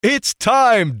It's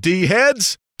time,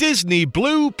 D-heads! Disney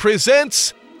Blue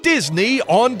presents Disney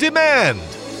On Demand.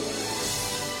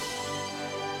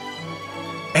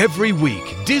 Every week,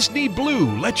 Disney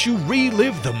Blue lets you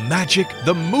relive the magic,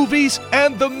 the movies,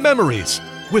 and the memories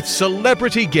with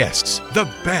celebrity guests, the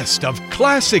best of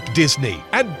classic Disney,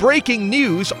 and breaking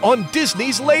news on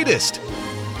Disney's latest.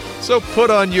 So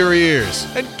put on your ears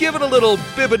and give it a little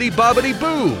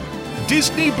bibbidi-bobbidi-boo.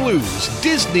 Disney Blue's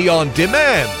Disney On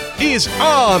Demand is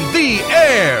on the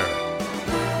air.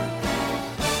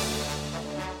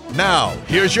 Now,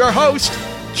 here's your host,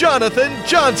 Jonathan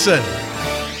Johnson.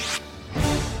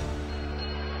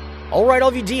 All right, all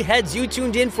of you D-heads, you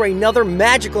tuned in for another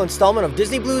magical installment of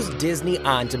Disney Blue's Disney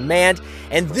On Demand.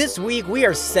 And this week, we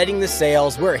are setting the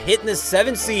sails, we're hitting the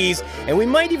 7 seas, and we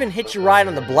might even hitch a ride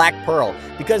on the Black Pearl.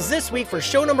 Because this week, for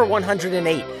show number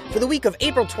 108, for the week of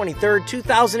April 23rd,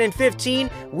 2015,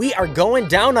 we are going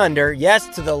down under, yes,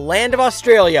 to the land of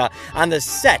Australia, on the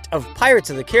set of Pirates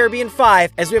of the Caribbean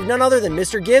 5, as we have none other than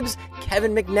Mr. Gibbs,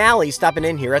 Kevin McNally, stopping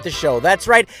in here at the show. That's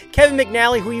right, Kevin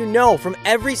McNally, who you know from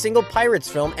every single Pirates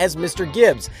film as Mr.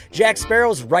 Gibbs, Jack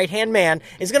Sparrow's right-hand man,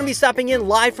 is going to be stopping in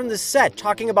live from the set,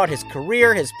 talking about his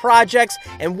career, his projects,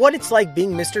 and what it's like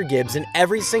being Mr. Gibbs in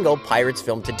every single Pirates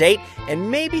film to date, and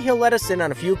maybe he'll let us in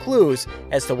on a few clues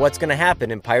as to what's going to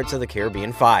happen in Pirates of the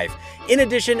Caribbean 5. In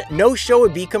addition, no show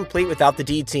would be complete without the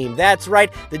D-Team. That's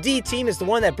right, the D-Team is the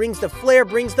one that brings the flair,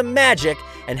 brings the magic,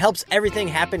 and helps everything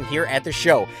happen here at the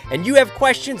show. And you have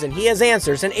questions, and he has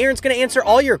answers, and Aaron's going to answer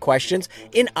all your questions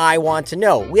in I Want to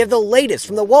Know. We have the latest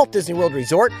from the Walt Disney World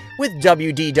Resort with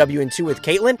WDW and 2 with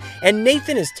Caitlin, and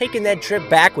Nathan is taking that trip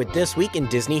back with This Week in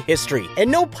Disney History.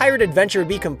 And no pirate adventure would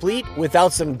be complete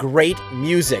without some great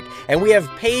music. And we have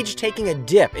Paige taking a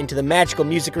dip into the magical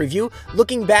music review,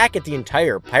 looking back at the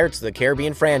entire Pirates of the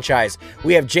Caribbean franchise.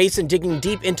 We have Jason digging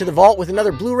deep into the vault with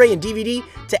another Blu-ray and DVD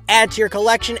to add to your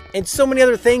collection, and so many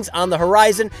other things on the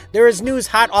horizon. There is news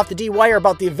hot off the D-Wire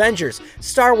about the Avengers,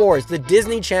 Star Wars, the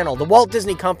Disney Channel, the Walt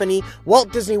Disney Company,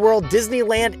 Walt Disney World,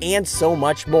 Disneyland, and so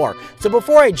much more. So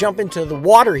before I jump into the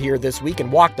water here this week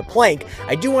and walk the plank,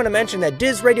 I do want to mention that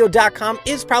DizRadio.com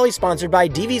is proudly sponsored by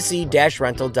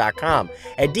DVC-Rental.com.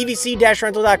 At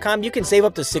DVC-Rental.com, you can save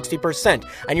up to 60%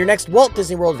 on your next Walt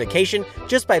Disney World vacation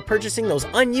just by purchasing those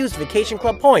unused Vacation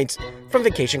Club points from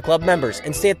Vacation Club members,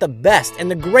 and stay at the best and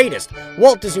the greatest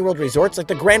Walt Disney World resorts like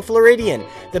the Grand Floridian,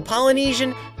 the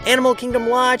Polynesian, Animal Kingdom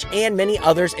Lodge, and many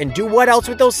others. And do what else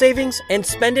with those savings? And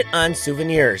spend it on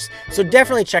souvenirs. So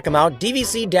definitely check them out,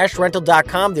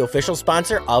 DVC-Rental.com, the official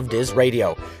sponsor of Diz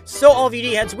Radio. So all of you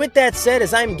D-heads, with that said,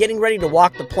 as I'm getting ready to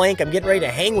walk the plank, I'm getting ready to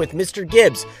hang with Mr.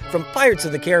 Gibbs from Pirates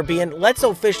of the Caribbean, let's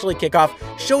officially kick off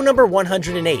show number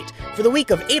 108 for the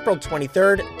week of April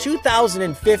 23rd,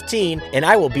 2015, and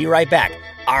I will be right back.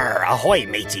 Arr, ahoy,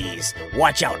 mateys.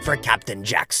 Watch out for Captain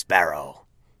Jack Sparrow.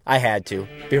 I had to.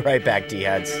 Be right back,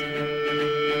 D-heads.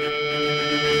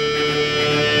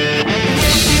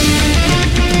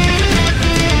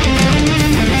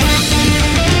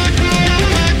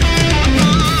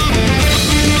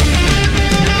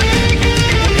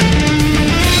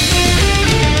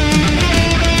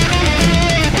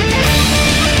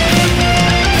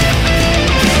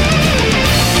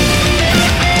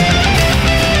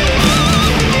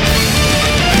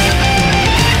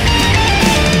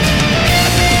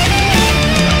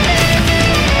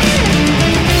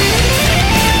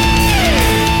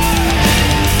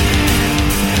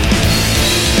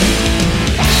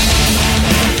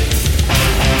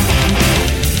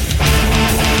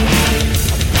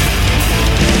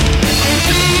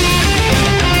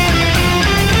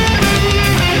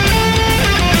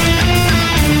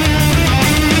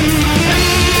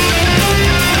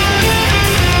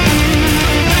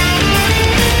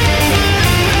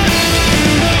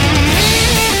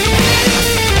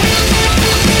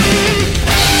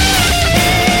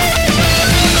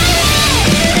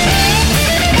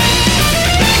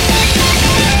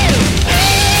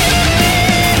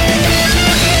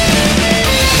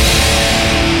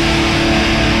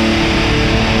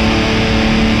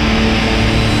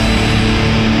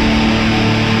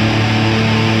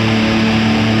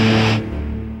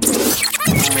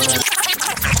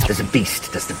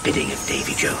 Beast does the bidding of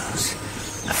Davy Jones.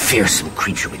 A fearsome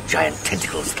creature with giant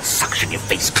tentacles that'll suction your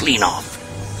face clean off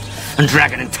and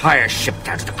drag an entire ship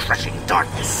down to the crushing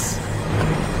darkness.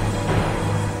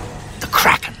 The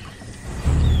Kraken.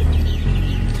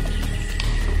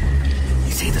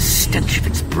 They say the stench of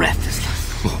its breath is the...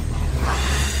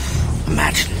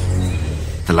 Imagine.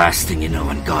 The last thing you know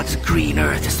on God's green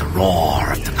earth is the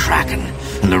roar of the Kraken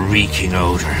and the reeking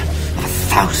odor of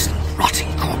 1,000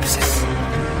 rotting corpses.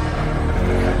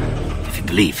 If you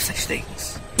believe such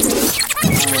things.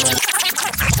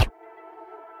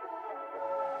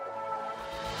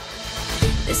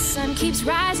 The sun keeps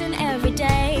rising every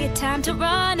day. Time to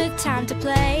run, a time to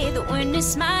play. The wind is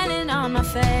smiling on my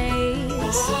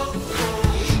face.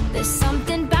 There's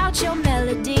something about your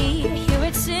melody. I hear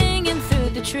it singing through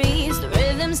the trees. The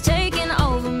rhythm's taking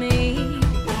over me.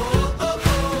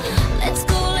 Let's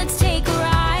go, let's take a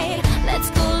ride. Let's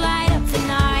go light up the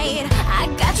night. I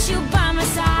got you by my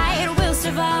side. We'll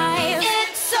survive.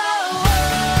 It's so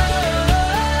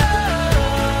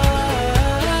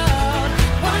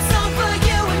one song for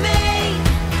you and me.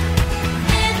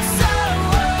 It's so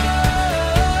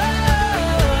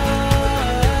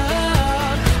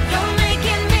you're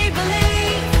making me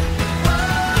believe.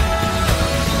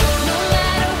 No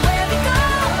matter where we go,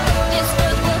 this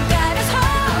world will guide us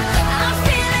home. I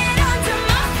feel it under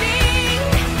my feet.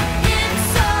 It's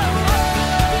so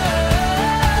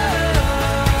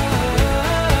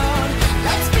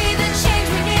let's be the change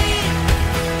we need.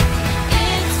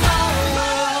 It's so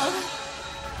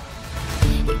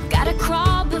you gotta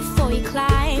crawl before you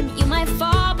climb. You might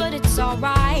fall, but it's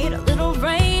alright. A little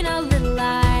rain, a little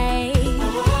light.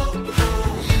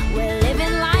 We're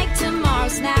living like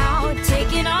tomorrow's now,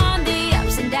 taking on the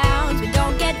ups and downs. We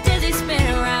don't get dizzy, spin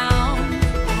around.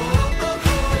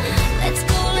 Let's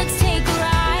go, let's take a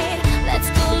ride. Let's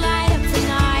go light up the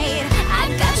night. I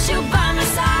got you by my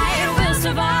side. We'll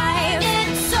survive.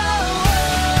 It's so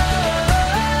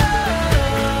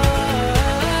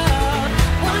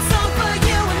one song for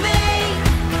you and me.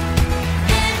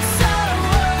 It's so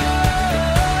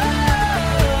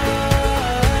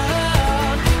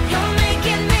you're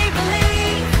making me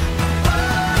believe.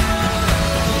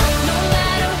 No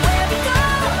matter where we go,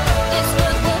 this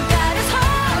world will guide us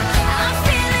home. I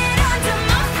feel it under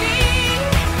my feet.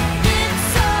 It's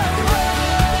so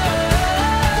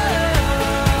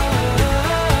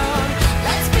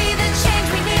let's be the change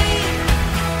we need.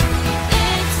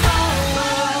 It's so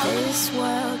this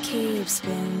world keeps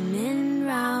spinning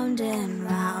round and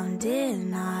round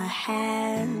in our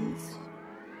hands.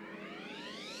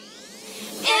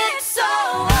 It's so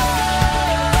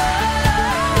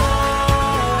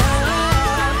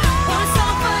one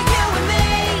song for you and me.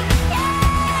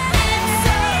 It's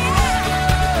so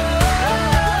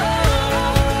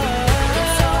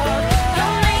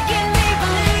you're making me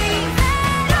believe.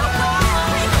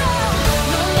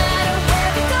 No matter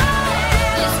where we go,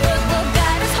 this world will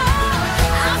guide us home.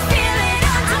 I feel it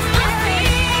under my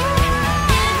feet.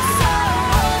 It's so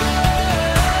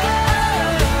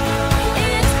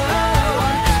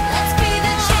let's be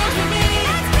the change we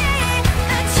need.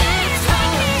 The change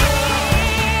we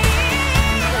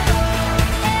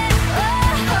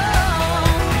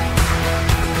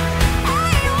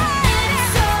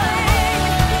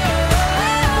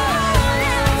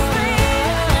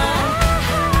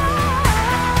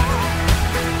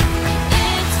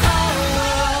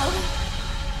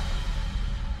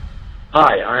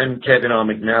Hi, I'm Kevin R.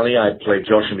 McNally. I play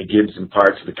Joshua McGibbs in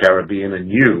Pirates of the Caribbean, and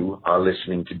you are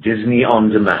listening to Disney On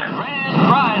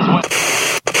Demand.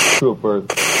 Troopers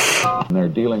in their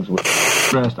dealings with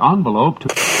addressed envelope to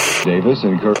Davis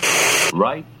and Kirk.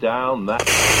 Write down that.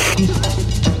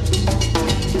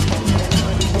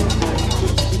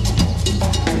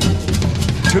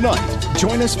 Tonight,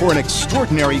 join us for an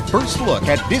extraordinary first look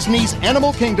at Disney's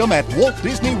Animal Kingdom at Walt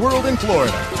Disney World in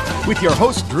Florida with your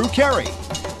host, Drew Carey,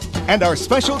 and our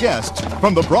special guests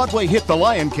from the Broadway hit The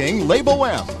Lion King, Les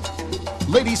Bohèmes,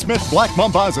 Ladysmith Black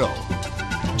Mambazo,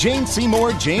 Jane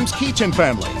Seymour, James Keach and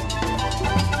family,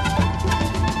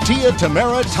 Tia,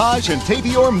 Tamara, Taj, and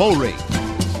Tavior Mulry,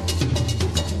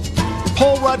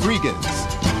 Paul Rodriguez,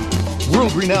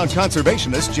 world-renowned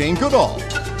conservationist Jane Goodall,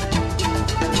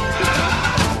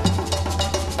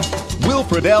 Will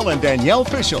Friedle and Danielle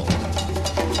Fishel,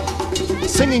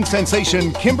 singing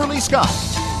sensation Kimberly Scott,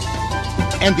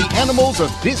 and the animals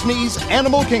of Disney's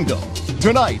Animal Kingdom,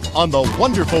 tonight on The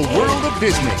Wonderful World of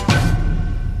Disney.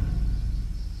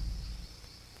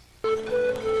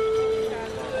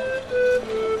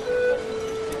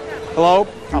 Hello,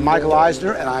 I'm Michael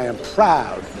Eisner, and I am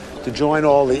proud to join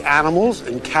all the animals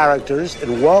and characters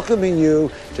in welcoming you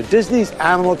to Disney's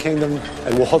Animal Kingdom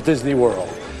at Walt Disney World.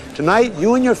 Tonight,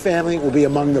 you and your family will be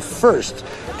among the first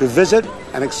to visit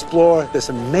and explore this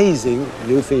amazing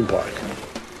new theme park.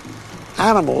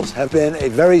 Animals have been a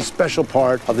very special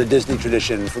part of the Disney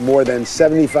tradition for more than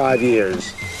 75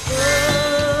 years.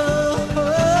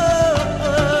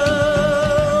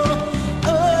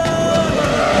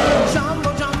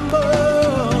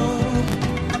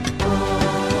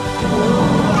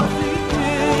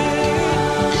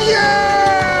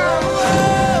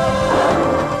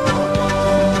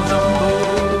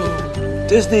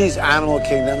 Disney's Animal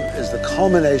Kingdom is the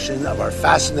culmination of our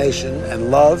fascination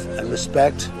and love and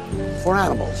respect for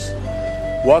animals.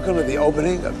 Welcome to the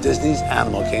opening of Disney's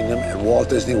Animal Kingdom at Walt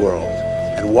Disney World.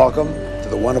 And welcome to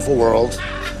the wonderful world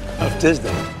of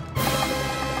Disney.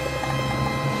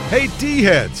 Hey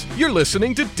D-heads, you're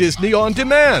listening to Disney On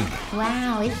Demand.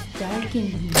 Wow, it's dark in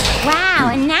here. Wow,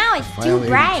 and now it's too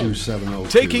bright.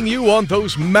 Taking you on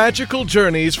those magical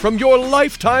journeys from your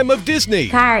lifetime of Disney.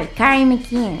 Carrie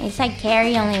McKeon. It's like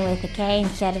Carrie, only with a K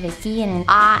instead of a C and an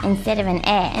A instead of an E,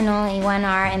 and only one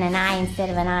R and an I instead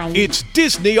of an I. It's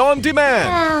Disney On Demand.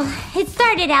 Well, it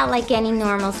started out like any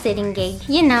normal sitting gig,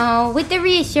 you know, with the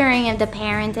reassuring of the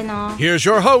parent and all. Here's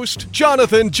your host,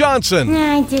 Jonathan Johnson.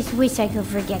 I just wish I could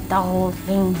forget the whole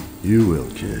thing. You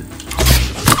will, kid.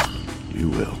 You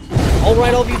will. All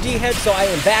right, all of you D-heads, so I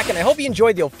am back, and I hope you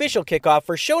enjoyed the official kickoff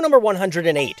for show number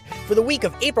 108 for the week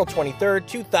of April 23rd,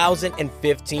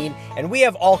 2015, and we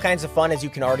have all kinds of fun, as you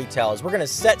can already tell, as we're going to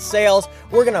set sails,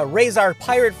 we're going to raise our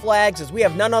pirate flags, as we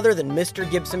have none other than Mr.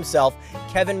 Gibbs himself,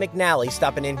 Kevin McNally,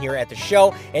 stopping in here at the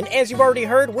show, and as you've already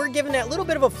heard, we're giving that little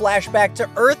bit of a flashback to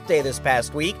Earth Day this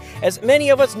past week, as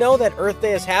many of us know that Earth Day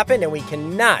has happened, and we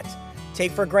cannot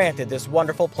take for granted this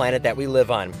wonderful planet that we live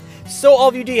on. So all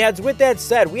of you D-heads, with that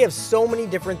said, we have so many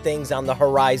different things on the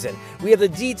horizon. We have the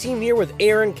D-team here with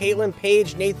Aaron, Caitlin,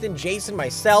 Paige, Nathan, Jason,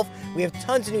 myself. We have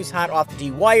tons of news hot off the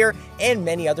D-Wire and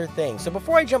many other things. So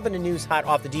before I jump into news hot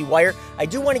off the D-Wire, I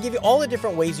do want to give you all the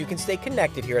different ways you can stay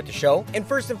connected here at the show. And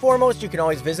first and foremost, you can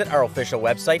always visit our official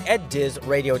website at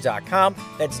dizradio.com.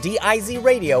 That's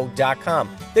DIZradio.com.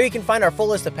 There you can find our full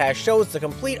list of past shows, the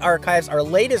complete archives, our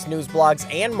latest news blogs,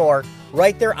 and more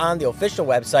right there on the official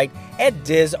website at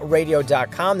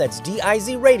dizradio.com. That's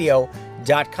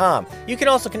DIZradio.com. You can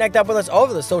also connect up with us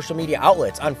over the social media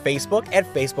outlets on Facebook at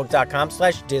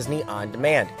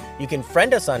facebook.com/DisneyOnDemand. You can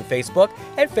friend us on Facebook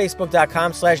at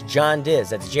facebook.com/JohnDiz.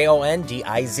 That's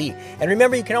JONDIZ. And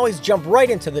remember, you can always jump right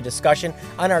into the discussion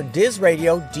on our Diz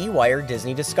Radio D-Wire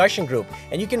Disney discussion group.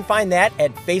 And you can find that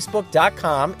at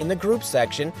facebook.com in the group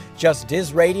section, just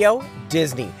Diz Radio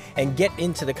Disney, and get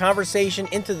into the conversation,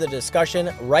 into the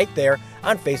discussion right there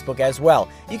on Facebook as well.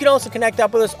 You can also connect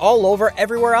up with us all over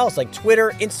everywhere else, like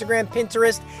Twitter, Instagram,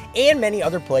 Pinterest, and many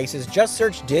other places. Just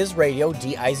search Diz Radio,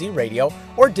 D-I-Z Radio,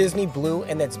 or Disney Blue,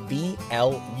 and that's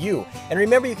BLU. And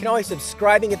remember, you can always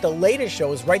subscribe and get the latest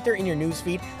shows right there in your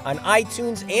newsfeed on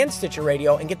iTunes and Stitcher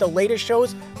Radio, and get the latest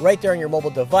shows right there on your mobile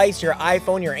device, your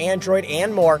iPhone, your Android,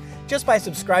 and more, just by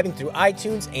subscribing through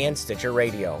iTunes and Stitcher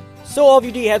Radio. So all of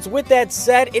you D-heads, with that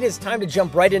said, it is time to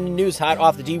jump right into news hot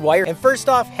off the D-Wire. And first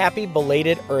off, happy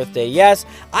belated Earth Day. Yes,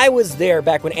 I was there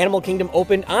back when Animal Kingdom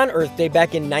opened on Earth Day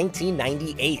back in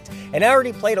 1998. And I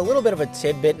already played a little bit of a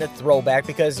tidbit and a throwback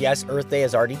because, yes, Earth Day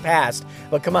has already passed.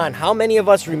 But come on, how many of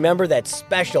us remember that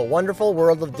special, wonderful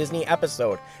World of Disney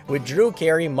episode with Drew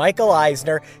Carey, Michael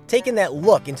Eisner, taking that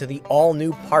look into the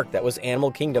all-new park that was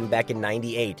Animal Kingdom back in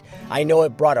 98? I know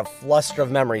it brought a fluster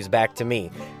of memories back to me.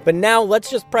 But now, let's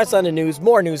just press on to news,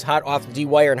 more news hot off the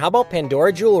D-Wire, and how about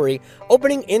Pandora Jewelry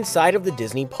opening inside of the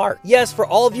Disney park? Yes, for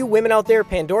all of you women out there,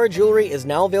 Pandora Jewelry is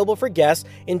now available for guests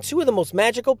in two of the most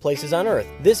magical places on Earth.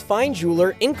 This fine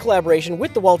jeweler, in collaboration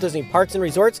with the Walt Disney Parks and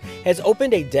Resorts, has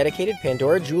opened a dedicated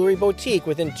Pandora Jewelry boutique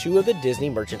within two of the Disney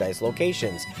merchandise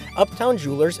locations, Uptown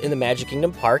Jewelers in the Magic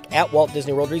Kingdom Park at Walt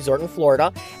Disney World Resort in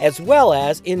Florida, as well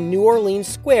as in New Orleans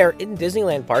Square in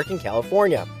Disneyland Park in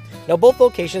California. Now, both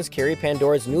locations carry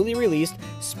Pandora's newly released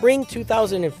Spring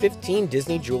 2015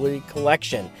 Disney Jewelry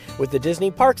Collection, with the Disney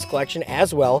Parks Collection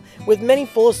as well, with many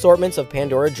full assortments of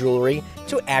Pandora jewelry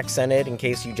to accent it in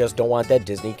case you just don't want that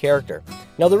Disney character.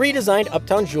 Now, the redesigned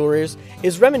Uptown Jewelers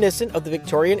is reminiscent of the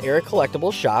Victorian-era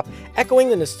collectible shop, echoing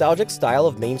the nostalgic style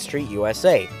of Main Street,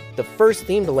 USA, the first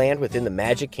themed land within the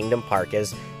Magic Kingdom Park,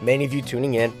 as many of you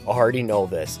tuning in already know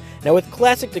this. Now, with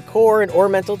classic decor and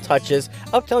ornamental touches,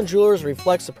 Uptown Jewelers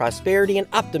reflects the prosperity and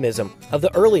optimism of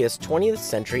the earliest 20th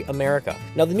century America.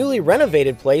 Now, the newly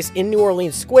renovated place in New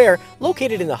Orleans Square,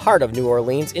 located in the heart of New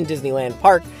Orleans in Disneyland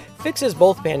Park, fixes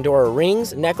both Pandora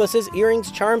rings, necklaces,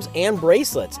 earrings, charms, and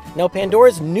bracelets. Now,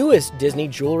 Pandora's newest Disney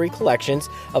jewelry collections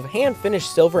of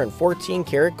hand-finished silver and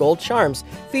 14-karat gold charms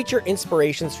feature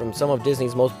inspirations from some of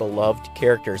Disney's most beloved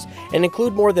characters and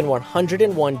include more than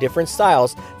 101 different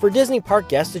styles for Disney Park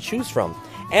guests to choose from.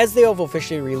 As they have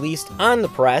officially released on the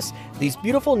press, these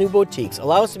beautiful new boutiques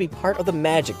allow us to be part of the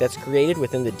magic that's created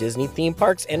within the Disney theme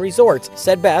parks and resorts,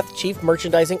 said Beth, Chief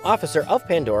Merchandising Officer of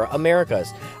Pandora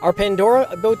Americas. Our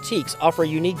Pandora boutiques offer a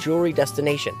unique jewelry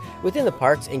destination within the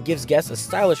parks and gives guests a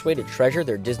stylish way to treasure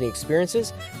their Disney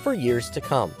experiences for years to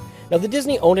come. Now, the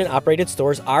Disney-owned and operated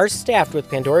stores are staffed with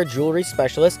Pandora jewelry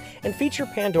specialists and feature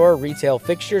Pandora retail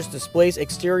fixtures, displays,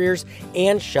 exteriors,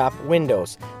 and shop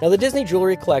windows. Now, the Disney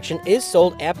jewelry collection is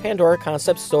sold at Pandora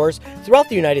Concept stores throughout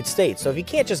the United States, so if you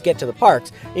can't just get to the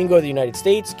parks, you can go to the United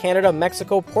States, Canada,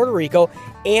 Mexico, Puerto Rico,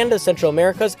 and the Central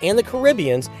Americas and the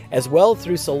Caribbeans, as well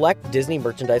through select Disney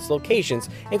merchandise locations,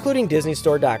 including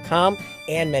DisneyStore.com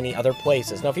and many other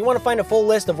places. Now, if you want to find a full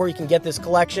list of where you can get this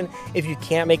collection, if you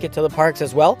can't make it to the parks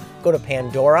as well, go to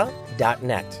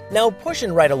Pandora.net. Now,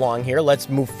 pushing right along here, let's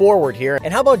move forward here.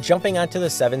 And how about jumping onto the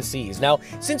Seven Seas? Now,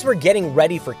 since we're getting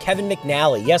ready for Kevin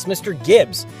McNally, yes, Mr.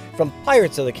 Gibbs from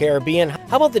Pirates of the Caribbean,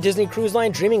 how about the Disney Cruise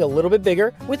Line dreaming a little bit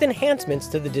bigger with enhancements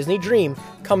to the Disney Dream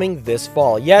coming this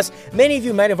fall? Yes, many of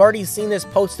you might have already seen this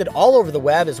posted all over the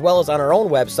web as well as on our own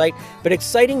website, but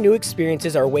exciting new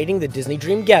experiences are awaiting the Disney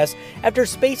Dream guests after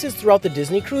spaces throughout the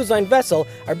Disney Cruise Line vessel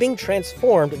are being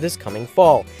transformed this coming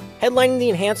fall. Headlining the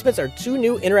enhancements are 2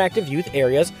 new interactive youth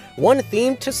areas, one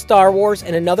themed to Star Wars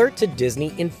and another to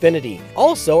Disney Infinity.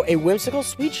 Also, a whimsical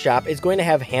sweet shop is going to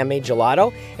have handmade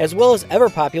gelato, as well as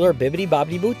ever-popular Bibbidi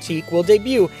Bobbidi Boutique will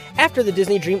debut after the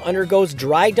Disney Dream undergoes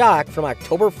dry dock from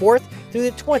October 4th through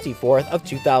the 24th of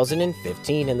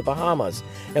 2015 in the Bahamas.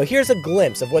 Now, here's a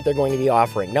glimpse of what they're going to be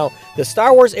offering. Now, the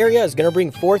Star Wars area is going to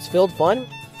bring force-filled fun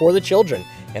for the children,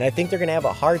 and I think they're going to have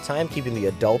a hard time keeping the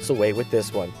adults away with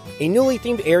this one. A newly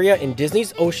themed area in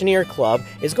Disney's Oceaneer Club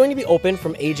is going to be open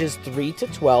from ages 3 to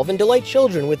 12 and delight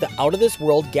children with the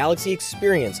out-of-this-world galaxy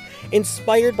experience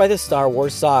inspired by the Star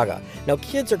Wars saga. Now,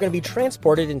 kids are going to be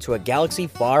transported into a galaxy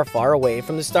far, far away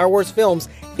from the Star Wars films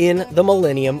in the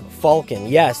Millennium Falcon.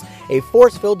 Yes, a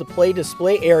force-filled play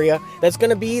display area that's going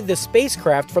to be the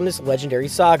spacecraft from this legendary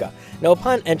saga. Now,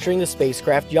 upon entering the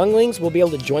spacecraft, younglings will be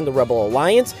able to join the Rebel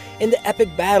Alliance in the epic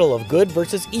battle of good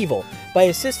versus evil by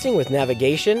assisting with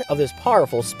navigation of this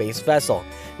powerful space vessel.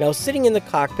 Now, sitting in the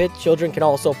cockpit, children can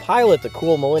also pilot the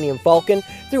cool Millennium Falcon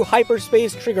through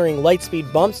hyperspace, triggering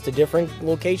lightspeed bumps to different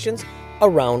locations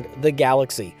around the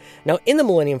galaxy. Now, in the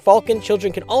Millennium Falcon,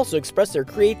 children can also express their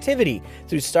creativity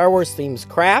through Star Wars themed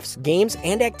crafts, games,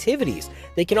 and activities.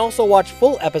 They can also watch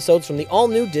full episodes from the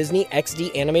all-new Disney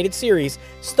XD animated series,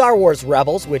 Star Wars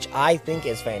Rebels, which I think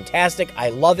is fantastic. I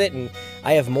love it, and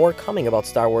I have more coming about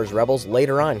Star Wars Rebels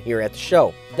later on here at the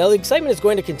show. Now, the excitement is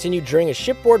going to continue during a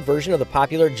shipboard version of the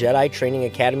popular Jedi Training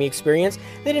Academy experience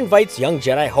that invites young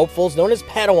Jedi hopefuls known as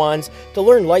Padawans to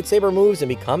learn lightsaber moves and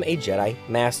become a Jedi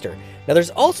Master. Now,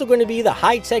 there's also going to be the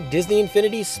high-tech Disney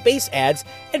Infinity Space Ads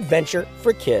adventure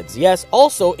for kids. Yes,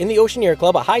 also in the Oceaneer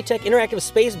Club, a high-tech interactive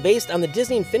space based on the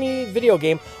Disney Infinity video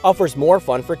game offers more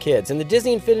fun for kids. In the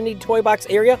Disney Infinity Toy Box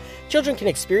area, children can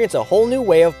experience a whole new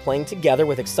way of playing together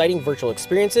with exciting virtual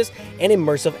experiences and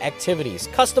immersive activities.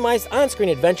 Customized on-screen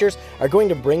adventures are going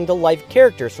to bring to life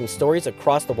characters from stories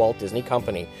across the Walt Disney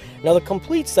Company. Now, the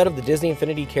complete set of the Disney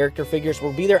Infinity character figures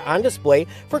will be there on display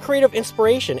for creative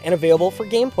inspiration and available for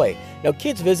gameplay. Now,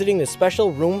 kids visiting the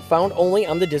special room found only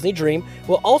on the Disney Dream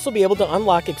will also be able to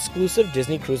unlock exclusive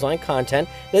Disney Cruise Line content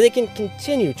that they can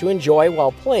continue to enjoy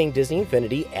while playing Disney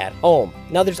Infinity at home.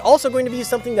 Now, there's also going to be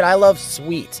something that I love,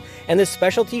 sweets, and this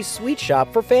specialty sweet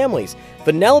shop for families.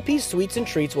 Vanellope's Sweets and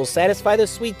Treats will satisfy the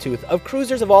sweet tooth of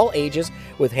cruisers of all ages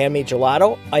with handmade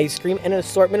gelato, ice cream, and an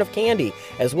assortment of candy,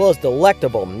 as well as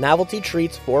delectable novelty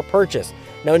treats for purchase.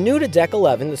 Now, new to Deck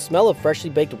 11, the smell of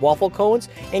freshly baked waffle cones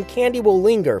and candy will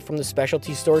linger from the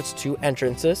specialty store's 2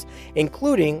 entrances,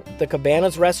 including the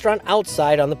Cabanas restaurant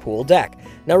outside on the pool deck.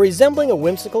 Now, resembling a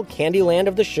whimsical candy land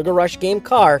of the Sugar Rush game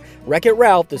car, Wreck-It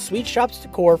Ralph, the sweet shop's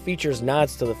decor features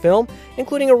nods to the film,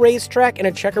 including a racetrack and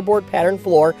a checkerboard pattern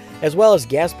floor, as well as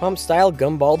gas pump-style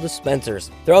gumball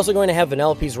dispensers. They're also going to have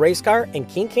Vanellope's race car and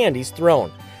King Candy's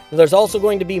throne. There's also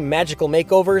going to be magical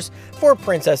makeovers for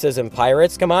princesses and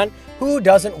pirates. Come on, who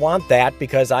doesn't want that?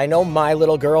 Because I know my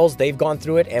little girls, they've gone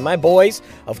through it, and my boys,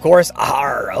 of course,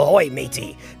 ahoy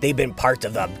matey, they've been part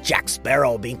of the Jack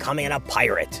Sparrow becoming a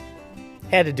pirate.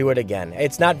 Had to do it again.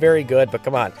 It's not very good, but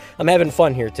come on. I'm having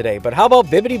fun here today. But how about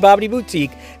Bibbidi Bobbidi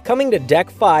Boutique coming to Deck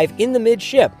 5 in the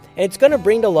midship? And it's going to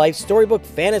bring to life storybook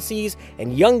fantasies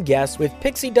and young guests with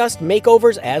pixie dust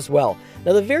makeovers as well.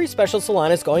 Now, the very special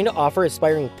salon is going to offer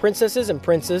aspiring princesses and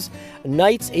princes,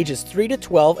 knights ages 3 to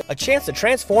 12, a chance to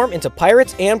transform into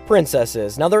pirates and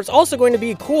princesses. Now, there's also going to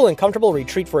be a cool and comfortable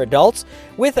retreat for adults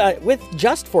with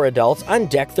just for adults on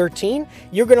Deck 13.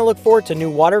 You're going to look forward to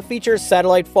new water features,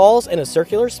 satellite falls, and a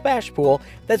circular splash pool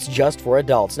that's just for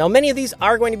adults. Now, many of these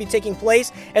are going to be taking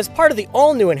place as part of the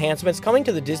all-new enhancements coming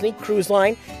to the Disney Cruise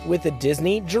Line with the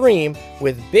Disney Dream,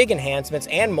 with big enhancements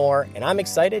and more, and I'm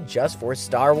excited just for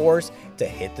Star Wars to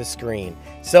hit the screen.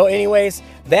 So anyways,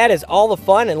 that is all the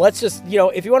fun, and let's just,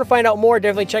 if you want to find out more,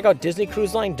 definitely check out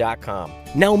DisneyCruiseLine.com.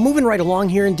 Now, moving right along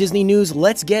here in Disney news,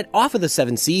 let's get off of the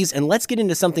 7 Seas and let's get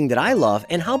into something that I love.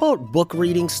 And how about book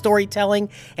reading, storytelling,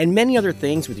 and many other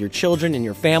things with your children and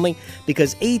your family?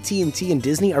 Because AT&T and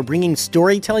Disney are bringing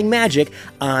storytelling magic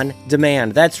on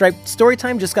demand. That's right,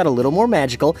 Storytime just got a little more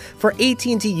magical for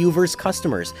AT&T Uverse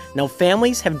customers. Now,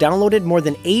 families have downloaded more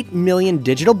than 8 million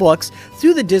digital books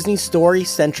through the Disney Story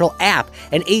Central app,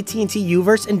 and AT&T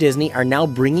Uverse and Disney are now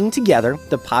bringing together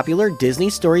the popular Disney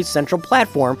Story Central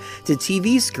platform to TV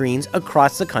screens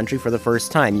across the country for the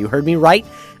first time. You heard me right,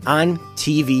 on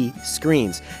TV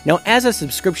screens. Now, as a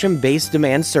subscription-based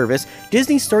demand service,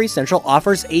 Disney Story Central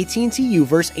offers AT&T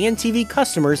Uverse and TV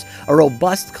customers a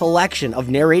robust collection of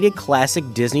narrated classic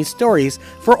Disney stories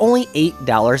for only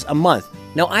 $8 a month.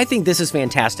 Now, I think this is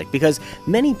fantastic because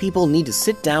many people need to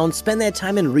sit down, spend that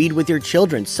time, and read with your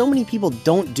children. So many people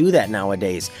don't do that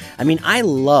nowadays. I mean, I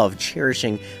love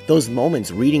cherishing those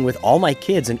moments reading with all my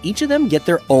kids, and each of them get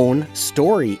their own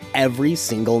story every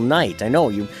single night. I know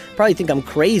you probably think I'm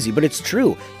crazy, but it's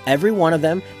true. Every one of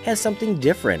them has something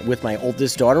different. With my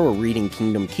oldest daughter, we're reading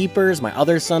Kingdom Keepers. My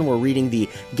other son, we're reading the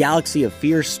Galaxy of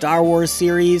Fear Star Wars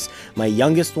series. My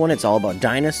youngest one, it's all about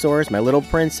dinosaurs. My little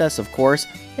princess, of course,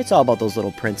 it's all about those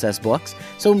little princess books.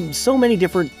 So many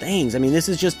different things. I mean, this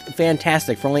is just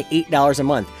fantastic for only $8 a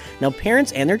month. Now,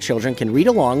 parents and their children can read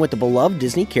along with the beloved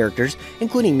Disney characters,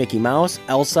 including Mickey Mouse,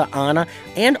 Elsa, Anna,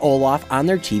 and Olaf on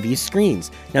their TV screens.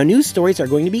 Now, new stories are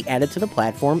going to be added to the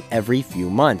platform every few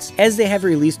months. As they have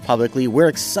released publicly, we're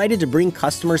excited to bring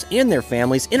customers and their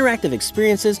families interactive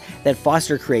experiences that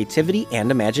foster creativity and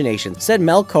imagination, said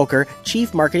Mel Coker,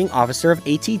 Chief Marketing Officer of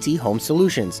AT&T Home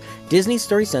Solutions. Disney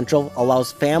Story Central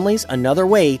allows families another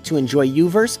way to enjoy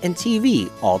Uverse and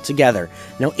TV all together.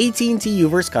 Now, AT&T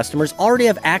Uverse customers already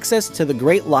have access to the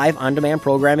great live on-demand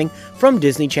programming from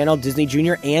Disney Channel, Disney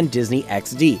Junior, and Disney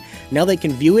XD. Now they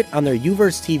can view it on their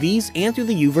Uverse TVs and through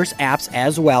the Uverse apps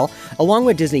as well. Along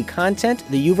with Disney content,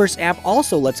 the Uverse app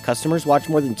also lets customers watch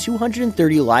more than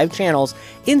 230 live channels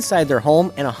inside their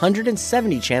home and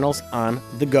 170 channels on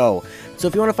the go. So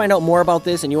if you want to find out more about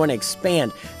this and you want to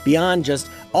expand beyond just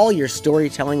all your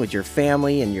storytelling with your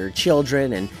family and your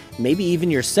children and maybe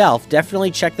even yourself, definitely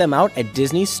check them out at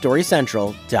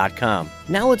DisneyStoryCentral.com.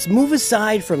 Now let's move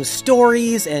aside from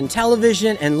stories and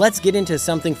television and let's get into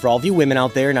something for all of you women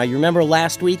out there. Now, you remember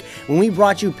last week when we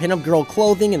brought you pinup girl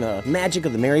clothing and the magic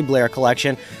of the Mary Blair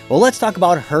collection? Well, let's talk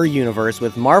about Her Universe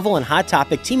with Marvel and Hot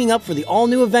Topic teaming up for the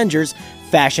all-new Avengers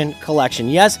fashion collection.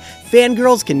 Yes,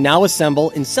 fangirls can now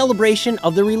assemble in celebration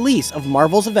of the release of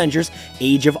Marvel's Avengers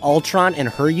Age of Ultron and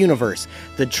Her Universe.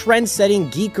 The trend-setting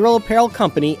Geek Girl apparel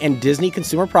company and Disney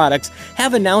Consumer Products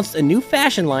have announced a new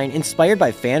fashion line inspired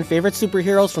by fan-favorite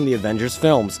superheroes from the Avengers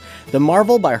films. The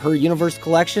Marvel by Her Universe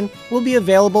collection will be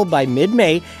available by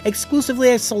mid-May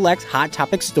exclusively at select Hot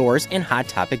Topic stores and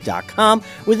HotTopic.com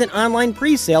with an online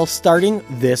pre-sale starting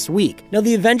this week. Now,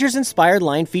 the Avengers-inspired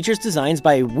line features designs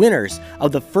by winners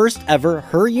of the first ever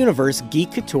Her Universe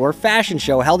Geek Couture fashion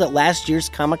show held at last year's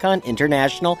Comic-Con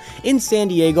International in San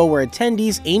Diego, where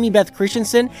attendees Amy Beth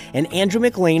Christensen and Andrew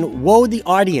McLean wowed the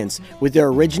audience with their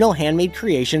original handmade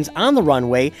creations on the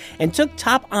runway and took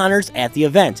top honors at the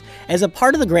event. As a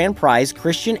part of the grand prize,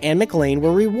 Christian and McLean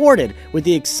were rewarded with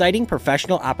the exciting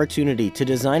professional opportunity to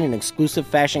design an exclusive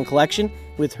fashion collection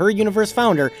with Her Universe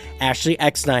founder Ashley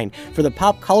Eckstein for the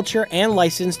pop culture and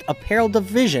licensed apparel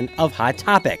division of Hot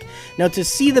Topic. Now, to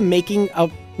see the making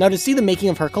of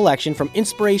her collection, from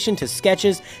inspiration to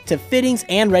sketches to fittings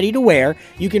and ready to wear,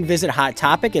 you can visit Hot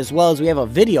Topic, as well as we have a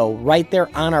video right there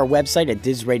on our website at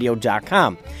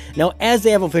DizRadio.com. Now, as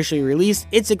they have officially released,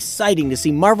 it's exciting to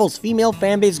see Marvel's female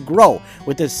fanbase grow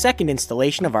with the second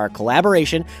installation of our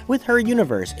collaboration with Her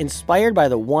Universe, inspired by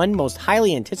the one most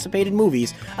highly anticipated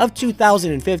movies of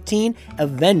 2015,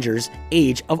 Avengers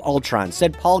Age of Ultron,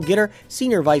 said Paul Gitter,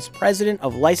 Senior Vice President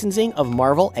of Licensing of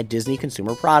Marvel at Disney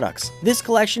Consumer Products. This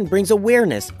collection brings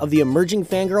awareness of the emerging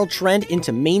fangirl trend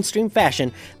into mainstream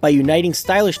fashion by uniting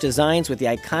stylish designs with the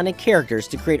iconic characters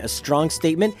to create a strong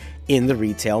statement in the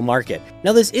retail market.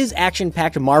 Now, this is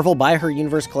action-packed Marvel by Her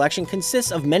Universe collection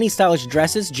consists of many stylish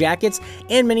dresses, jackets,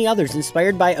 and many others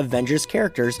inspired by Avengers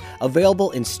characters,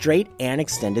 available in straight and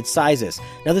extended sizes.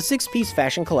 Now, the 6-piece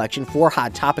fashion collection for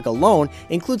Hot Topic alone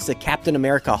includes the Captain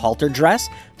America halter dress,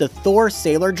 the Thor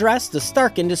sailor dress, the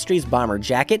Stark Industries bomber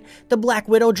jacket, the Black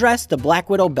Widow dress, the Black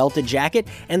Widow belted jacket,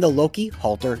 and the Loki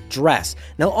halter dress.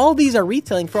 Now, all these are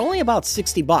retailing for only about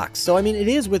 $60, so I mean, it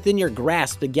is within your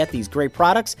grasp to get these great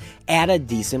products at a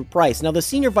decent price. Now, the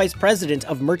senior vice president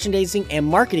of merchandising and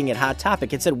marketing at Hot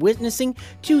Topic had said witnessing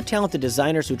two talented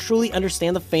designers who truly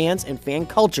understand the fans and fan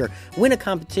culture win a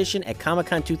competition at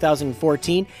Comic-Con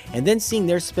 2014 and then seeing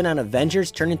their spin on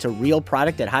Avengers turn into real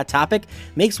product at Hot Topic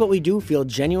makes what we do feel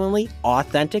genuinely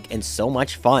authentic and so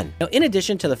much fun. Now, in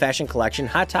addition to the fashion collection,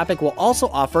 Hot Topic will also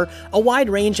offer a wide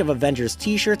range of Avengers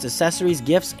t-shirts, accessories,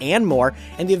 gifts, and more,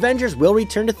 and the Avengers will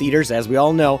return to theaters, as we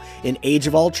all know, in Age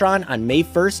of Ultron on May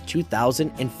 1st,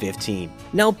 2015.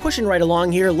 Now, pushing right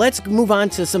along here, let's move on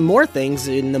to some more things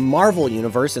in the Marvel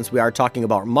universe, since we are talking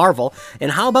about Marvel.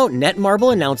 And how about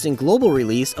Netmarble announcing global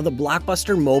release of the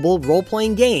blockbuster mobile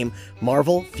role-playing game,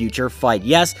 Marvel Future Fight?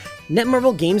 Yes,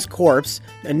 Netmarble Games Corp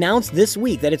announced this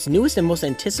week that its newest and most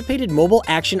anticipated mobile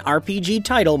action RPG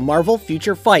title, Marvel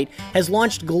Future Fight, has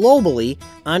launched globally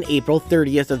on April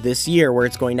 30th of this year, where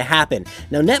it's going to happen.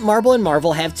 Now, Netmarble and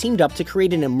Marvel have teamed up to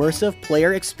create an immersive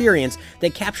player experience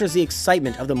that captures the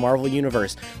excitement of the Marvel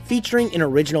Universe, featuring an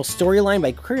original storyline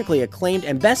by critically acclaimed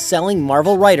and best-selling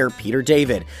Marvel writer Peter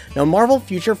David. Now, Marvel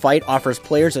Future Fight offers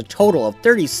players a total of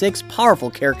 36 powerful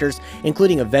characters,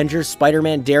 including Avengers,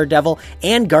 Spider-Man, Daredevil,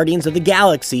 and Guardians of the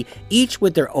Galaxy, each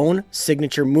with their own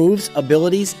signature moves,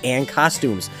 abilities, and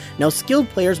costumes. Now, skilled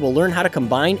players will learn how to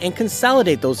combine and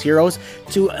consolidate those heroes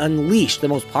to unleash the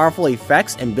most powerful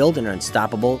effects and build an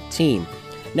unstoppable team.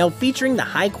 Now, featuring the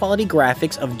high-quality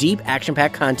graphics of deep,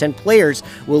 action-packed content, players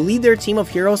will lead their team of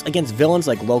heroes against villains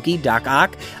like Loki, Doc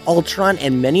Ock, Ultron,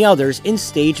 and many others in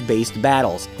stage-based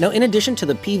battles. Now, in addition to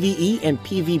the PvE and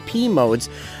PvP modes,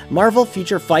 Marvel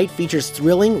Future Fight features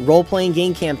thrilling role-playing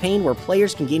game campaign where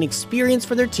players can gain experience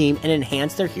for their team and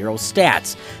enhance their hero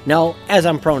stats. Now, as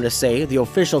I'm prone to say, the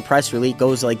official press release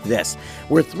goes like this: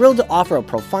 "We're thrilled to offer a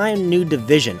profound new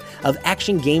division of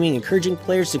action gaming, encouraging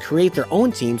players to create their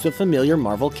own teams with familiar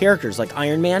Marvel characters like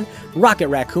Iron Man, Rocket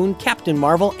Raccoon, Captain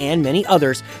Marvel, and many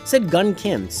others," said Gun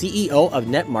Kim, CEO of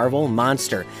Netmarble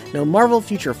Monster. Now, Marvel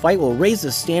Future Fight will raise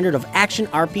the standard of action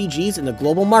RPGs in the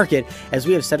global market, as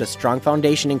we have set a strong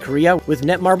foundation in Korea with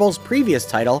Netmarble's previous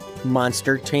title,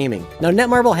 Monster Taming. Now,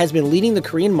 Netmarble has been leading the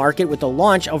Korean market with the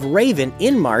launch of Raven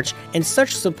in March, and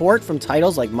such support from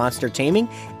titles like Monster Taming,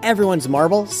 Everyone's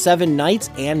Marble, Seven Knights,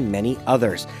 and many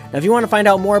others. Now, if you want to find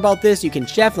out more about this, you can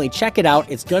definitely check it out.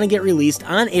 It's going to get released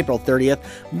on April 30th.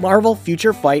 Marvel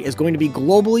Future Fight is going to be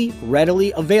globally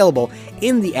readily available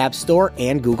in the App Store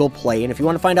and Google Play. And if you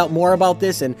want to find out more about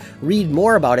this and read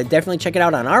more about it, definitely check it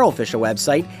out on our official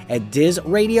website at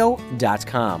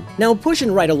DizRadio.com. Now,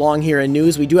 pushing right along here in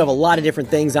news, we do have a lot of different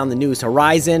things on the news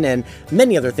horizon and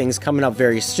many other things coming up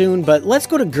very soon, but let's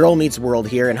go to Girl Meets World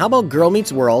here. And how about Girl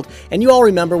Meets World? And you all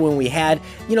remember when we had,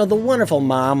 the wonderful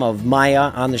mom of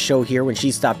Maya on the show here when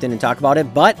she stopped in and talked about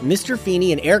it, but Mr.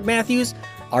 Feeney and Eric Matthews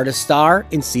are to star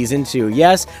in Season 2.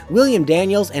 Yes, William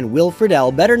Daniels and Will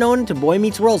Friedle, better known to Boy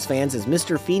Meets World fans as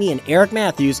Mr. Feeney and Eric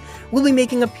Matthews, will be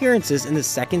making appearances in the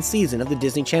second season of the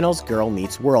Disney Channel's Girl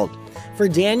Meets World. For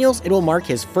Daniels, it will mark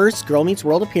his first Girl Meets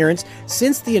World appearance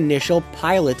since the initial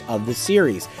pilot of the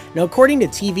series. Now, according to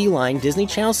TV Line, Disney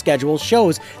Channel schedule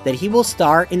shows that he will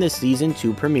star in the Season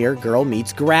 2 premiere Girl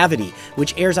Meets Gravity,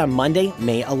 which airs on Monday,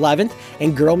 May 11th,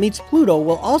 and Girl Meets Pluto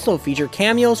will also feature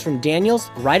cameos from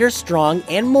Daniels, Ryder Strong,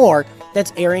 and more,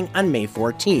 that's airing on May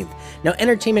 14th. Now,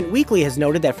 Entertainment Weekly has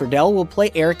noted that Friedle will play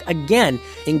Eric again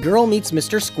in Girl Meets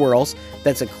Mr. Squirrels.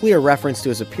 That's a clear reference to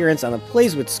his appearance on the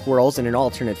Plays with Squirrels in an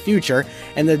alternate future.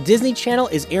 And the Disney Channel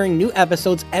is airing new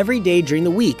episodes every day during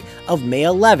the week of May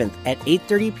 11th at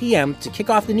 8:30 p.m. to kick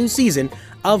off the new season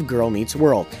of Girl Meets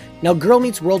World. Now, Girl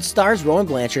Meets World stars Rowan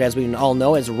Blanchard, as we all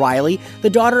know, as Riley,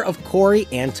 the daughter of Corey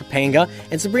and Topanga,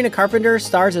 and Sabrina Carpenter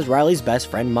stars as Riley's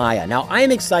best friend, Maya. Now, I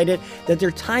am excited that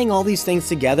they're tying all these things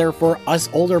together for us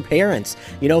older parents,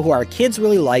 who our kids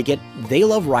really like it. They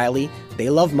love Riley,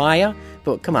 they love Maya,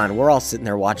 but come on, we're all sitting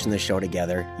there watching the show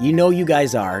together. You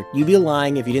guys are. You'd be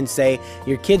lying if you didn't say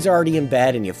your kids are already in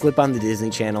bed and you flip on the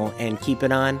Disney Channel and keep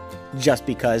it on just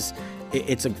because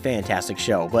it's a fantastic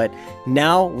show. But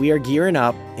now we are gearing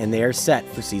up and they are set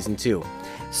for Season 2.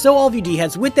 So all of you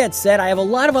D-heads, with that said, I have a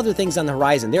lot of other things on the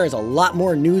horizon. There is a lot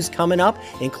more news coming up,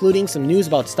 including some news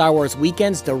about Star Wars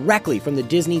Weekends directly from the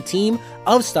Disney team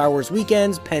of Star Wars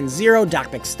Weekends, Pen Zero,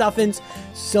 Doc McStuffins,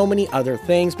 so many other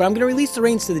things. But I'm going to release the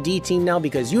reins to the D team now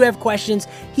because you have questions,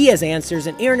 he has answers,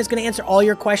 and Aaron is going to answer all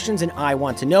your questions and I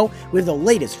want to know with the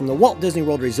latest from the Walt Disney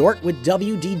World Resort with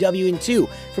WDW2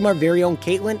 from our very own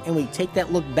Caitlin, and we take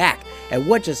that look back at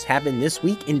what just happened this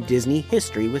week in Disney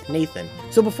history with Nathan.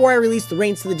 So before I release the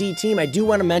reins to the D team, I do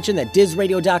want to mention that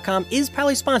DizRadio.com is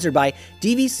proudly sponsored by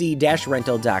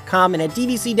DVC-Rental.com, and at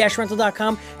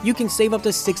DVC-Rental.com, you can save up to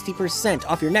 60%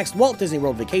 off your next Walt Disney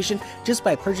World vacation just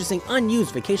by purchasing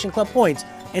unused Vacation Club points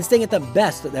and staying at the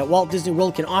best that Walt Disney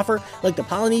World can offer, like the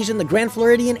Polynesian, the Grand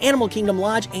Floridian, Animal Kingdom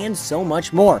Lodge, and so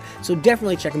much more. So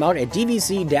definitely check them out at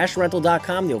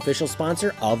DVC-Rental.com, the official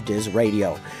sponsor of Diz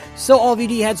Radio. So all of you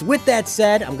D-heads, with that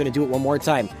said, I'm going to do it one more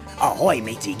time. Ahoy,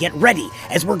 matey, get ready,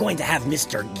 as we're going to have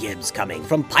Mr. Gibbs coming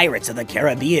from Pirates of the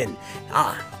Caribbean.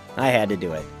 I had to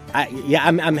do it.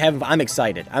 I'm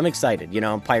excited. I'm excited. I'm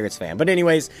a Pirates fan. But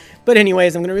anyways, I'm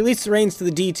going to release the reins to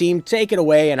the D team, take it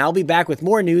away, and I'll be back with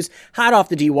more news hot off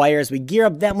the D wire as we gear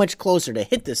up that much closer to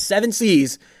hit the 7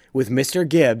 seas with Mr.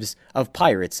 Gibbs of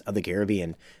Pirates of the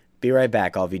Caribbean. Be right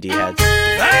back, all of you D-heads.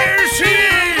 There she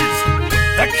is,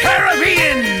 the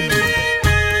Caribbean.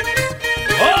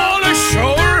 All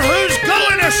ashore, who's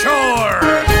going ashore?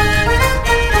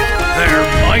 There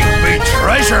might be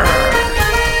treasure.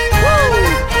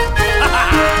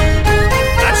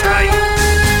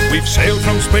 We've sailed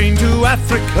from Spain to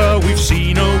Africa, we've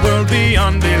seen a world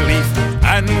beyond belief,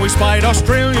 and we spied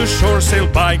Australia's shore,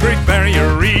 sailed by Great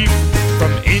Barrier Reef.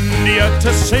 From India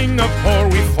to Singapore,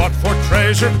 we fought for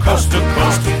treasure coast to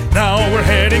coast. Now we're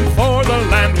heading for the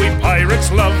land we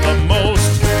pirates love the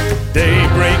most.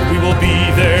 Daybreak, we will be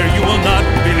there, you will not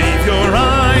believe your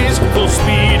eyes. Full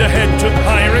speed ahead to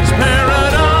Pirates'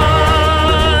 Paradise.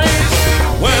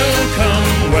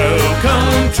 Welcome,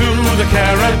 welcome to the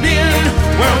Caribbean,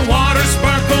 where water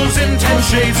sparkles in 10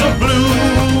 shades of blue,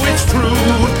 it's true.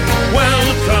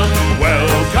 Welcome,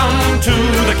 welcome to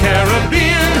the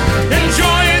Caribbean,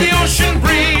 enjoy the ocean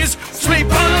breeze,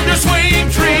 sleep under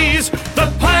swaying trees,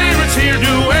 the pirates here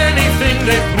do anything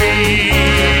they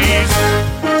please.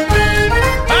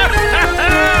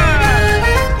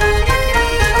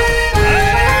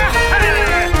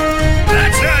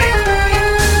 That's right.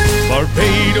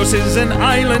 Barbados is an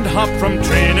island hop from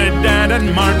Trinidad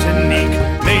and Martinique.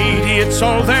 Matey, it's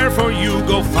all there for you,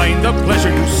 go find the pleasure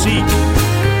you seek.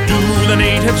 Do the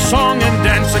native song and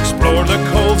dance, explore the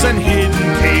coves and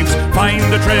hidden caves, find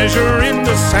the treasure in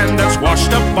the sand that's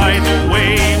washed up by the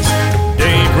waves.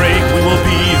 Daybreak, we will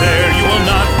be there, you will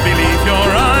not believe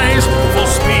your eyes, full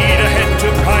speed ahead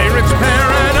to Pirates'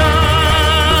 Paradise.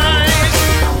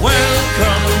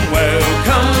 Welcome,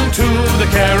 welcome to the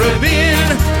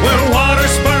Caribbean, where water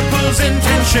sparkles in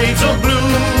 10 shades of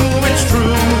blue, it's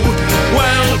true.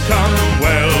 Welcome,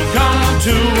 welcome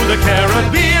to the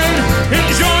Caribbean,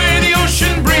 enjoy the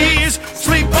ocean breeze,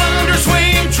 sleep under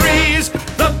swaying trees,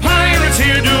 the pirates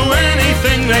here do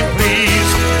anything they please.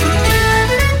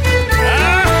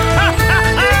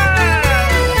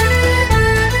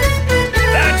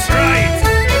 That's right.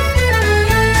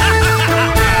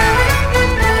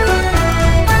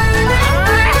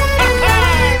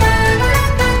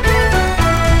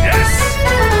 Yes.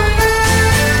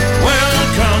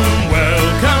 Welcome,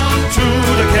 welcome to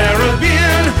the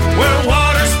Caribbean, where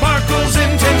water sparkles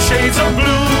in 10 shades of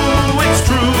blue, it's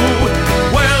true.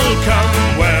 Welcome,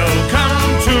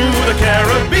 welcome to the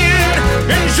Caribbean,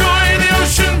 enjoy the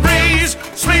ocean breeze,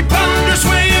 sleep under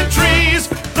swaying trees,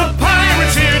 the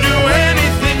pirates here do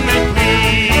anything they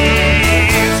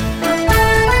please.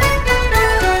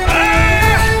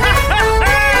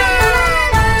 Welcome!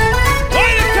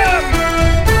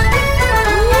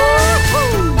 That's right!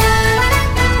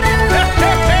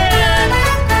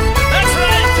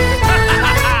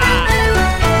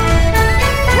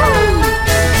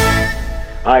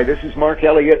 Hi, this is Mark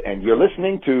Elliott, and you're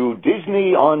listening to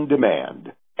Disney On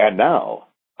Demand. And now,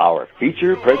 our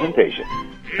feature presentation.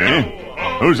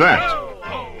 Who's that?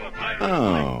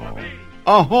 Oh,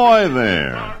 ahoy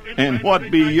there! And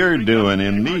what be you doing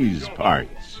in these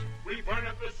parts?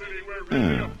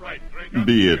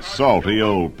 Be it salty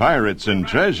old pirates and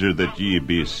treasure that ye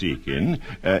be seeking,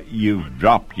 you've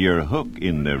dropped your hook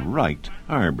in the right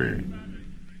harbor.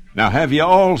 Now have ye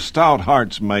all stout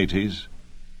hearts, mateys?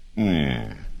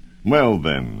 Well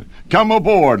then, come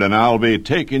aboard and I'll be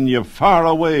taking you far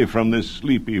away from this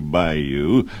sleepy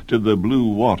bayou to the blue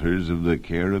waters of the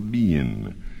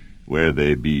Caribbean, where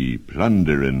they be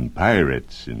plunder and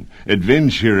pirates and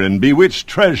adventure and bewitched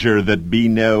treasure that be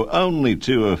known only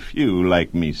to a few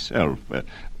like myself,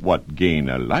 what gain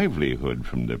a livelihood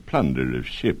from the plunder of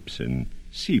ships and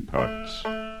seaports.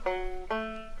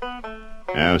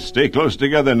 Now stay close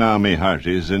together now, me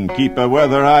hearties, and keep a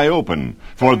weather eye open,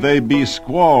 for they be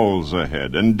squalls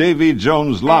ahead, and Davy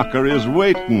Jones' locker is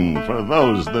waiting for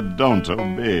those that don't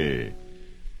obey.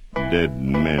 Dead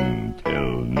men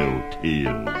tell no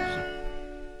tales.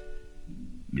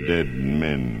 Dead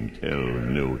men tell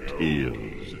no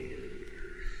tales.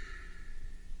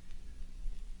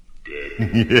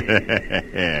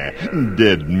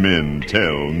 Dead men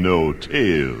tell no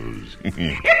tales.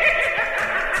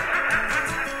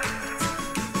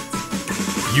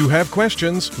 You have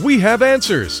questions, we have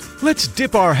answers. Let's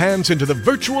dip our hands into the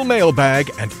virtual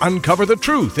mailbag and uncover the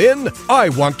truth in I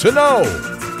Want to Know.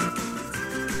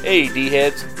 Hey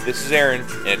D-Heads, this is Aaron,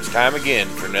 and it's time again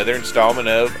for another installment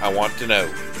of I Want to Know.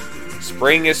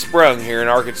 Spring has sprung here in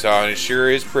Arkansas and it sure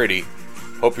is pretty.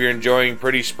 Hope you're enjoying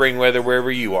pretty spring weather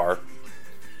wherever you are.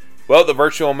 Well, the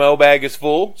virtual mailbag is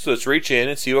full, so let's reach in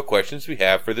and see what questions we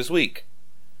have for this week.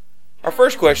 Our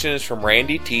first question is from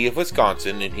Randy T. of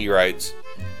Wisconsin, and he writes,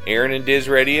 Aaron and Diz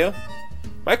Radio,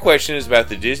 my question is about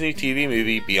the Disney TV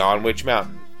movie Beyond Witch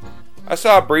Mountain. I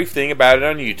saw a brief thing about it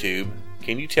on YouTube.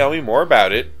 Can you tell me more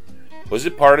about it? Was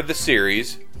it part of the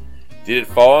series? Did it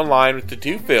fall in line with the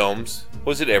two films?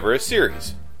 Was it ever a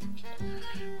series?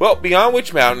 Well, Beyond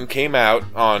Witch Mountain came out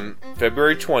on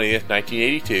February 20th,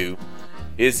 1982.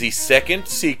 It is the second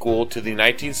sequel to the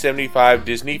 1975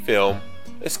 Disney film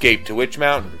Escape to Witch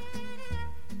Mountain.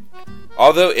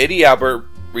 Although Eddie Albert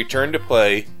returned to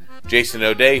play Jason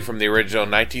O'Day from the original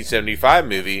 1975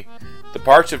 movie, the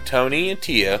parts of Tony and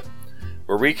Tia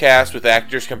were recast with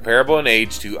actors comparable in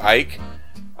age to Ike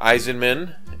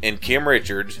Eisenman and Kim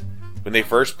Richards when they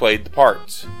first played the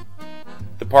parts.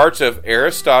 The parts of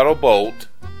Aristotle Bolt,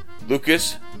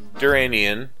 Lucas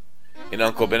Duranian, and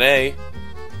Uncle Benet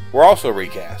were also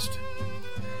recast.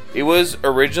 It was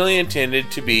originally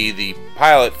intended to be the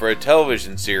pilot for a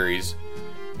television series,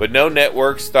 but no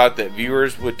networks thought that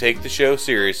viewers would take the show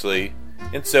seriously,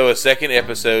 and so a second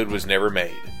episode was never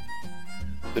made.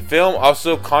 The film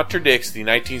also contradicts the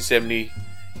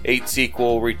 1978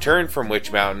 sequel Return from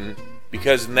Witch Mountain,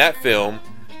 because in that film,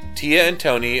 Tia and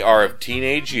Tony are of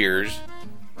teenage years,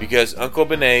 because Uncle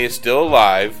Benet is still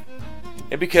alive,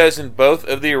 and because in both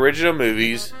of the original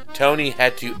movies, Tony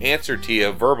had to answer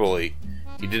Tia verbally.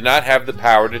 He did not have the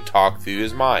power to talk through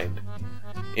his mind.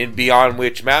 In Beyond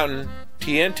Witch Mountain,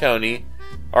 Tia and Tony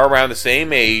are around the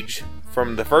same age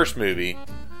from the first movie.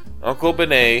 Uncle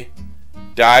Benet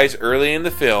dies early in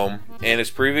the film, and as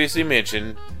previously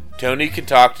mentioned, Tony can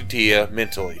talk to Tia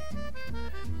mentally.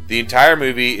 The entire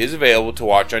movie is available to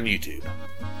watch on YouTube.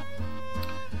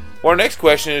 Well, our next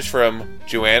question is from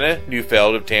Joanna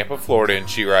Neufeld of Tampa, Florida, and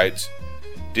she writes,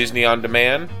 Disney On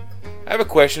Demand, I have a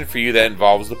question for you that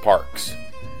involves the parks.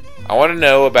 I want to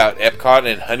know about Epcot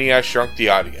and Honey, I Shrunk the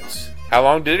Audience. How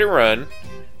long did it run?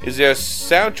 Is there a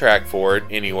soundtrack for it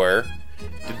anywhere?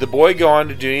 Did the boy go on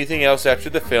to do anything else after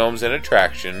the films and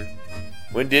attraction?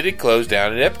 When did it close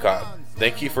down at Epcot?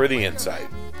 Thank you for the insight.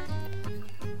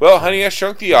 Well, Honey, I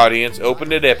Shrunk the Audience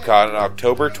opened at Epcot on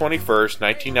October 21st,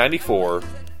 1994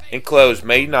 and closed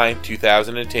May 9,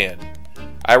 2010.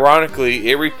 Ironically,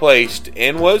 it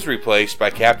was replaced by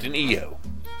Captain EO.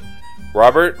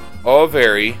 Robert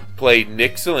Oliveri played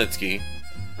Nick Zielinski.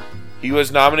 He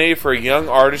was nominated for a Young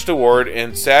Artist Award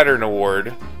and Saturn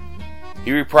Award.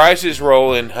 He reprised his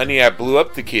role in Honey, I Blew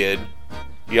Up the Kid.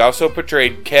 He also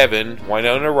portrayed Kevin,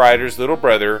 Winona Ryder's little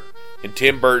brother, in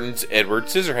Tim Burton's Edward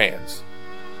Scissorhands.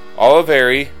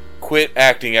 Oliveri quit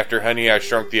acting after Honey, I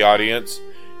Shrunk the Audience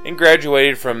and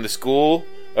graduated from the School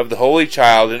of the Holy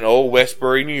Child in Old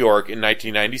Westbury, New York in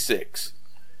 1996.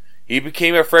 He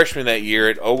became a freshman that year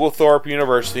at Oglethorpe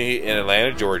University in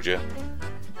Atlanta, Georgia.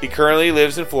 He currently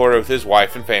lives in Florida with his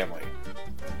wife and family.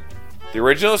 The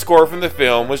original score from the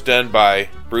film was done by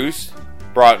Bruce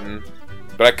Broughton,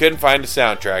 but I couldn't find a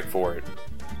soundtrack for it.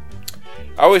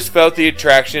 I always felt the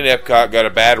attraction at Epcot got a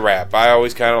bad rap. I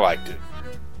always kind of liked it.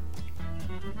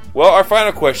 Well, our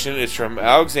final question is from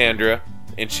Alexandra,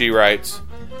 and she writes,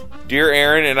 Dear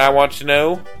Aaron and I Want to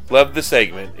Know, love the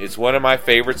segment. It's one of my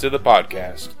favorites of the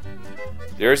podcast.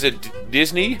 There is a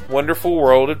Disney Wonderful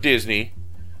World of Disney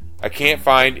I can't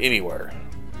find anywhere.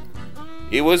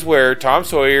 It was where Tom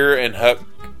Sawyer and Huck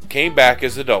came back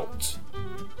as adults.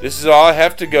 This is all I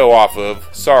have to go off of.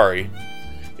 Sorry.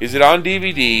 Is it on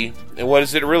DVD? And what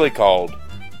is it really called?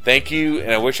 Thank you,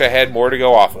 and I wish I had more to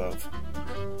go off of.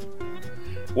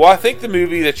 Well, I think the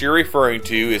movie that you're referring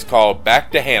to is called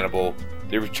Back to Hannibal,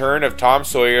 The Return of Tom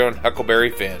Sawyer and Huckleberry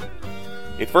Finn.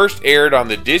 It first aired on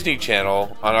the Disney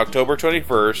Channel on October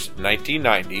 21st,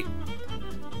 1990.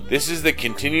 This is the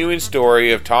continuing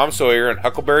story of Tom Sawyer and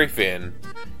Huckleberry Finn,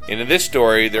 and in this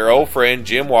story, their old friend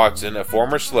Jim Watson, a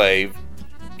former slave,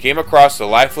 came across the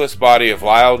lifeless body of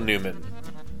Lyle Newman.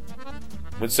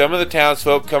 When some of the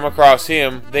townsfolk come across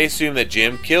him, they assume that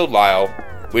Jim killed Lyle,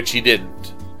 which he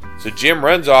didn't. So Jim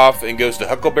runs off and goes to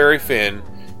Huckleberry Finn,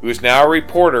 who is now a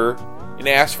reporter, and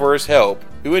asks for his help,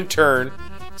 who in turn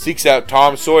seeks out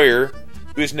Tom Sawyer,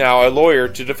 who is now a lawyer,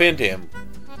 to defend him.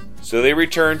 So they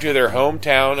return to their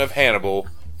hometown of Hannibal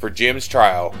for Jim's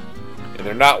trial, and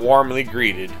they're not warmly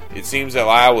greeted. It seems that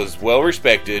Lyle was well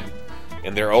respected,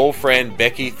 and their old friend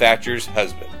Becky Thatcher's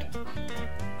husband.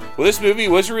 Well, this movie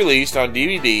was released on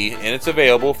DVD, and it's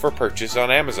available for purchase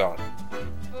on Amazon.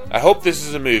 I hope this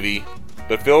is a movie,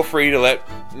 but feel free to let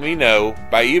me know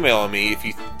by emailing me if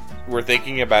you were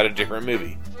thinking about a different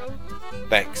movie.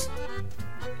 Thanks.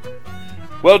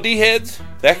 Well, D-Heads,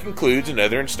 that concludes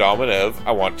another installment of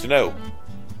I Want to Know.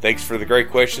 Thanks for the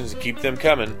great questions and keep them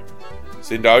coming.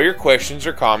 Send all your questions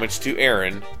or comments to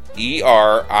Aaron,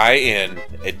 ERIN,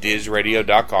 at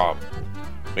DizRadio.com.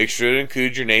 Make sure to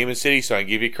include your name and city so I can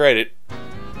give you credit.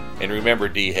 And remember,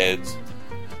 D-Heads,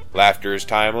 laughter is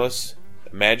timeless,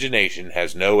 imagination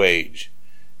has no age,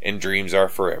 and dreams are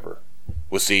forever.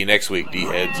 We'll see you next week,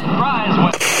 D-Heads.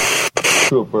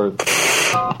 Trooper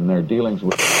in their dealings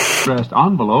with addressed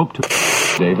envelope to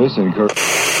Davis and Kirk.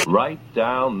 Write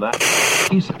down that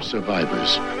piece of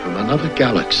survivors from another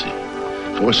galaxy,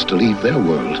 forced to leave their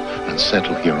world and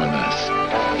settle here on Earth.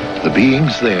 The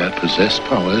beings there possess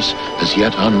powers as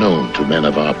yet unknown to men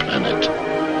of our planet.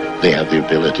 They have the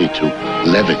ability to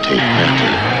levitate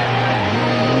matter,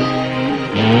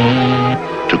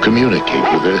 to communicate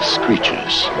with Earth's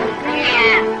creatures,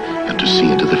 and to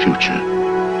see into the future.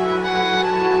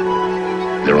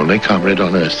 Their only comrade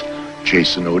on Earth,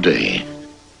 Jason O'Day.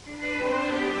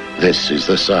 This is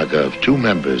the saga of two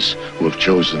members who have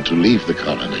chosen to leave the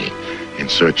colony in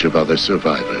search of other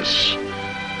survivors.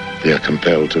 They are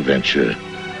compelled to venture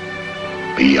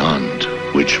beyond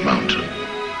Witch Mountain.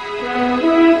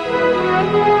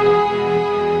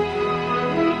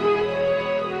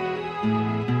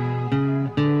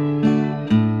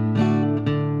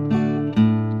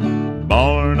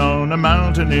 Born on a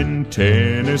mountain in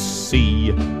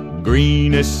Tennessee,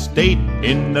 greenest state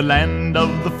in the land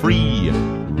of the free.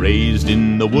 Raised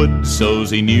in the woods so's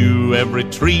he knew every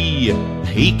tree.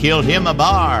 He killed him a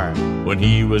bar when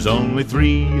he was only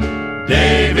 3.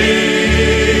 Davy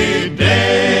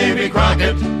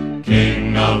Crockett,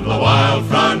 king of the wild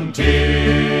frontier.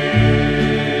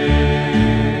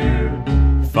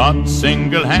 Fought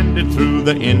single-handed through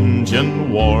the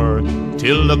Injun War,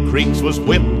 till the creeks was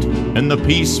whipped and the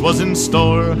peace was in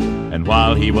store. And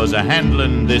while he was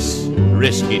a-handlin' this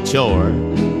risky chore,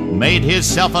 made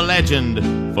himself a legend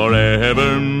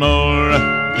forevermore.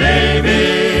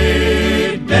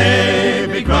 Davy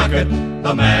Crockett,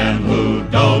 the man who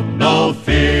don't know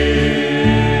fear.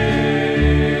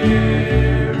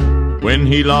 When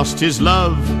he lost his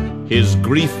love, his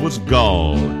grief was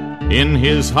gall. In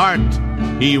his heart,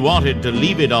 he wanted to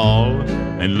leave it all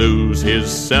and lose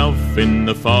himself in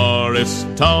the forest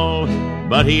tall.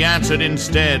 But he answered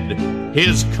instead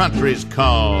his country's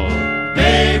call.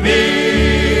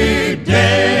 Davy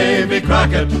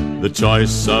Crockett, the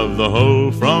choice of the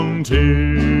whole frontier.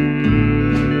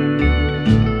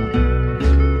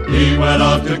 He went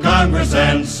off to Congress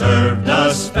and served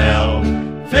a spell,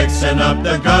 fixing up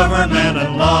the government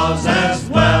and laws as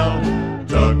well.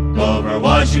 Took over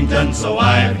Washington, so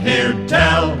I've heard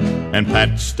tell, and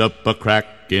patched up a crack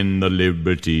in the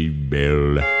Liberty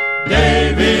Bell.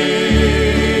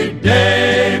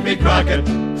 Davy Crockett,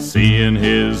 seeing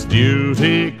his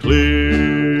duty clear.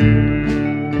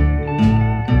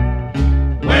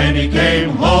 When he came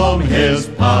home, his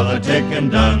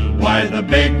politicking done, why, the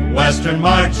big Western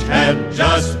March had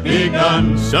just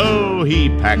begun. So he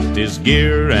packed his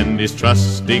gear and his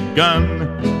trusty gun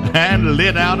and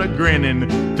lit out a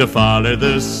grinning to follow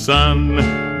the sun.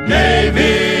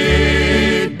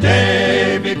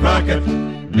 Davy Crockett,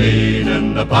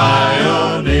 leading the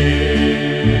pioneer.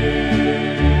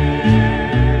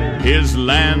 His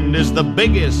land is the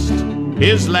biggest,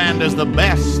 his land is the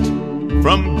best.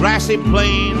 From grassy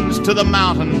plains to the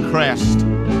mountain crest,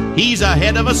 he's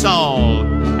ahead of us all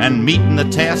and meeting the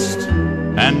test,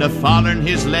 and a-following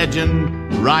his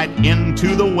legend right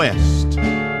into the west.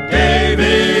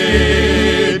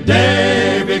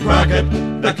 Davy Crockett,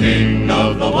 the king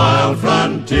of the wild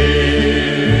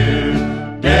frontier.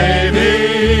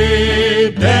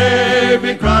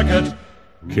 Davy Crockett,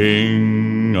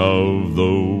 king of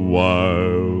the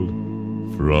wild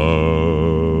frontier.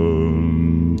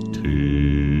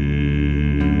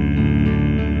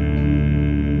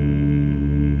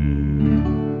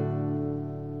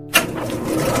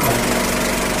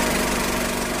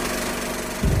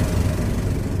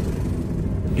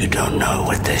 You don't know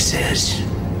what this is,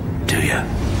 do you?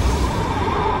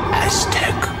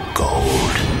 Aztec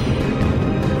gold.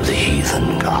 The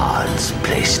heathen gods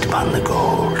placed upon the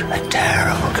gold a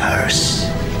terrible curse.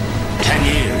 10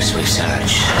 years we've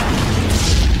searched.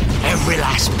 Every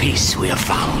last piece we have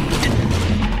found,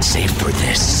 save for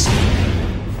this.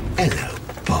 Hello,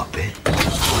 Bobby.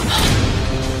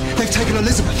 They've taken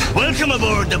Elizabeth. Welcome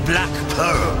aboard the Black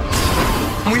Pearl.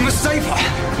 We must save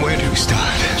her. Where do we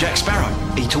start? Jack Sparrow.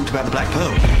 He talked about the Black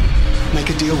Pearl. Make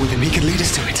a deal with him. He can lead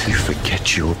us to it. You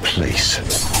forget your place.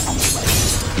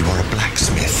 You are a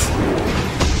blacksmith.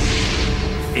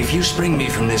 If you spring me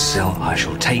from this cell, I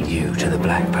shall take you to the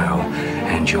Black Pearl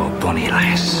and your bonny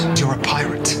lass. You're a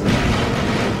pirate.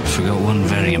 Forgot one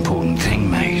very important thing,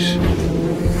 mate.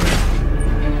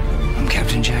 I'm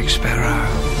Captain Jack Sparrow.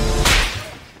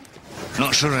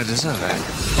 Not sure I deserve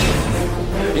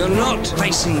it. You're not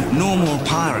facing normal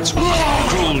pirates.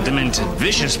 Cruel, demented,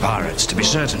 vicious pirates, to be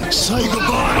certain. Say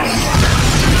goodbye.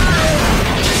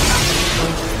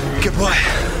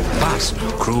 Goodbye. But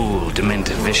cruel,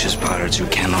 demented, vicious pirates who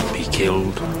cannot be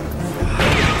killed.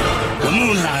 The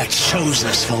moonlight shows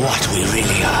us for what we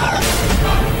really are.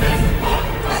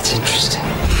 That's interesting.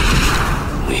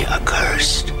 We are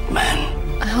cursed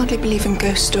men. I hardly believe in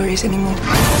ghost stories anymore.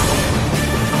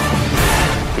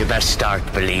 You better start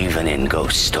believing in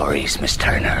ghost stories, Miss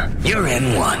Turner. You're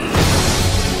in one.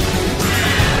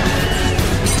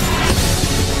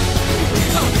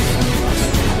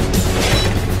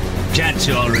 Gents,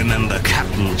 you all remember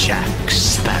Captain Jack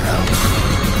Sparrow.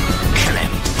 Kill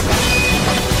him.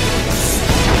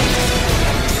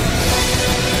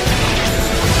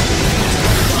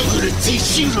 I'm gonna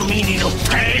teach you the meaning of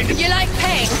pain. You like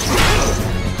pain?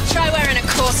 Try wearing a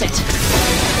corset.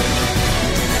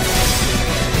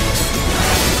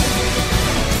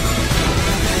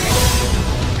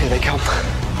 Here they come.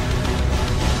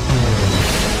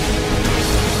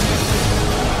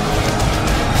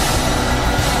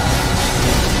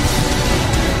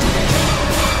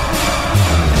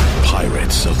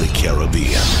 Pirates of the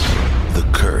Caribbean. The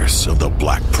Curse of the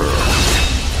Black Pearl.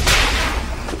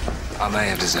 I may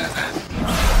have deserved that.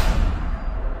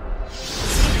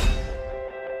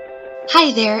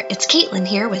 Hi there, it's Caitlin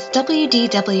here with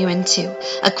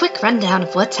WDWN2, a quick rundown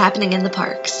of what's happening in the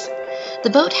parks. The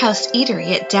Boathouse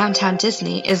Eatery at Downtown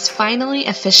Disney is finally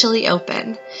officially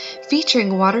open,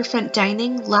 featuring waterfront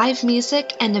dining, live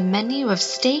music, and a menu of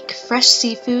steak, fresh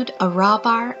seafood, a raw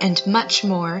bar, and much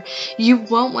more. You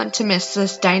won't want to miss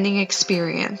this dining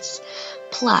experience.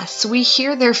 Plus, we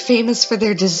hear they're famous for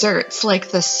their desserts like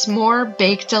the S'more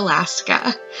Baked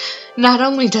Alaska. Not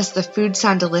only does the food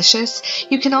sound delicious,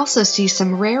 you can also see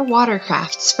some rare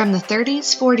watercrafts from the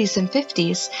 30s, 40s, and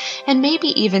 50s, and maybe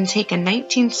even take a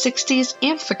 1960s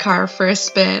Amphicar for a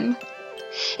spin.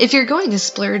 If you're going to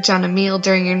splurge on a meal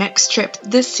during your next trip,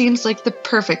 this seems like the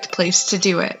perfect place to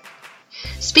do it.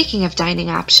 Speaking of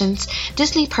dining options,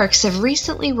 Disney parks have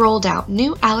recently rolled out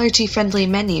new allergy-friendly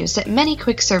menus at many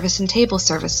quick service and table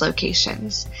service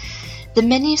locations. The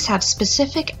menus have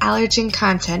specific allergen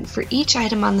content for each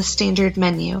item on the standard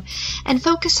menu and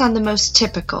focus on the most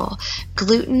typical: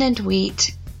 gluten and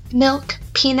wheat, milk,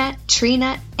 peanut, tree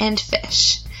nut, and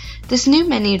fish. This new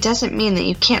menu doesn't mean that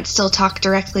you can't still talk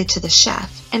directly to the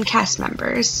chef and cast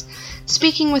members.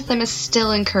 Speaking with them is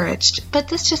still encouraged, but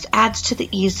this just adds to the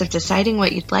ease of deciding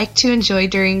what you'd like to enjoy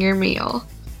during your meal.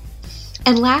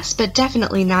 And last but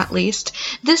definitely not least,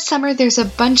 this summer there's a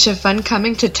bunch of fun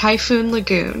coming to Typhoon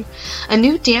Lagoon. A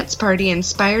new dance party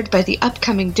inspired by the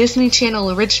upcoming Disney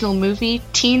Channel original movie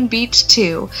Teen Beach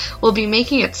 2 will be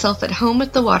making itself at home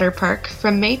at the water park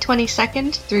from May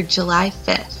 22nd through July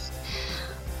 5th.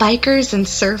 Bikers and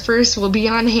surfers will be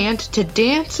on hand to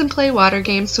dance and play water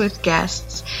games with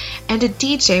guests, and a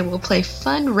DJ will play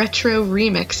fun retro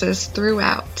remixes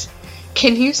throughout.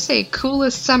 Can you say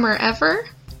coolest summer ever?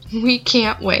 We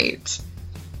can't wait.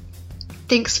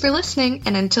 Thanks for listening,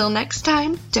 and until next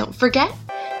time, don't forget,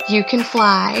 you can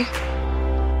fly.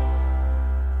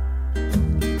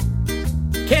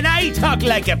 Can I talk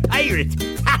like a pirate?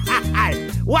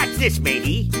 What's this,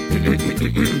 matey?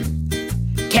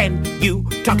 Can you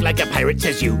talk like a pirate,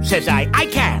 says you, says I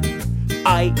can.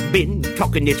 I've been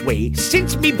talking this way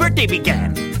since me birthday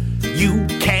began. You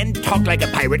can talk like a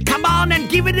pirate, come on and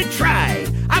give it a try.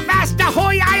 Avast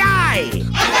ahoy, aye, aye!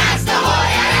 Avast ahoy,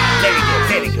 aye, aye!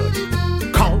 Very good, very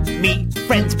good. Call me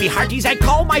friends, me hearties, I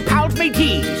call my pals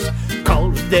mateys.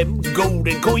 Calls them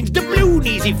golden coins,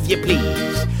 doubloonies, if you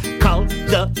please. Call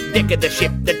the deck of the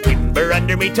ship, the timber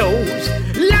under me toes.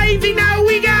 Lively now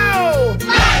we go!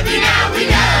 Lively now we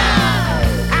go!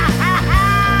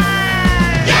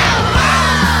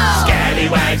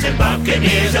 Scallywags and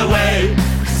buccaneers away,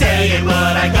 saying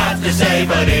what I got to say,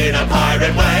 but in a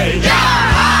pirate way.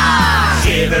 Yar-ha!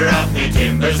 Shiver up me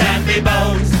timbers and me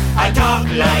bones, I talk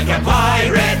like a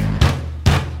pirate.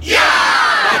 Yeah!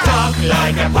 I talk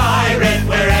like a pirate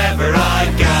wherever I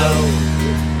go.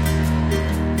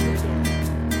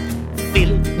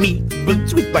 Fill me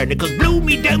boots with barnacles, blow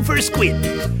me down for a squid.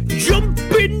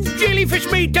 Jumping jellyfish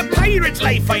made a pirate's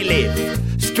life I live.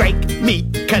 Strike me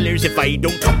colors if I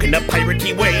don't talk in a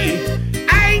piratey way.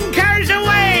 Anchors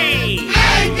away!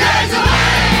 Anchors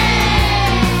away!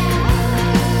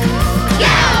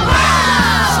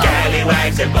 Yo-ho!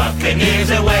 Scallywags and buccaneers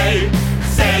away.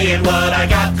 Saying what I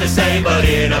got to say, but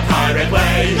in a pirate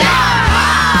way.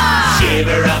 Yo-ho!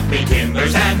 Shiver up me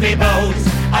timbers and me bones.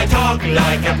 I talk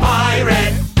like a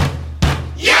pirate.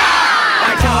 Yeah!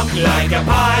 I talk like a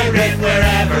pirate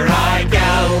wherever I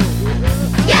go.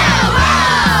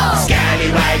 Yo-ho!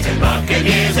 Scallywags and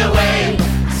buccaneers away.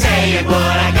 Saying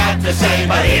what I got to say,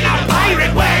 but in a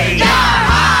pirate way.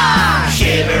 Yo-ho!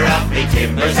 Shiver up me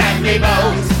timbers and me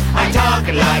bones. I talk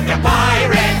like a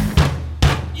pirate.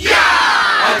 Yeah!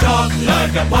 I talk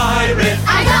like a pirate.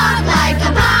 I talk like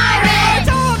a pirate. I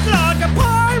talk like a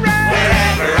pirate.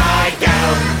 Wherever I go.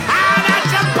 Ah,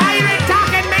 that's a pirate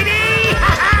talking, matey!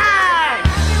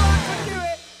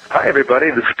 Hi, everybody.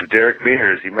 This is Derek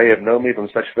Mears. You may have known me from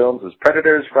such films as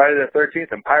Predators, Friday the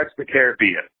 13th, and Pirates of the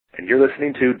Caribbean. And you're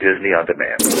listening to Disney On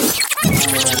Demand.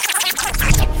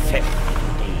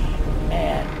 50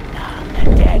 men on the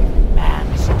dead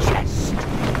man's chest.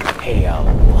 Hey-o,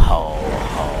 ho,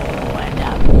 ho, and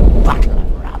a bottle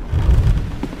of rum.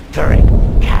 Drink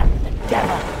and the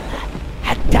devil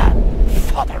had done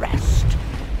for the rest.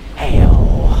 Hey-o,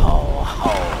 ho,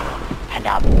 ho, and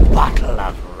a bottle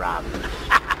of rum.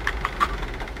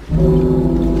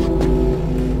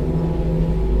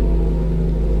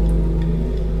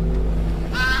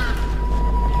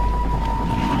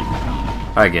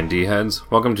 Hi again, D-Heads.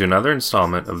 Welcome to another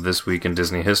installment of This Week in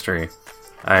Disney History.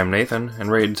 I am Nathan, and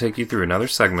ready to take you through another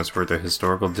segment's worth of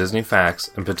historical Disney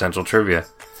facts and potential trivia.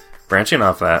 Branching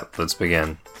off that, let's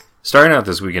begin. Starting out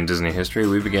this week in Disney history,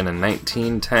 we begin in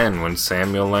 1910 when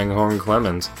Samuel Langhorne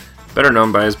Clemens, better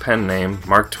known by his pen name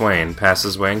Mark Twain,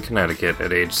 passes away in Connecticut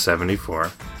at age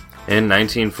 74. In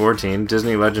 1914,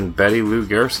 Disney legend Betty Lou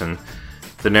Gerson,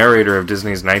 the narrator of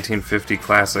Disney's 1950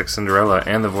 classic Cinderella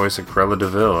and the voice of Cruella de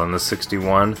Vil in the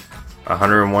 61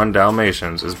 101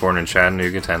 Dalmatians, is born in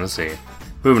Chattanooga, Tennessee.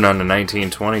 Moving on to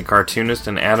 1920, cartoonist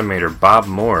and animator Bob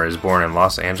Moore is born in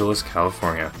Los Angeles,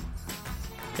 California.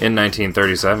 In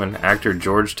 1937, actor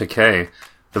George Takei,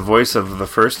 the voice of the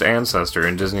first ancestor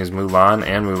in Disney's Mulan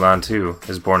and Mulan 2,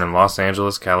 is born in Los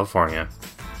Angeles, California.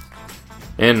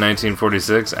 In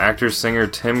 1946, actor-singer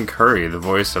Tim Curry, the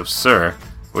voice of Sir,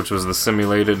 which was the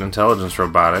simulated intelligence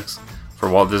robotics for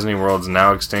Walt Disney World's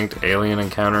now extinct Alien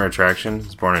Encounter attraction,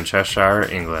 is born in Cheshire,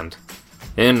 England.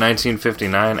 In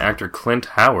 1959, actor Clint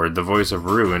Howard, the voice of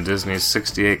Roo in Disney's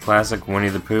 68 classic Winnie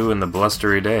the Pooh and the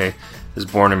Blustery Day, is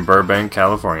born in Burbank,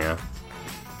 California.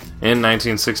 In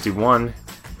 1961,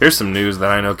 here's some news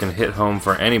that I know can hit home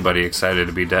for anybody excited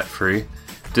to be debt-free.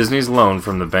 Disney's loan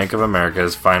from the Bank of America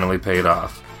has finally paid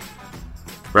off.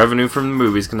 Revenue from the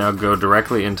movies can now go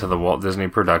directly into the Walt Disney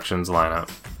Productions lineup.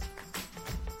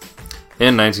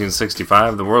 In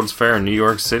 1965, the World's Fair in New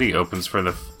York City opens for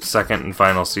the second and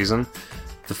final season.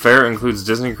 The fair includes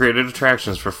Disney-created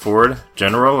attractions for Ford,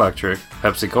 General Electric,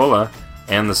 Pepsi-Cola,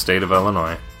 and the state of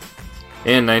Illinois.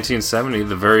 In 1970,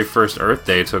 the very first Earth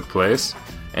Day took place,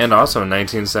 and also in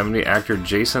 1970, actor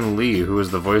Jason Lee, who was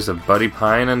the voice of Buddy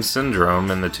Pine and Syndrome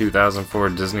in the 2004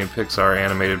 Disney Pixar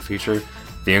animated feature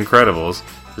The Incredibles,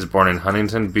 is born in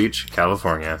Huntington Beach,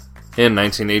 California. In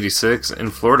 1986, in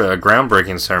Florida, a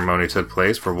groundbreaking ceremony took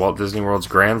place for Walt Disney World's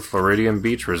Grand Floridian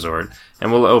Beach Resort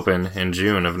and will open in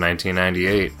June of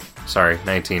 1988,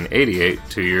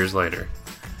 2 years later.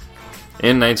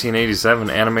 In 1987,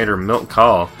 animator Milt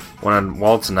Kahl, one of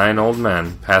Walt's 9 old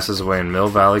men, passes away in Mill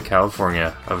Valley,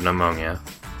 California, of pneumonia.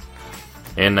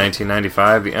 In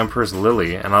 1995, the Empress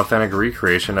Lily, an authentic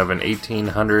recreation of an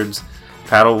 1800s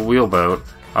paddle wheelboat,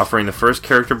 offering the first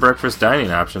character breakfast dining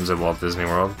options at Walt Disney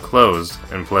World, closed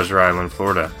in Pleasure Island,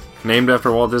 Florida. Named after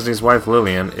Walt Disney's wife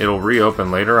Lillian, it'll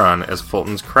reopen later on as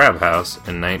Fulton's Crab House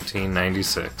in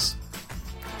 1996.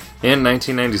 In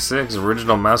 1996,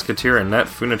 original Mouseketeer Annette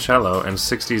Funicello and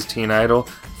 60s teen idol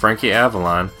Frankie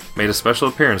Avalon made a special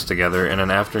appearance together in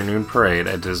an afternoon parade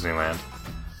at Disneyland.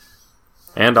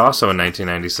 And also in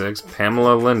 1996,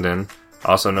 Pamela Linden,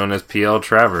 also known as P.L.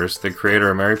 Travers, the creator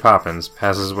of Mary Poppins,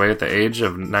 passes away at the age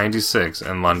of 96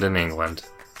 in London, England.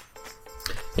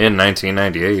 In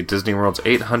 1998, Disney World's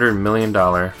 $800 million,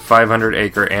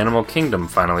 500-acre Animal Kingdom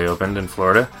finally opened in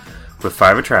Florida, with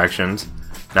 5 attractions,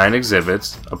 9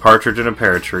 exhibits, a partridge in a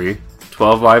pear tree,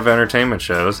 12 live entertainment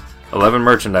shows, 11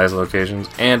 merchandise locations,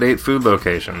 and 8 food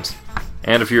locations.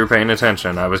 And if you were paying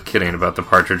attention, I was kidding about the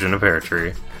partridge in a pear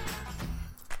tree.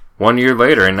 1 year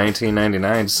later, in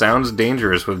 1999, Sounds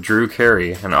Dangerous with Drew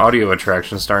Carey, an audio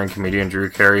attraction starring comedian Drew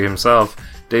Carey himself,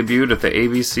 debuted at the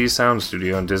ABC Sound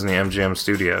Studio and Disney MGM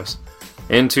Studios.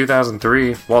 In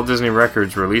 2003, Walt Disney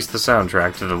Records released the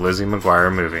soundtrack to the Lizzie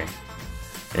McGuire movie.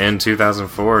 In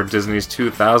 2004, Disney's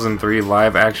 2003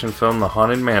 live-action film The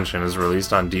Haunted Mansion is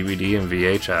released on DVD and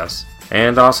VHS.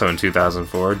 And also in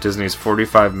 2004, Disney's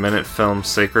 45-minute film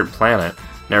Sacred Planet,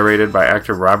 narrated by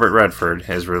actor Robert Redford,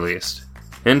 is released.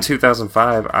 In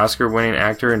 2005, Oscar-winning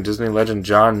actor and Disney legend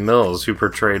John Mills, who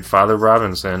portrayed Father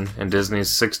Robinson in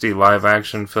Disney's 60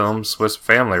 live-action film Swiss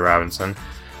Family Robinson,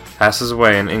 passes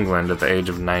away in England at the age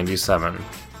of 97.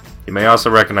 You may also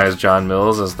recognize John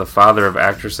Mills as the father of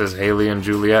actresses Haley and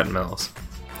Juliette Mills.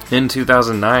 In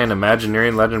 2009,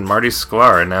 Imagineering legend Marty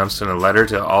Sklar announced in a letter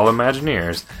to all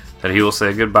Imagineers that he will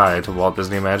say goodbye to Walt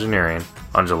Disney Imagineering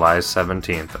on July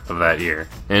 17th of that year.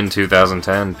 In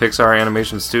 2010, Pixar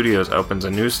Animation Studios opens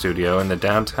a new studio in the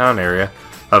downtown area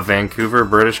of Vancouver,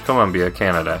 British Columbia,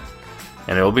 Canada,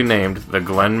 and it will be named the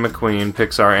Glenn McQueen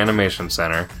Pixar Animation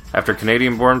Center after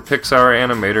Canadian-born Pixar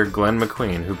animator Glenn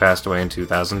McQueen, who passed away in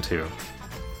 2002.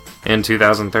 In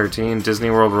 2013, Disney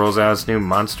World rolls out its new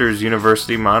Monsters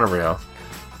University monorail.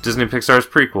 Disney Pixar's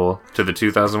prequel to the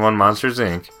 2001 Monsters,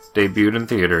 Inc. debuted in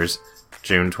theaters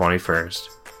June 21st.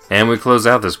 And we close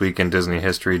out this week in Disney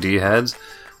History D-Heads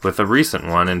with a recent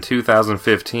one in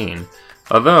 2015.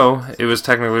 Although it was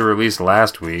technically released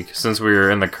last week, since we are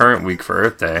in the current week for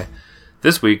Earth Day,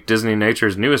 this week Disney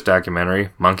Nature's newest documentary,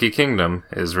 Monkey Kingdom,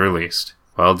 is released.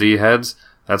 Well, D-Heads,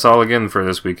 that's all again for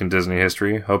this week in Disney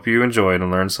History. Hope you enjoyed and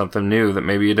learned something new that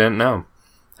maybe you didn't know.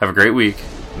 Have a great week,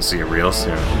 and see you real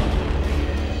soon.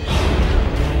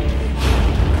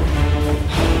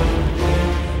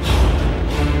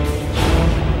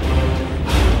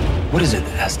 What is it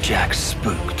that has Jack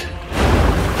spooked?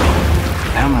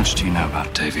 How much do you know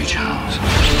about Davy Jones?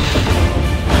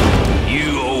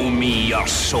 You owe me your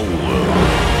soul.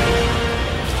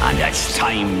 And it's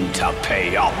time to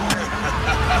pay up.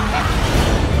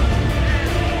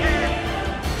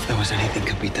 If there was anything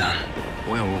could be done,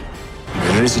 well,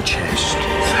 there is a chest.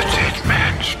 The dead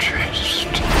man's chest.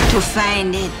 To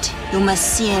find it, you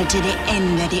must sail to the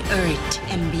end of the earth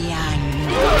and beyond.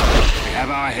 We have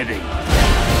our heading.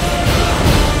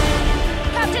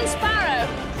 Captain Sparrow!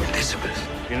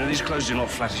 Elizabeth, you know, these clothes do not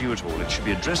flatter you at all. It should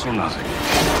be a dress or nothing.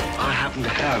 I happen to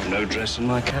have no dress in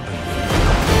my cabin.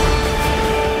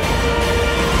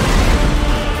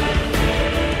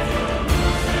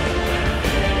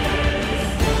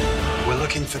 We're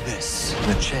looking for this.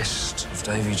 The chest of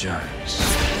Davy Jones.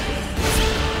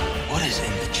 What is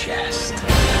in the chest?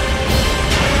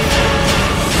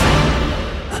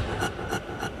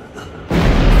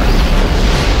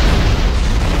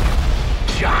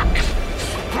 Jack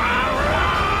Sparrow!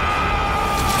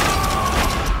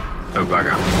 Oh,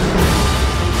 bugger.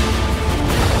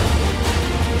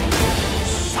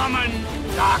 Summon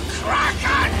the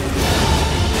Kraken!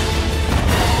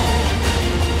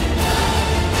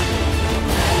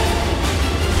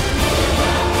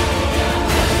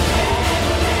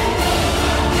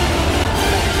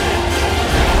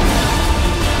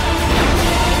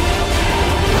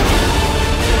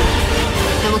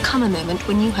 There will come a moment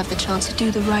when you have the chance to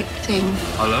do the right thing.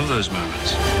 I love those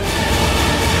moments.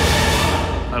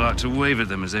 I like to wave at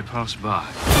them as they pass by.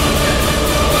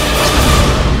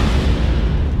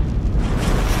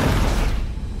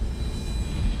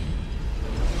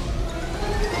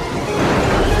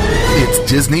 It's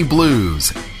Disney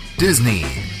Blues. Disney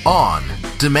on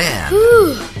Demand.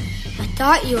 Whew, I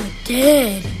thought you were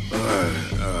dead.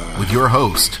 With your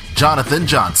host, Jonathan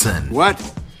Johnson. What?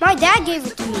 My dad gave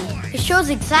it to me. It shows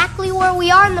exactly where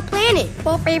we are on the planet.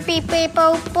 Boop, beep, beep, beep,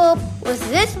 boop, boop. With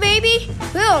this baby,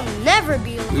 we'll never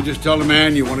be alone. You just tell the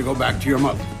man you want to go back to your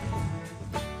mother.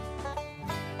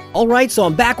 Alright, so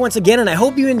I'm back once again, and I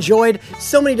hope you enjoyed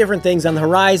so many different things on the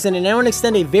horizon, and I want to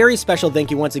extend a very special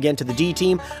thank you once again to the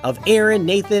D-Team of Aaron,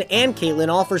 Nathan, and Caitlin,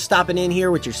 all for stopping in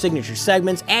here with your signature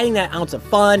segments, adding that ounce of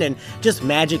fun and just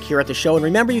magic here at the show. And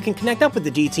remember, you can connect up with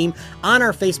the D-Team on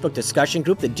our Facebook discussion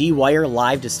group, the D-Wire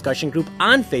Live Discussion Group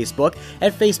on Facebook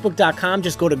at facebook.com.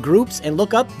 Just go to groups and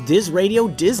look up Diz Radio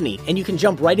Disney, and you can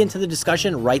jump right into the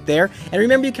discussion right there. And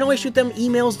remember, you can always shoot them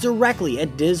emails directly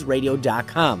at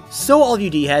dizradio.com. So all of you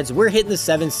D-heads, D-Heads. We're hitting the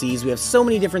 7 seas. We have so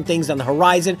many different things on the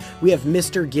horizon. We have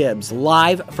Mr. Gibbs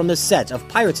live from the set of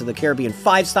Pirates of the Caribbean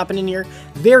 5 stopping in here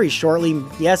very shortly.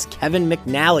 Yes, Kevin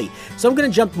McNally. So I'm going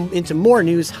to jump into more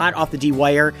news hot off the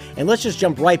D-Wire, and let's just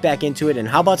jump right back into it. And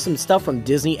how about some stuff from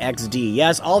Disney XD?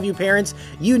 Yes, all of you parents,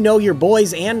 you know your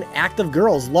boys and active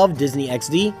girls love Disney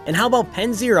XD. And how about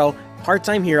Pen Zero?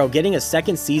 Part-Time Hero getting a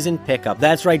second season pickup.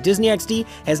 That's right, Disney XD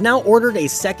has now ordered a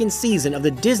second season of the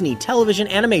Disney television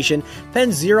animation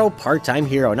Pen Zero Part-Time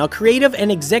Hero. Now creative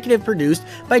and executive produced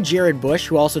by Jared Bush,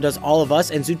 who also does All of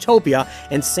Us and Zootopia,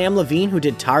 and Sam Levine, who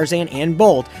did Tarzan and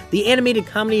Bolt, the animated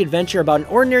comedy adventure about an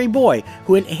ordinary boy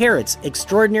who inherits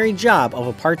extraordinary job of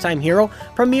a part-time hero,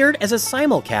 premiered as a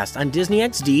simulcast on Disney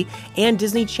XD and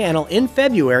Disney Channel in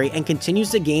February and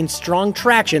continues to gain strong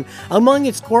traction among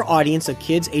its core audience of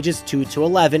kids ages 2 to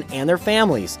 11 and their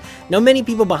families. Now, many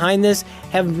people behind this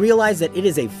have realized that it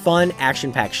is a fun,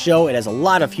 action-packed show. It has a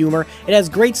lot of humor. It has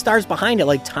great stars behind it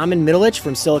like Tom and Middleditch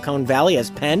from Silicon Valley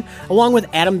as Penn, along with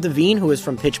Adam Devine, who is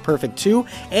from Pitch Perfect 2,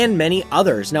 and many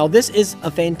others. Now, this is a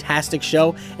fantastic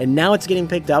show, and now it's getting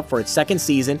picked up for its second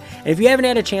season. And if you haven't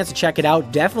had a chance to check it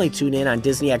out, definitely tune in on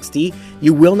Disney XD.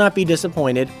 You will not be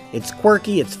disappointed. It's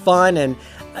quirky, it's fun, and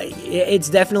it's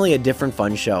definitely a different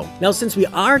fun show. Now, since we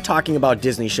are talking about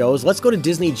Disney shows, let's go to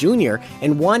Disney Junior,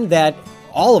 and one that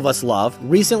all of us love.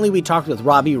 Recently, we talked with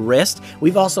Robbie Rist.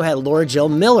 We've also had Laura Jill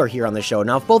Miller here on the show.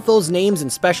 Now, if both those names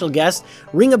and special guests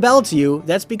ring a bell to you,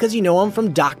 that's because you know them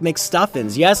from Doc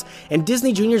McStuffins. Yes, and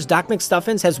Disney Junior's Doc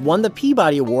McStuffins has won the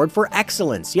Peabody Award for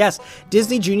Excellence. Yes,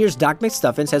 Disney Junior's Doc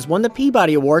McStuffins has won the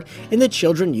Peabody Award in the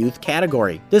Children Youth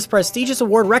category. This prestigious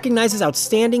award recognizes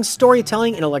outstanding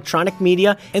storytelling in electronic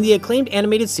media, and the acclaimed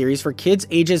animated series for kids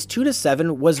ages 2 to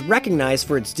 7 was recognized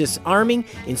for its disarming,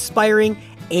 inspiring,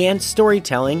 and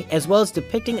storytelling, as well as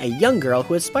depicting a young girl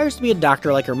who aspires to be a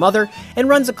doctor like her mother and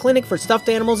runs a clinic for stuffed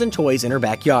animals and toys in her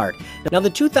backyard. Now, the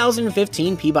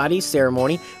 2015 Peabody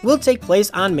ceremony will take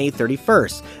place on May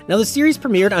 31st. Now, the series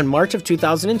premiered on March of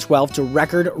 2012 to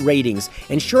record ratings,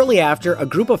 and shortly after, a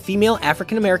group of female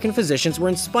African-American physicians were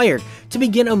inspired to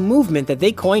begin a movement that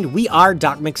they coined We Are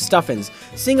Doc McStuffins.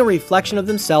 Seeing a reflection of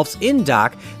themselves in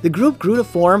Doc, the group grew to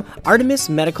form Artemis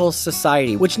Medical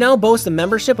Society, which now boasts a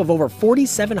membership of over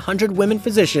 4,700 women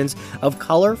physicians of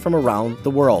color from around the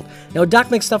world. Now, Doc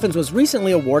McStuffins was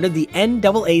recently awarded the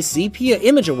NAACP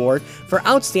Image Award for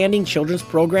Outstanding Children's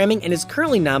Programming and is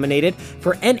currently nominated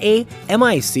for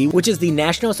NAMIC, which is the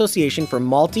National Association for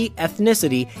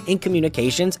Multi-Ethnicity in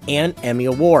Communications, and Emmy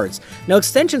Awards. Now,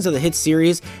 extensions of the hit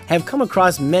series have come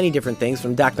across many different things,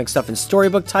 from Doc McStuffins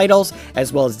storybook titles,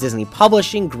 as well as Disney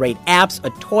Publishing, great apps, a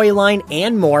toy line,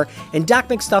 and more. And Doc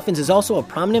McStuffins is also a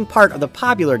prominent part of the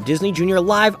popular Disney Junior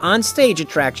live on-stage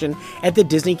attraction at the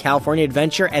Disney California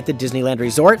Adventure at the Disneyland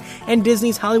Resort and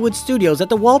Disney's Hollywood Studios at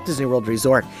the Walt Disney World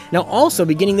Resort. Now, also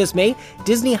beginning this May,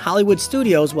 Disney Hollywood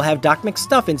Studios will have Doc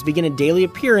McStuffins begin a daily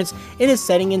appearance in a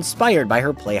setting inspired by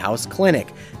her Playhouse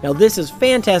Clinic. Now, this is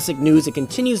fantastic news. It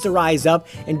continues to rise up,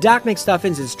 and Doc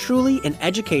McStuffins is truly an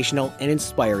educational and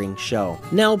inspiring show.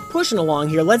 Now, pushing along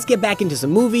here, let's get back into some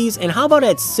movies, and how about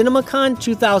at CinemaCon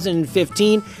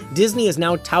 2015, Disney has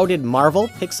now touted Marvel,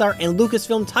 Pixar, and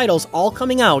Lucasfilm titles all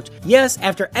coming out. Yes,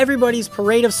 after everybody's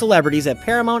parade of celebrities at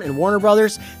Paramount and Warner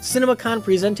Brothers CinemaCon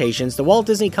presentations, the Walt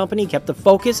Disney Company kept the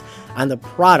focus on the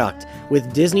product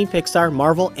with Disney, Pixar,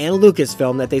 Marvel, and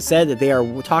Lucasfilm that they said that they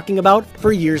are talking about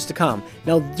for years to come.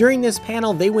 Now, during this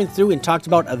panel, they went through and talked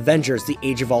about Avengers, The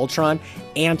Age of Ultron,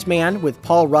 Ant-Man with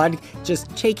Paul Rudd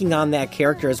just taking on that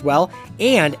character as well.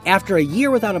 And after a year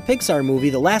without a Pixar movie,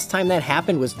 the last time that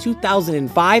happened was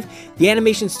 2005. The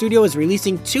animation studio is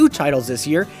releasing 2 titles this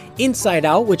year, Inside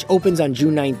Out, which opens on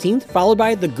June 19th, followed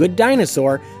by The Good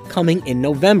Dinosaur, coming in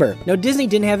November. Now, Disney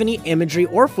didn't have any imagery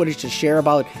or footage to share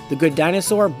about The Good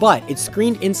Dinosaur, but it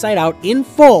screened Inside Out in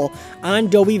full on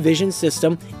Dolby Vision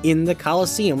system in the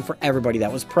Coliseum for everybody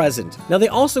that was present. Now, they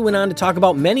also went on to talk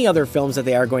about many other films that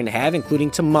they are going to have, including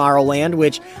Tomorrowland,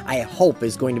 which I hope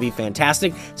is going to be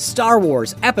fantastic, Star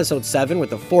Wars Episode 7 with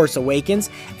The Force Awakens,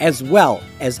 as well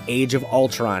as Age of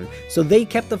Ultron. So they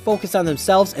kept the focus on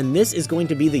themselves, and this is going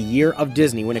to be the year of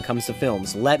Disney when it comes to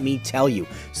films, let me tell you.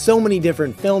 So many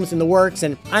different films in the works,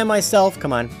 and I myself,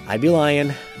 come on, I'd be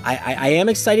lying. I am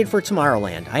excited for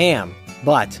Tomorrowland, I am,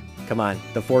 but come on,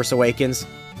 The Force Awakens,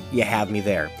 you have me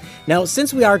there. Now,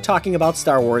 since we are talking about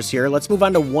Star Wars here, let's move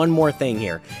on to one more thing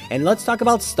here, and let's talk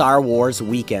about Star Wars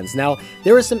Weekends. Now,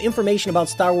 there is some information about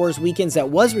Star Wars Weekends that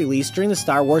was released during the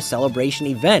Star Wars Celebration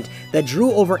event that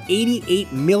drew over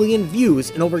 88 million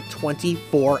views in over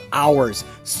 24 hours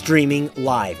streaming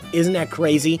live. Isn't that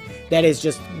crazy? That is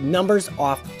just numbers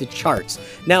off the charts.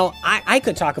 Now, I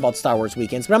could talk about Star Wars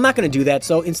Weekends, but I'm not going to do that,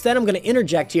 so instead I'm going to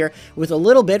interject here with a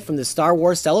little bit from the Star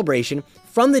Wars Celebration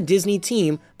from the Disney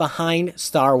team behind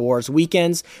Star Wars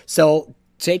Weekends. So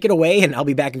take it away, and I'll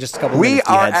be back in just a couple minutes.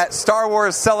 We are at Star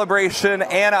Wars Celebration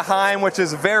Anaheim, which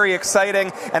is very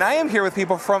exciting, and I am here with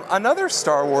people from another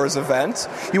Star Wars event.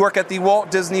 You work at the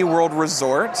Walt Disney World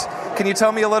Resort. Can you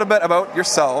tell me a little bit about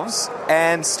yourselves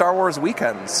and Star Wars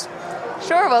Weekends?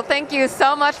 Sure. Well, thank you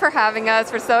so much for having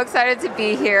us. We're so excited to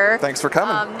be here. Thanks for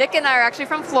coming. Nick and I are actually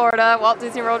from Florida, Walt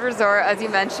Disney World Resort, as you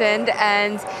mentioned,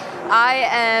 and I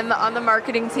am on the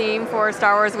marketing team for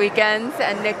Star Wars Weekends,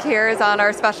 and Nick here is on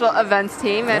our special events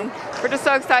team, and we're just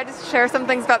so excited to share some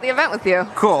things about the event with you.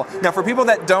 Cool. Now, for people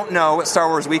that don't know what Star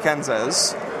Wars Weekends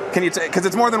is, can you because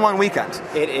it's more than one weekend.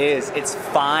 It is. It's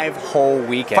 5 whole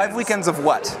weekends. 5 weekends of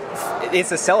what?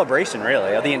 It's a celebration,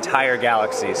 really, of the entire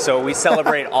galaxy. So we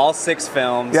celebrate all 6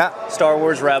 films. Yeah. Star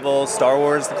Wars Rebels, Star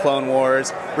Wars The Clone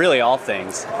Wars, really all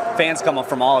things. Fans come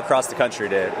from all across the country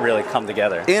to really come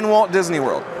together. In Walt Disney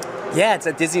World. Yeah, it's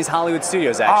at Disney's Hollywood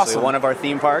Studios, actually. Awesome. One of our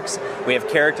theme parks. We have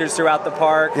characters throughout the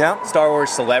park. Yeah. Star Wars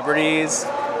celebrities,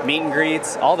 meet and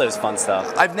greets, all those fun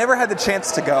stuff. I've never had the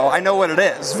chance to go. I know what it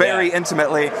is very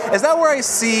intimately. Is that where I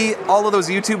see all of those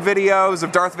YouTube videos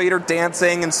of Darth Vader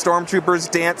dancing and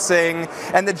stormtroopers dancing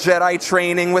and the Jedi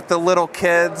training with the little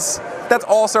kids? That's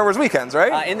all Star Wars Weekends,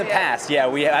 right? In the past, yeah.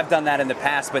 I've done that in the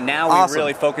past, but now we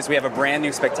really focus. We have a brand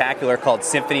new spectacular called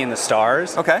Symphony in the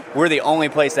Stars. Okay. We're the only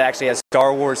place that actually has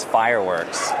Star Wars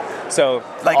fireworks. So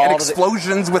like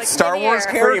explosions with Star Wars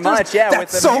characters? Pretty much, yeah. That's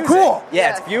with the so music. cool.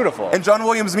 Yeah, it's beautiful. And John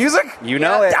Williams music? You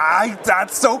know it.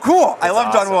 That's so cool. I love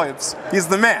awesome. John Williams. He's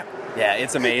the man. Yeah,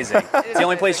 it's amazing. It's the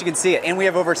only place you can see it. And we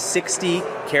have over 60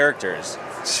 characters.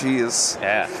 Jeez.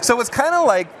 Yeah. So it's kind of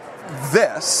like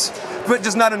this, but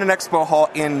just not in an expo hall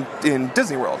in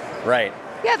Disney World. Right.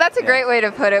 Yeah, that's a great way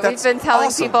to put it. We've been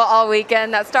telling people all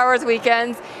weekend that Star Wars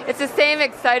Weekends, it's the same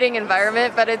exciting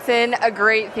environment, but it's in a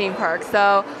great theme park.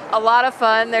 So a lot of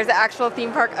fun. There's actual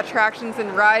theme park attractions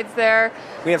and rides there.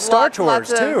 We have Star Tours,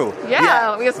 too.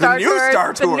 Yeah, we have Star Tours. The new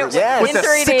Star Tours. Yes. With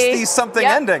the 60-something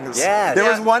endings. Yes. There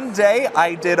was one day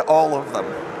I did all of them.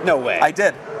 No way. I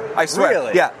did. I swear.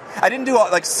 Really? Yeah. I didn't do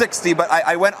like 60, but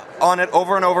I went on it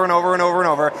over and over and over and over and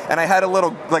over, and I had a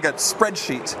little, like a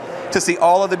spreadsheet to see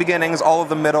all of the beginnings, all of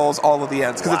the middles, all of the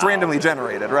ends, because it's randomly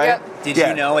generated, right? Yep. Did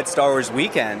you know at Star Wars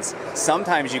Weekends,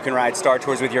 sometimes you can ride Star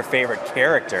Tours with your favorite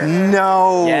character?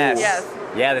 No. Yes.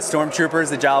 Yeah, the Stormtroopers,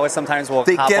 the Jawas sometimes will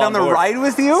They hop get on the board. ride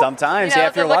with you? Sometimes, yeah,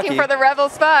 if you're lucky. looking for the Rebel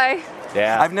Spy.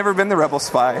 Yeah. I've never been the Rebel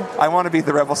Spy. I want to be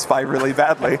the Rebel Spy really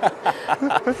badly.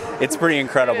 It's pretty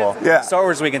incredible. Yeah. Star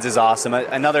Wars Weekends is awesome.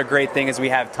 Another great thing is we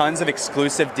have tons of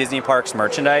exclusive Disney Parks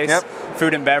merchandise,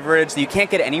 food and beverage that you can't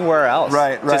get anywhere else.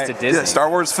 Right. Just at Disney. Yeah, Star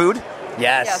Wars food?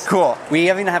 Yes. Cool. We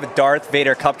even have a Darth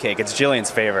Vader cupcake. It's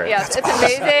Jillian's favorite. Yes, it's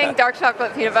amazing. Dark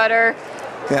chocolate peanut butter.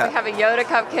 Yeah. We have a Yoda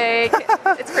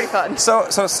cupcake. It's pretty fun. So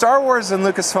Star Wars and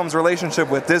Lucasfilm's relationship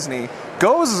with Disney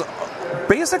goes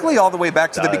basically all the way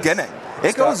back to the beginning.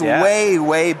 It goes way,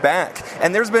 way back.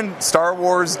 And there's been Star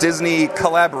Wars Disney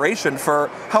collaboration for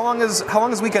how long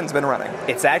has Weekends been running?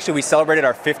 It's actually, we celebrated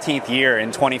our 15th year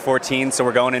in 2014, so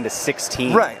we're going into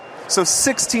 16. Right. So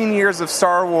 16 years of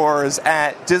Star Wars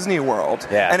at Disney World.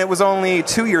 Yeah. And it was only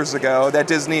 2 years ago that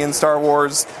Disney and Star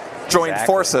Wars joined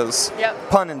forces. Yep.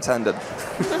 Pun intended.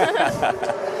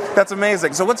 That's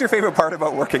amazing. So what's your favorite part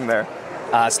about working there?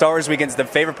 Star Wars Weekends, the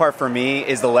favorite part for me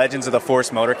is the Legends of the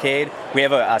Force motorcade. We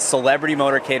have a celebrity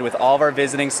motorcade with all of our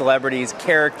visiting celebrities,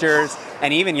 characters,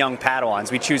 and even young Padawans.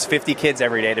 We choose 50 kids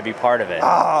every day to be part of it. Oh,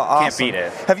 awesome. Can't beat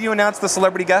it. Have you announced the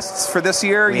celebrity guests for this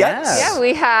year yet? Yeah,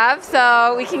 we have.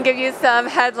 So we can give you some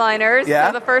headliners. Yeah.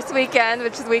 So the first weekend,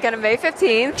 which is the weekend of May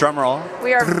 15th. Drum roll.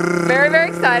 We are very, very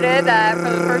excited that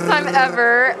for the first time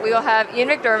ever, we will have Ian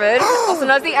McDiarmid, also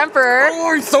known as the Emperor.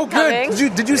 Oh, he's so good.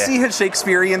 Coming. Did you see his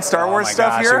Shakespearean Star Wars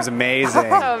stuff gosh, here? it was amazing.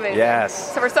 So amazing.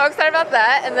 Yes. So we're so excited about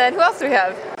that. And then who else do we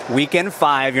have? Weekend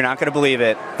 5, you're not going to believe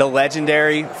it, the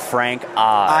legendary Frank Oz.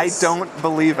 I don't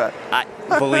believe it. I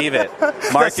believe it. Mark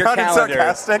That your sounded calendar.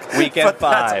 sarcastic, Weekend but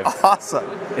 5. That's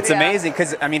awesome. It's amazing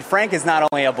because, I mean, Frank is not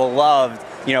only a beloved,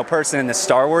 person in the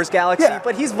Star Wars galaxy,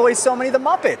 but he's voiced so many of the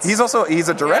Muppets. He's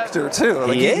a director too.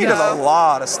 Like, He he does a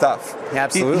lot of stuff. He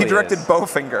absolutely He directed is.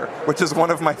 Bowfinger, which is one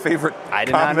of my favorite I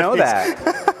did not know comedies.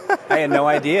 that. I had no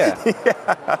idea.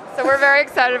 So we're very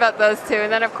excited about those two.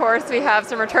 And then, of course, we have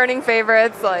some returning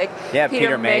favorites like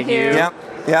Peter Mayhew.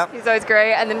 Yep. He's always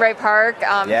great. And then Ray Park.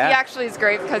 He actually is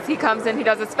great because he comes in, he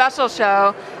does a special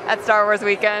show at Star Wars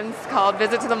Weekends called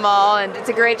Visit to the Mall. And it's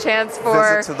a great chance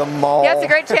for... Visit to the Mall. Yeah, it's a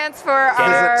great chance for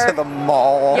our Visit to the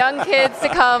Mall. young kids to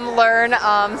come learn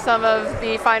some of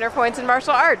the finer points in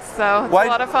martial arts. So it's a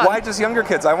lot of fun. Why just younger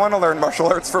kids? I want to learn martial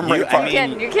arts from Ray Park.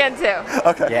 You can too.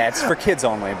 Okay. Yeah, it's for kids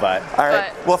only, but... All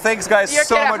right. Well, thanks, guys,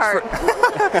 so much for...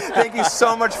 Thank you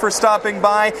so much for stopping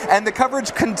by. And the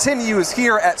coverage continues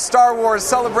here at Star Wars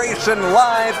Celebration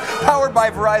Live, powered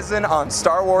by Verizon on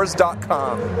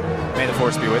StarWars.com. May the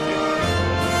Force be with you.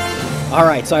 All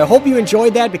right, so I hope you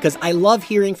enjoyed that because I love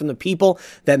hearing from the people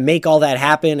that make all that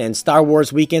happen. And Star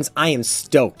Wars Weekends, I am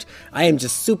stoked. I am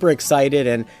just super excited.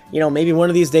 And, maybe one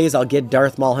of these days I'll get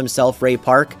Darth Maul himself, Ray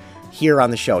Park, here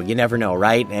on the show. You never know,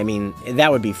 right? I mean,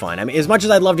 that would be fun. I mean, as much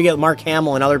as I'd love to get Mark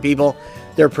Hamill and other people,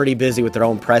 they're pretty busy with their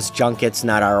own press junkets,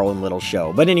 not our own little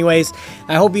show. But anyways,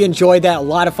 I hope you enjoyed that. A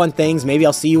lot of fun things. Maybe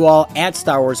I'll see you all at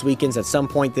Star Wars Weekends at some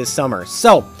point this summer.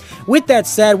 So, with that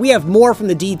said, we have more from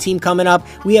the D team coming up.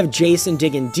 We have Jason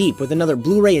digging deep with another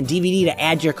Blu-ray and DVD to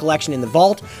add to your collection in the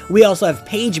vault. We also have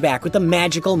Paige back with the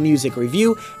magical music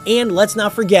review. And let's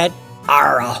not forget,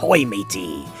 our ahoy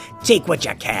matey. Take what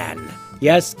you can.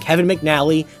 Yes, Kevin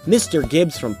McNally, Mr.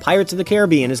 Gibbs from Pirates of the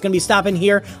Caribbean, is going to be stopping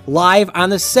here live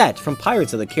on the set from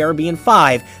Pirates of the Caribbean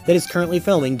 5 that is currently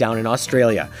filming down in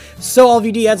Australia. So, all of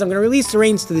you D-heads, I'm going to release the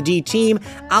reins to the D team.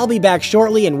 I'll be back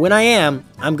shortly, and when I am,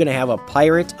 I'm going to have a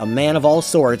pirate, a man of all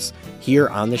sorts, here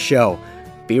on the show.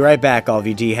 Be right back, all of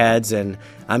you D-heads, and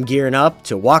I'm gearing up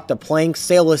to walk the plank,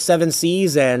 sail the seven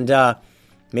seas, and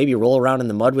maybe roll around in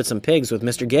the mud with some pigs with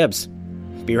Mr. Gibbs.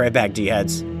 Be right back,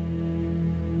 D-heads.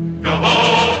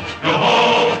 Yo-ho,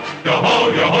 yo-ho, yo-ho,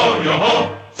 yo-ho,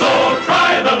 yo-ho. So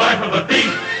try the life of the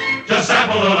thief, just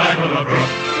sample the life of the crook.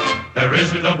 There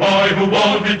isn't a boy who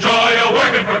won't enjoy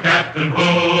working for Captain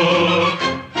Hook,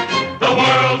 the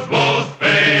world's most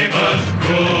famous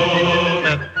crook.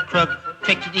 The crook,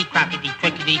 trickety-crockety,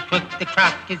 twickety-twick, the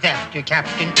crook is after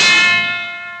Captain.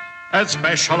 As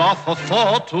special offer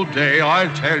for today,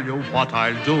 I'll tell you what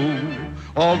I'll do.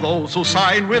 All those who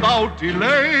sign without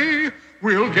delay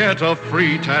will get a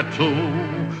free tattoo.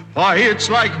 Why, it's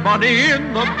like money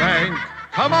in the bank.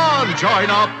 Come on, join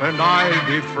up and I'll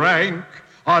be frank.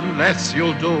 Unless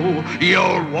you do,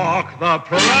 you'll walk the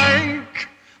plank.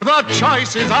 The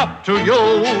choice is up to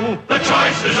you. The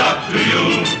choice is up to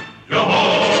you.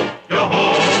 Yo-ho,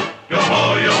 yo-ho,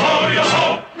 yo-ho, yo-ho,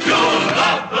 yo-ho. You'll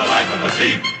love the life of a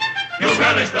thief. You'll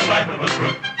relish the life of a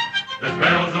crook. There's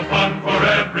barrels of fun for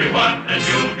everyone, and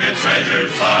you'll get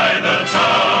treasures by the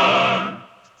ton.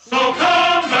 So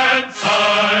come and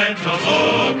sign the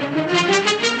book.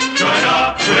 Join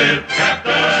up with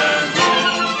Captain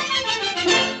Hook.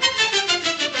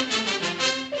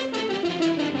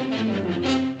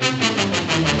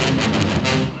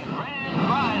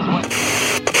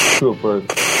 Troopers,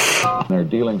 their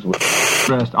dealings with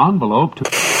addressed envelope to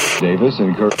Davis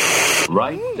and Kirk.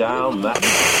 Write down that.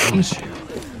 Monsieur,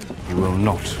 you will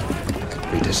not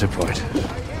be disappointed.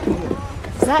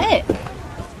 Is that it?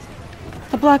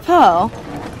 A black pearl?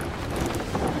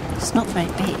 It's not very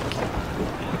big.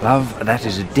 Love, that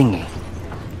is a dinghy.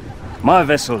 My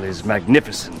vessel is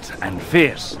magnificent and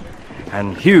fierce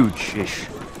and huge-ish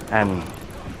and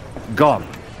gone.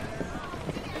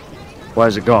 Why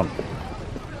is it gone?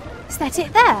 Is that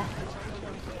it there?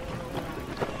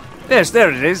 Yes,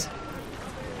 there it is.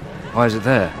 Why is it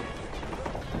there?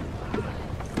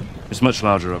 It's much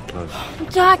larger up close.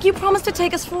 Jack, you promised to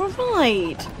take us for a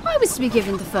ride. I was to be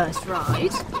given the first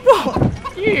ride.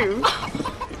 What? You?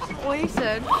 What you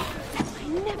said. I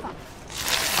never.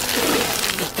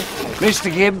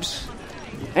 Mr. Gibbs,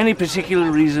 any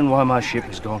particular reason why my ship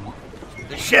is gone?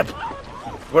 The ship?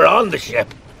 We're on the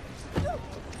ship.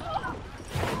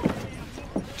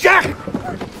 Jack!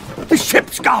 The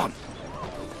ship's gone.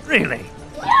 Really?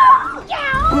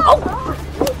 Oh.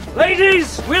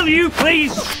 Ladies, will you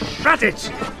please shut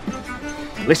it?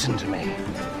 Listen to me.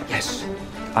 Yes,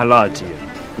 I lied to you.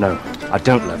 No, I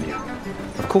don't love you.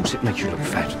 Of course it makes you look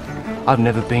fat. I've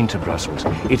never been to Brussels.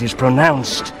 It is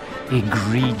pronounced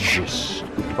egregious.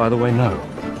 By the way, no,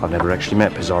 I've never actually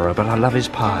met Pizarro, but I love his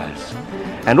pies.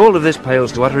 And all of this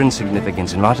pales to utter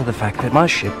insignificance in light of the fact that my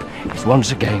ship is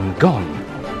once again gone.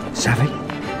 Savvy?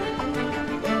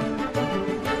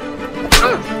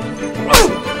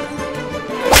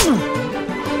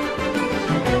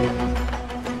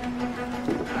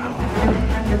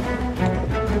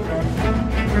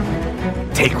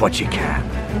 Take what you can.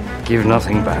 Give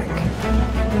nothing back.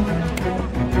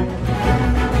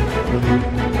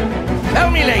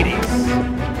 ladies,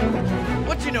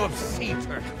 what do you know of sea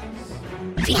turtles?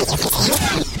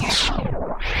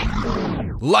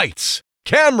 Lights,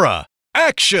 camera,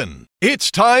 action! It's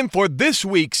time for this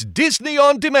week's Disney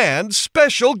On Demand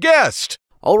special guest.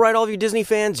 All right, all of you Disney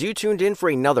fans, you tuned in for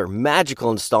another magical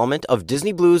installment of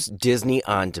Disney Blues Disney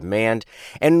On Demand.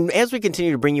 And as we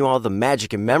continue to bring you all the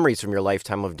magic and memories from your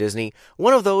lifetime of Disney,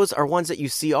 one of those are ones that you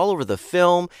see all over the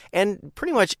film and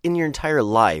pretty much in your entire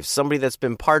life. Somebody that's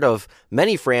been part of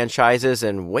many franchises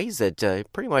and ways that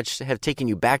pretty much have taken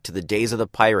you back to the days of the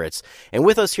pirates. And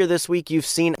with us here this week, you've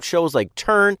seen shows like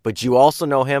Turn, but you also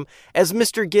know him as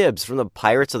Mr. Gibbs from the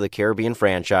Pirates of the Caribbean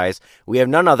franchise. We have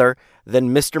none other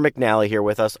than Mr. McNally here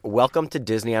with us. Welcome to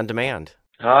Disney On Demand.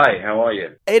 Hi, how are you?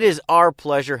 It is our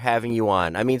pleasure having you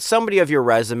on. I mean, somebody of your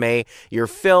resume, your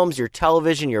films, your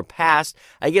television, your past.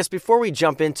 I guess before we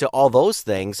jump into all those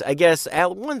things, I guess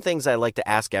one of the things I like to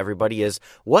ask everybody is,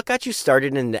 what got you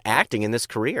started into acting in this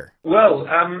career? Well,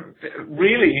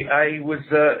 really, I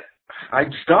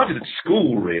started at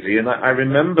school, really, and I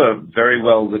remember very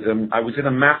well that I was in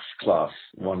a maths class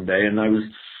one day, and I was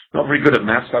not very good at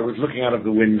maths. I was looking out of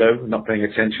the window, not paying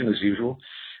attention as usual.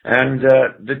 And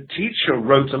the teacher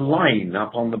wrote a line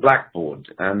up on the blackboard,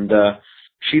 and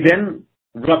she then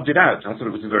rubbed it out. I thought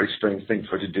it was a very strange thing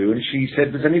for her to do. And she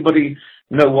said, "Does anybody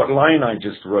know what line I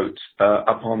just wrote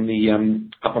up on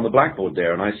the blackboard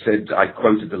there?" And I said, I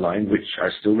quoted the line, which I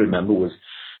still remember, was,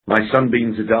 "My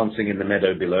sunbeams are dancing in the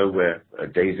meadow below where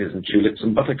daisies and tulips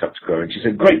and buttercups grow." And she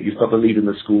said, "Great, you've got the lead in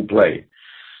the school play."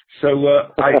 So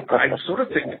I sort of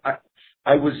think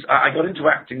I got into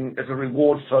acting as a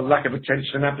reward for lack of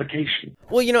attention and application.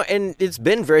 Well, you know, and it's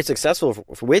been very successful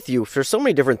with you for so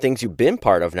many different things you've been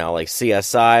part of now, like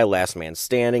CSI, Last Man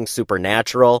Standing,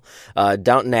 Supernatural,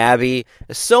 Downton Abbey,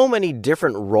 so many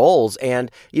different roles.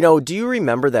 And, you know, do you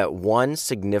remember that one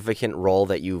significant role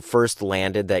that you first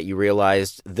landed that you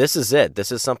realized, this is it,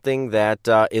 this is something that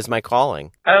is my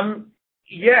calling?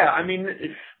 Yeah, I mean,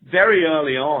 very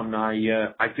early on,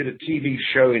 I did a TV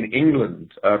show in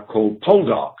England called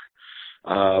Poldark,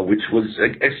 which was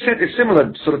a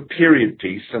similar sort of period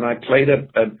piece, and I played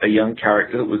a young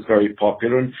character that was very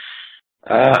popular, and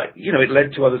you know, it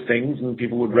led to other things, and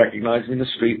people would recognize me in the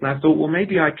street, and I thought, well,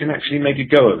 maybe I can actually make a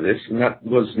go of this, and that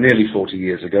was nearly 40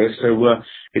 years ago, so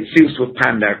it seems to have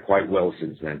panned out quite well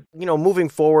since then. You know, moving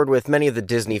forward with many of the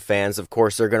Disney fans, of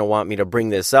course, they're going to want me to bring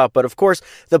this up, but of course,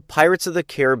 the Pirates of the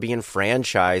Caribbean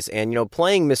franchise, and, you know,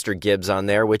 playing Mr. Gibbs on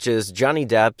there, which is Johnny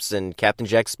Depp's and Captain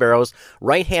Jack Sparrow's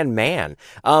right-hand man.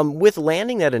 With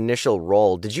landing that initial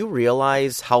role, did you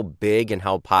realize how big and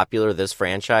how popular this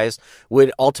franchise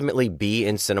would ultimately be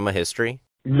in cinema history?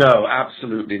 No,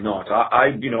 absolutely not.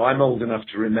 I'm old enough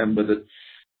to remember that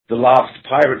the last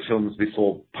pirate films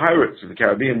before Pirates of the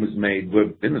Caribbean was made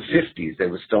were in the 50s. They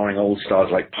were starring old stars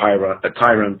like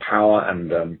Tyrone Power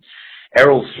and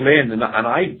Errol Flynn, and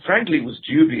I frankly was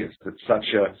dubious that such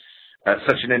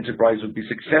an enterprise would be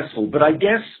successful. But I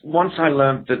guess once I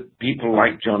learned that people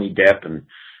like Johnny Depp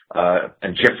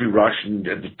and Jeffrey Rush and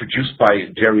produced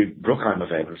by Jerry Bruckheimer,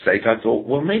 for heaven's sake, I thought,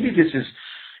 well, maybe this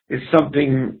is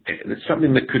something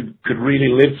that could really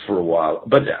live for a while.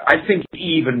 But I think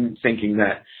even thinking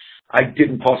that, I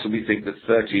didn't possibly think that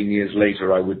 13 years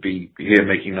later I would be here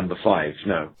making number 5.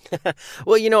 No.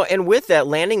 Well, you know, and with that,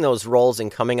 landing those roles and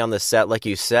coming on the set, like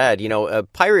you said, you know,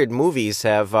 pirate movies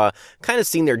have kind of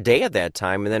seen their day at that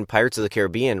time, and then Pirates of the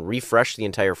Caribbean refreshed the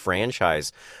entire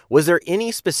franchise. Was there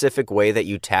any specific way that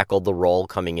you tackled the role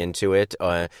coming into it,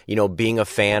 you know, being a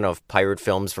fan of pirate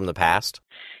films from the past?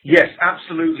 Yes,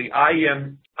 absolutely.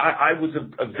 I was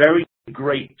a very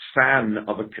great fan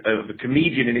of a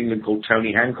comedian in England called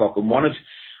Tony Hancock, and one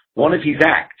of his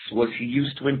acts was he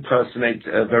used to impersonate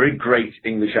a very great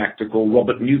English actor called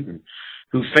Robert Newton,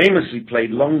 who famously played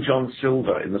Long John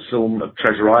Silver in the film of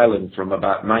Treasure Island from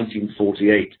about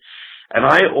 1948. And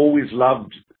I always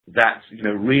loved that, you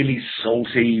know, really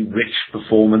salty, rich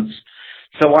performance.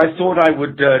 So I thought I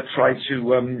would try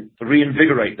to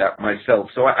reinvigorate that myself.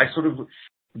 So I sort of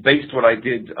based what I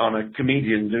did on a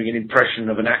comedian doing an impression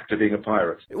of an actor being a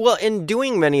pirate. Well, in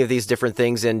doing many of these different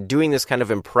things and doing this kind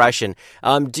of impression,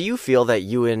 do you feel that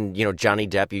you and, you know, Johnny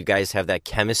Depp, you guys have that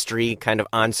chemistry kind of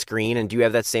on screen, and do you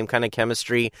have that same kind of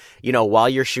chemistry, you know, while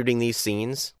you're shooting these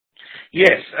scenes?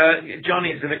 Yes,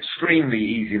 Johnny is an extremely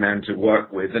easy man to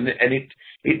work with, and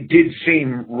it did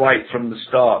seem right from the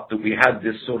start that we had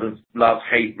this sort of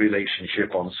love-hate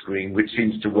relationship on screen, which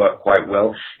seems to work quite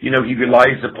well. You know, he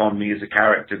relies upon me as a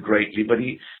character greatly, but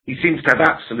he seems to have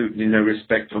absolutely no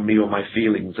respect for me or my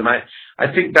feelings, and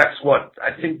I think that's what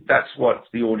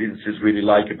the audiences really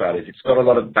like about it. It's got a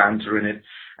lot of banter in it,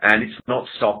 and it's not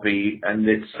soppy, and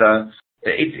it's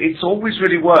it's always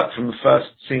really worked from the first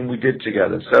scene we did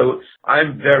together. So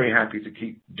I'm very happy to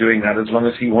keep doing that as long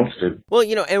as he wants to. Well,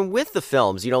 and with the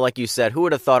films, like you said, who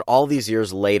would have thought all these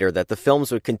years later that the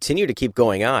films would continue to keep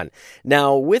going on?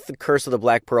 Now, with The Curse of the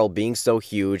Black Pearl being so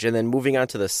huge, and then moving on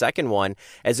to the second one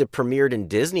as it premiered in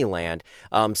Disneyland,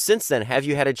 since then, have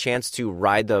you had a chance to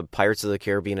ride the Pirates of the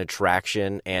Caribbean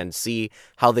attraction and see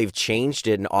how they've changed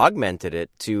it and augmented it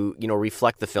to,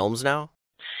 reflect the films now?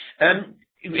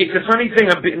 It's a funny thing,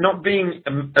 not being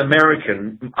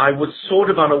American, I was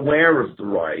sort of unaware of the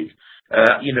ride.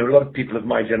 A lot of people of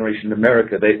my generation in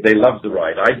America, they love the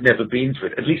ride. I'd never been to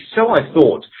it, at least so I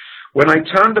thought. When I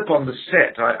turned up on the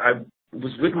set, I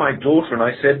was with my daughter and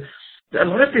I said, a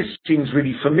lot of this seems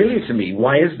really familiar to me.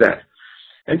 Why is that?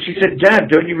 And she said, Dad,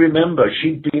 don't you remember?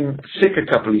 She'd been sick a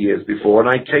couple of years before and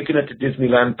I'd taken her to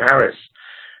Disneyland Paris.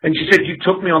 And she said, you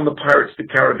took me on the Pirates of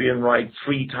the Caribbean ride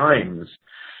 3 times.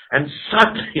 And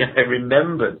suddenly I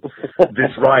remembered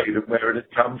this ride and where it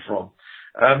had come from.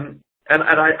 And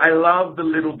I love the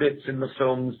little bits in the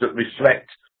films that reflect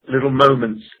little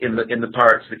moments in the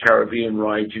Pirates of the Caribbean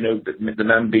ride, the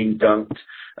man being dunked.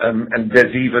 And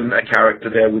there's even a character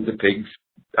there with the pigs,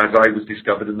 as I was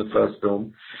discovered in the first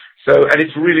film. And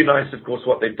it's really nice, of course,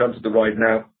 what they've done to the ride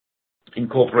now,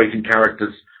 incorporating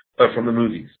characters from the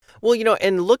movies. Well,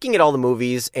 and looking at all the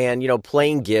movies and,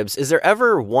 playing Gibbs, is there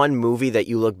ever one movie that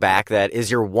you look back that is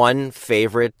your one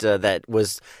favorite that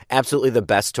was absolutely the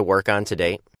best to work on to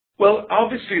date? Well,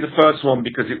 obviously the first one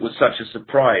because it was such a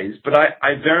surprise, but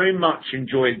I very much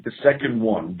enjoyed the second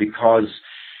one because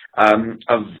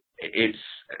of its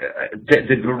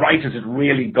the writers had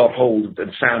really got hold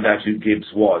and found out who Gibbs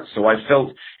was. So I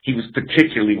felt he was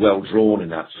particularly well drawn in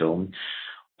that film.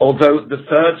 Although the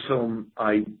third film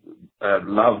I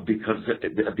love because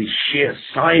of the sheer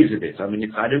size of it. I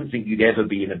mean, I don't think you'd ever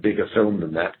be in a bigger film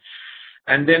than that.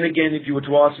 And then again, if you were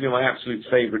to ask me my absolute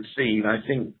favorite scene, I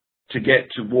think to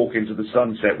get to walk into the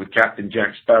sunset with Captain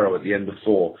Jack Sparrow at the end of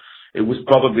 4, it was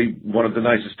probably one of the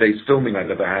nicest days filming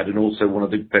I've ever had and also one of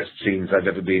the best scenes I've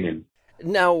ever been in.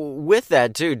 Now, with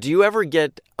that, too, do you ever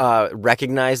get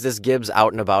recognized as Gibbs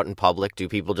out and about in public? Do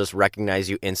people just recognize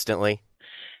you instantly?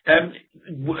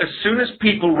 As soon as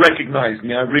people recognize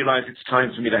me, I realize it's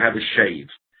time for me to have a shave.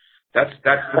 That's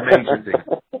the major thing.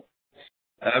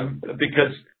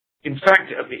 Because, in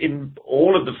fact, in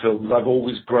all of the films, I've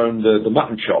always grown the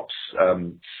mutton chops.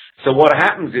 So what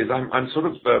happens is I'm sort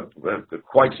of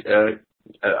quite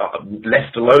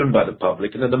left alone by the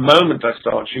public, and at the moment I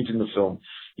start shooting the film,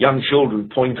 young children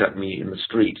point at me in the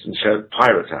streets and shout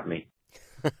pirates at me.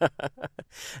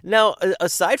 Now,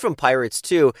 aside from Pirates,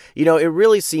 too, it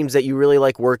really seems that you really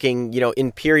like working,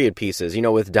 in period pieces,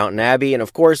 with Downton Abbey and,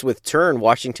 of course, with Turn,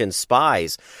 Washington's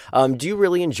Spies. Do you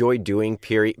really enjoy doing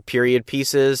period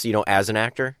pieces, as an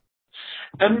actor?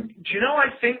 Do you know,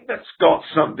 I think that's got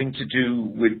something to do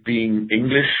with being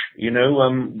English.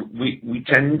 We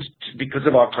tend to, because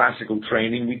of our classical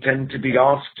training, we tend to be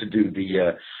asked to do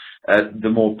the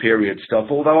more period stuff.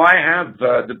 Although I have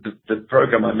the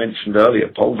program I mentioned earlier,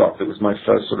 Poldark, that was my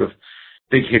first sort of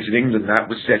big hit in England. That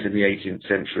was set in the 18th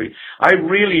century. I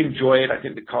really enjoy it. I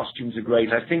think the costumes are great.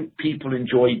 I think people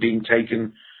enjoy being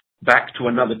taken back to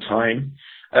another time.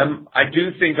 I do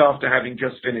think after having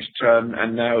just finished Turn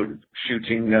and now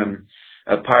shooting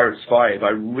Pirates 5, I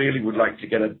really would like to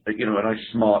get a nice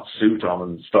smart suit on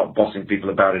and start bossing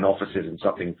people about in offices and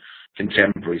something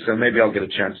contemporary. So maybe I'll get a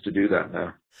chance to do that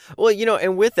now. Well,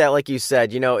 and with that, like you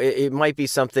said, it might be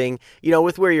something,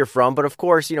 with where you're from, but of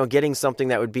course, getting something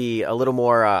that would be a little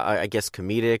more, I guess,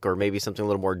 comedic or maybe something a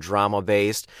little more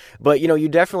drama-based. But, you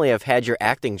definitely have had your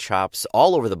acting chops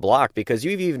all over the block because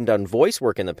you've even done voice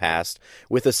work in the past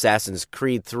with Assassin's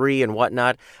Creed 3 and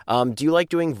whatnot. Do you like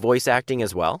doing voice acting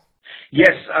as well?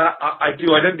 Yes, I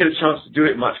do. I don't get a chance to do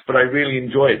it much, but I really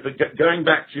enjoy it. But going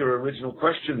back to your original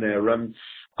question there,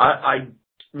 I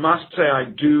must say I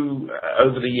do,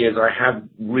 over the years, I have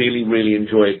really, really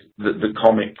enjoyed the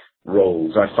comic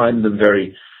roles. I find them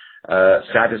very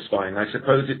satisfying. I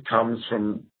suppose it comes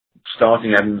from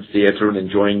starting out in the theatre and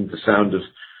enjoying the sound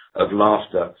of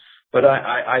laughter. But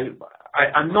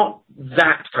I'm not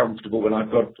that comfortable when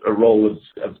I've got a role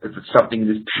of something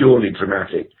that's purely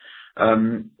dramatic.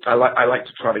 I like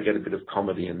to try to get a bit of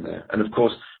comedy in there. And of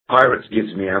course, Pirates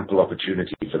gives me ample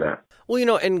opportunity for that.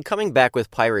 Well, and coming back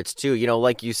with Pirates, too,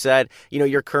 like you said,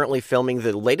 you're currently filming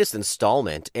the latest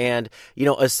installment. And,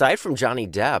 aside from Johnny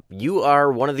Depp, you are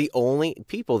one of the only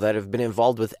people that have been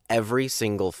involved with every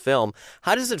single film.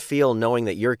 How does it feel knowing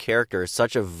that your character is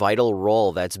such a vital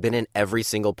role that's been in every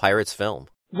single Pirates film?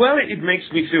 Well, it makes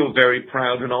me feel very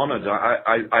proud and honored.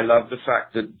 I love the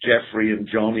fact that Jeffrey and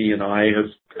Johnny and I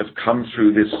have come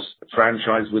through this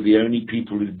franchise. We're the only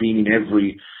people who've been in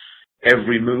every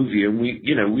movie, and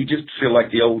we just feel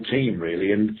like the old team,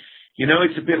 really. And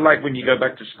it's a bit like when you go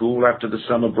back to school after the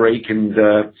summer break, and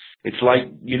it's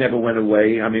like you never went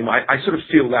away. I mean, I sort of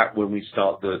feel that when we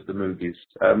start the movies.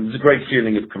 There's a great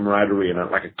feeling of camaraderie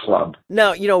and like a club.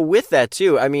 Now, with that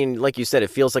too, I mean, like you said, it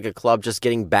feels like a club, just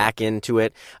getting back into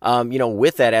it.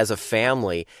 With that as a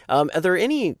family, are there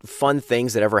any fun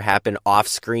things that ever happen off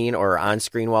screen or on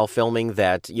screen while filming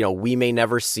that, we may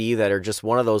never see, that are just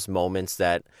one of those moments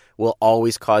that will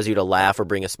always cause you to laugh or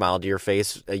bring a smile to your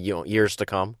face, years to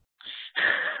come?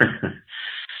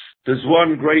 There's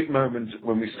one great moment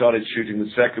when we started shooting the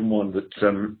second one that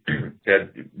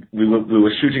we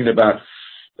were shooting at about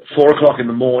 4:00 in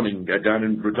the morning down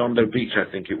in Redondo Beach, I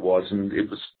think it was, and it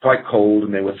was quite cold,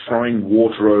 and they were throwing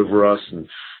water over us, and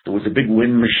there was a big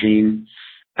wind machine,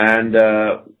 and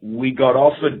we got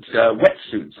offered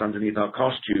wetsuits underneath our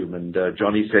costume, and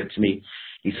Johnny said to me,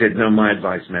 he said, "No, my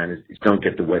advice, man, is don't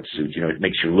get the wetsuit. It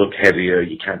makes you look heavier.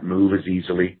 You can't move as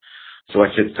easily." So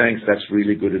I said, "Thanks, that's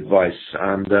really good advice."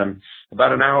 And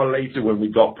about an hour later, when we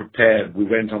got prepared, we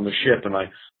went on the ship, and I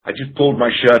just pulled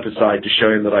my shirt aside to show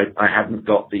him that I hadn't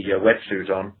got the wetsuit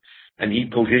on. And he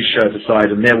pulled his shirt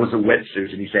aside, and there was a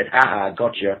wetsuit, and he said, "Ha,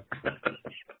 gotcha."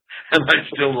 And I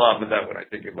still laugh at that when I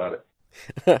think about it.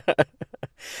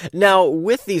 Now,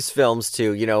 with these films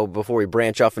too, before we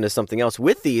branch off into something else,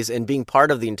 with these and being part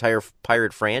of the entire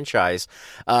pirate franchise,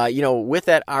 with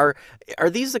that, are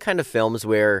these the kind of films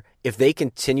where if they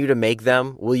continue to make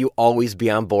them, will you always be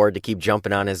on board to keep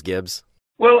jumping on as Gibbs?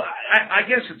 Well, I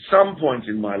guess at some point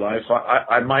in my life,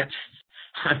 I might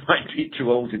be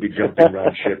too old to be jumping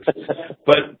around ships.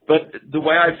 But the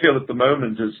way I feel at the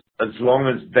moment is, as long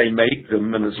as they make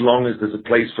them and as long as there's a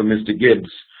place for Mr.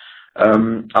 Gibbs,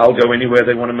 I'll go anywhere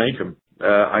they want to make them.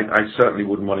 I certainly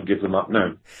wouldn't want to give them up,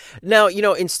 no. Now,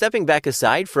 in stepping back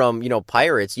aside from,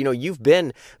 Pirates, you've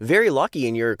been very lucky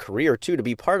in your career, too, to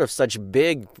be part of such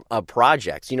big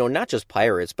projects, not just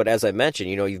Pirates, but as I mentioned,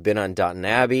 you've been on Downton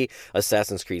Abbey,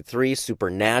 Assassin's Creed 3,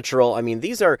 Supernatural. I mean,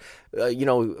 these are,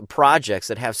 projects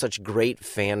that have such great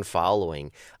fan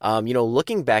following.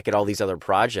 Looking back at all these other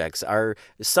projects, are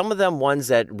some of them ones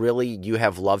that really you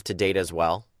have loved to date as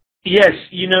well? Yes,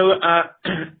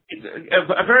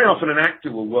 very often an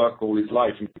actor will work all his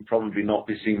life and probably not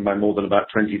be seen by more than about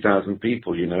 20,000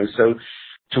 people, So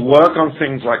to work on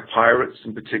things like Pirates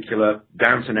in particular,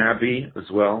 Downton Abbey as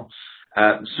well,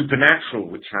 Supernatural,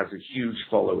 which has a huge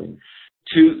following,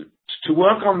 to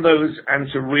work on those and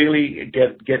to really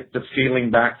get the feeling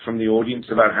back from the audience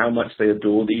about how much they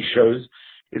adore these shows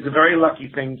is a very lucky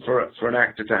thing for an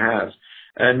actor to have.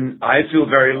 And I feel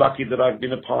very lucky that I've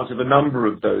been a part of a number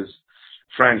of those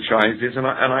franchises, and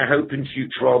I hope in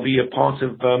future I'll be a part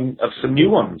of some new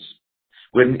ones,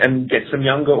 and get some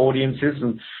younger audiences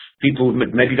and people who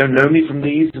maybe don't know me from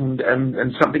these, and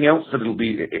something else that'll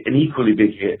be an equally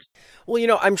big hit.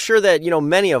 Well, I'm sure that,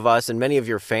 many of us and many of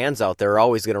your fans out there are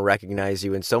always going to recognize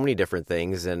you in so many different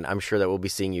things, and I'm sure that we'll be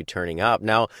seeing you turning up.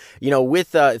 Now,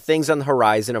 with things on the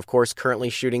horizon, of course,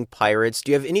 currently shooting Pirates,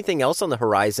 do you have anything else on the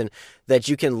horizon that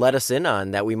you can let us in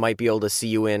on that we might be able to see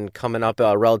you in coming up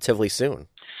relatively soon?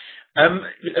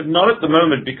 Not at the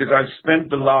moment, because I've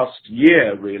spent the last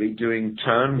year really doing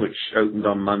Turn, which opened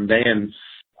on Monday, and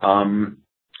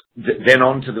then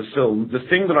on to the film. The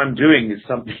thing that I'm doing is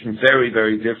something very,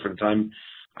 very different.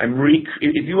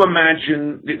 If you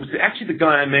imagine, it was actually the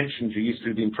guy I mentioned who used to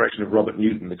do the impression of Robert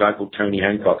Newton, the guy called Tony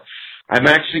Hancock. I'm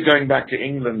actually going back to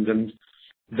England, and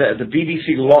the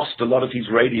BBC lost a lot of his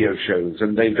radio shows,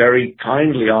 and they very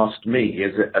kindly asked me,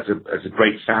 as a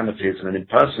great fan of his and an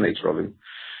impersonator of him,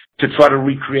 to try to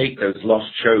recreate those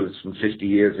lost shows from 50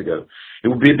 years ago. It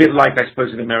would be a bit like, I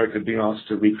suppose, in America being asked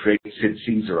to recreate Sid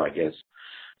Caesar, I guess.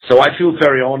 So I feel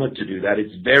very honored to do that.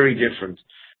 It's very different,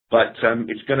 but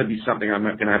it's going to be something I'm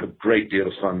going to have a great deal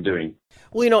of fun doing.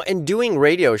 Well, and doing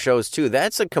radio shows, too,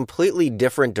 that's a completely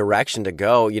different direction to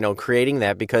go, creating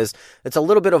that, because it's a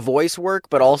little bit of voice work,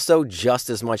 but also just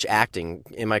as much acting.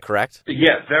 Am I correct?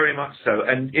 Yeah, very much so.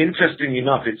 And interestingly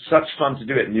enough, it's such fun to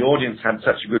do it, and the audience had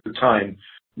such a good time.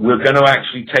 We're going to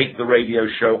actually take the radio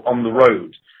show on the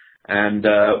road, and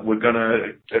we're going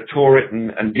to tour it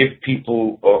and give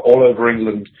people all over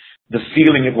England the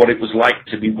feeling of what it was like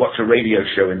to watch a radio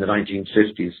show in the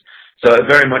 1950s. So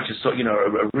very much a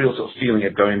real sort of feeling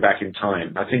of going back in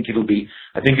time. I think it'll be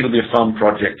a fun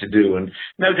project to do, and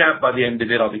no doubt by the end of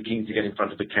it I'll be keen to get in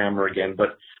front of the camera again,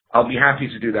 but I'll be happy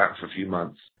to do that for a few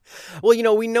months.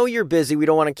 Well, we know you're busy. We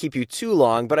don't want to keep you too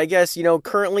long, but I guess,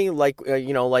 currently,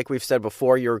 like we've said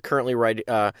before, you're currently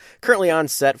on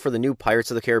set for the new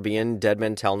Pirates of the Caribbean, Dead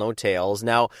Men Tell No Tales.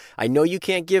 Now, I know you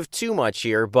can't give too much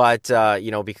here, but, so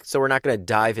we're not going to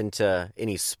dive into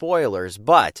any spoilers,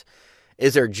 but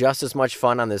is there just as much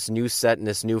fun on this new set and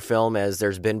this new film as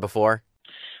there's been before?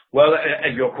 Well,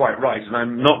 you're quite right, and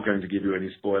I'm not going to give you any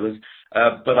spoilers.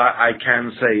 But I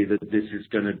can say that this is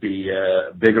going to be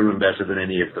bigger and better than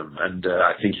any of them, and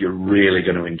I think you're really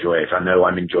going to enjoy it. I know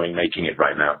I'm enjoying making it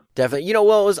right now. Definitely.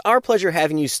 Well, it was our pleasure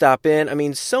having you stop in. I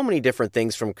mean, so many different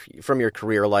things from your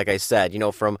career, like I said,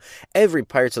 from every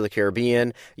Pirates of the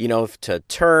Caribbean, to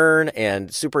Turn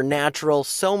and Supernatural,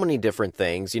 so many different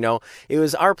things. It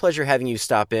was our pleasure having you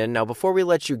stop in. Now, before we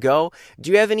let you go, do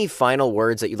you have any final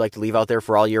words that you'd like to leave out there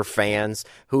for all your fans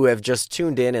who have just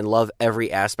tuned in and love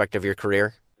every aspect of your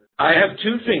career? I have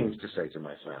two things to say to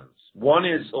my fans. One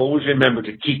is always remember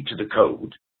to keep to the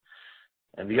code.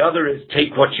 And the other is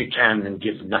take what you can and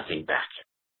give nothing back.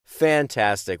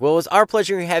 Fantastic. Well, it was our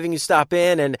pleasure having you stop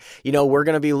in, and, we're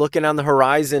going to be looking on the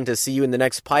horizon to see you in the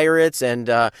next Pirates, and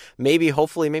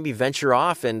hopefully venture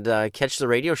off and catch the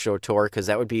radio show tour, because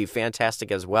that would be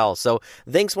fantastic as well. So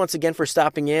thanks once again for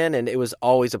stopping in, and it was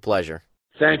always a pleasure.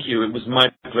 Thank you. It was my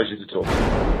pleasure to talk.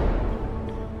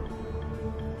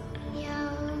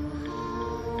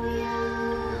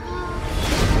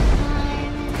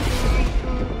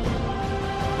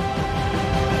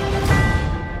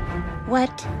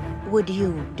 What would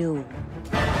you do?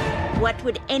 What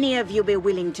would any of you be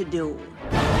willing to do?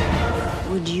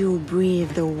 Would you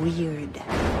brave the weird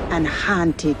and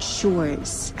haunted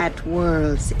shores at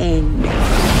world's end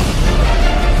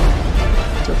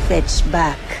to fetch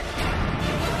back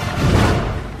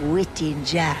Witty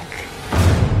Jack?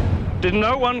 Did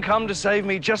no one come to save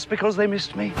me just because they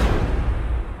missed me?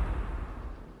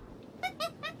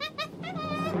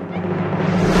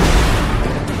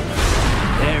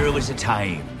 There was a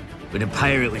time when a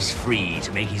pirate was free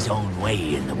to make his own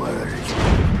way in the world.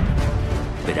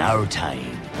 But our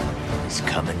time is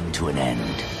coming to an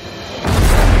end.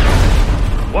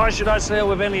 Why should I sail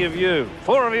with any of you?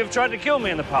 4 of you have tried to kill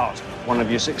me in the past. 1 of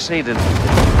you succeeded.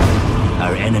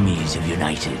 Our enemies have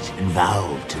united and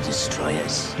vowed to destroy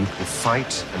us. You will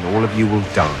fight, and all of you will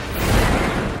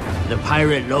die. The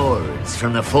pirate lords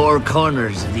from the 4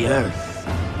 corners of the earth.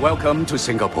 Welcome to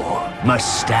Singapore.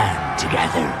 Must stand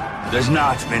together. There's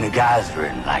not been a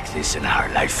gathering like this in our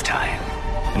lifetime.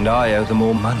 And I owe them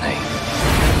all money.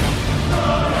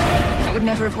 It would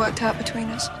never have worked out between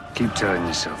us. Keep telling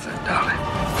yourself that, darling.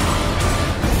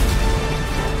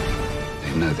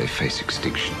 They know they face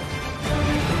extinction.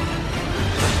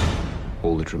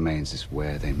 All that remains is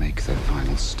where they make their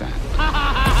final stand.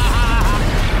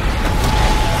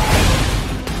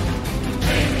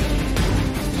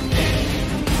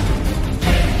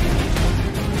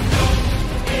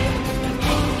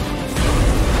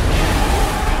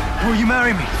 Will you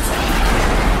marry me?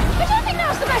 I don't think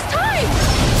now's the best time!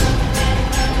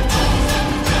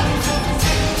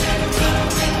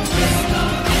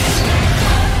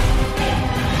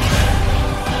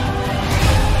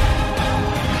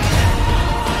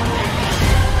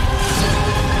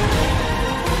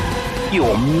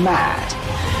 You're mad.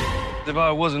 If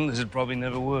I wasn't, this would probably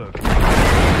never work.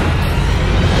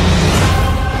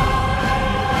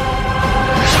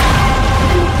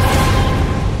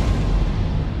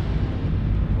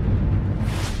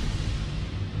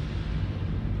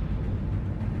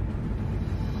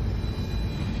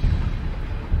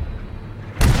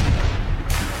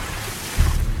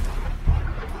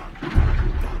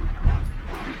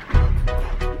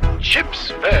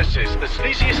 Ships versus the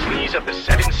sleaziest sleaze of the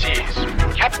 7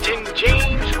 seas, Captain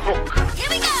James Hook. Here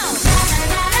we go!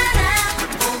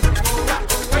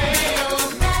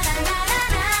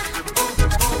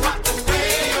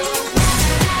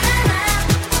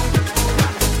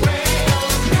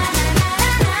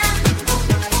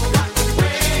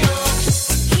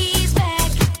 He's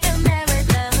back,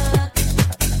 America Hook.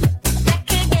 Back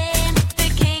again, the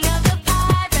king of the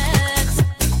pirates.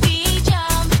 We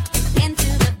jump into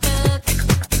the book.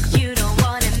 You don't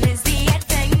want to miss the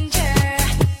adventure.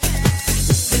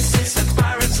 This is a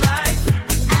pirate's life.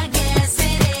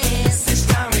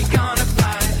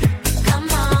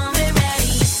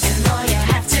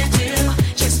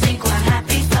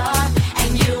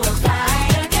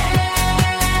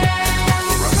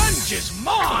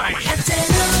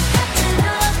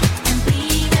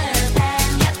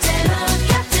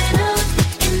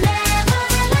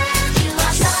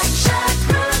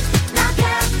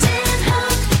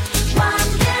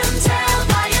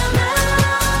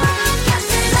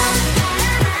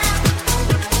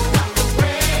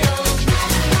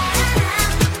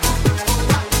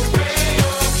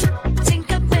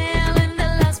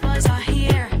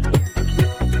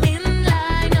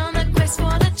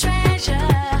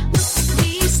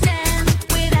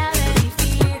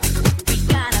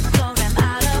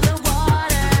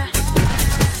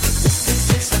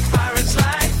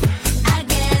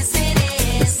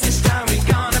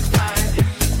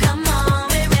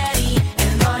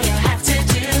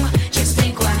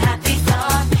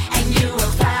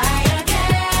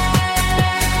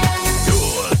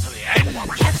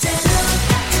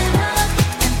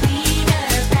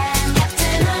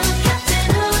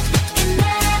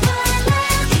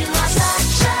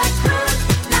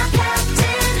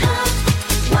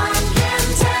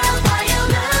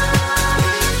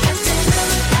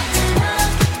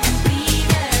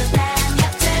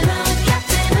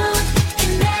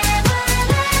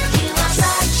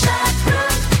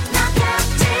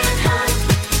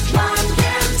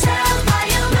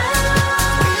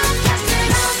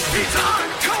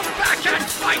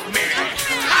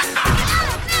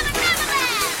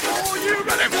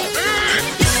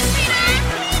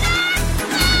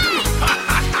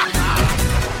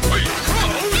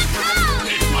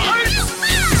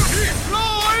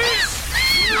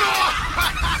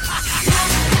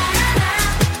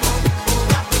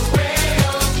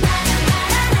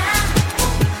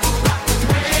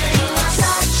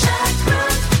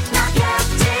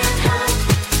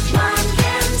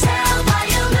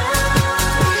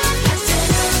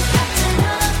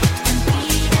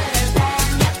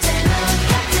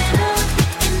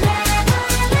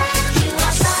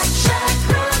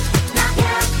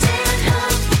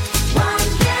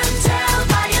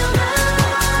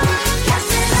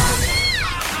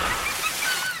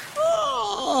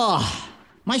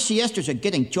 My siestas are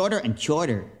getting shorter and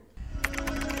shorter.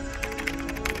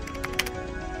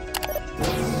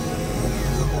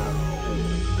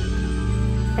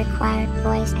 Required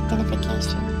voice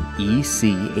identification.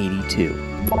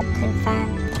 EC82.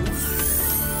 Confirmed.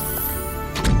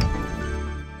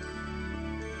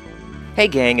 Hey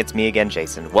gang, it's me again,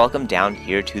 Jason. Welcome down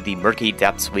here to the murky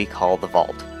depths we call the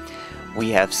Vault.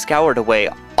 We have scoured away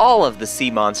all of the sea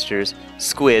monsters,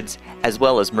 squids, as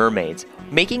well as mermaids,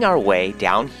 making our way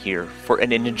down here for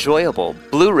an enjoyable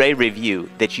Blu-ray review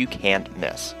that you can't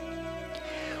miss.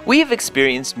 We have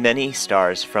experienced many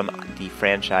stars from the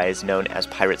franchise known as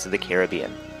Pirates of the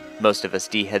Caribbean. Most of us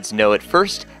D-heads know it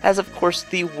first as, of course,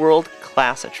 the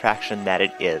world-class attraction that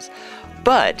it is.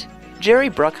 But Jerry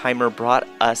Bruckheimer brought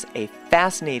us a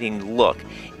fascinating look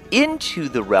into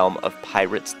the realm of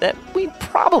pirates that we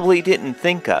probably didn't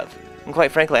think of. And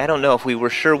quite frankly, I don't know if we were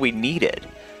sure we needed.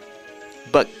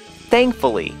 But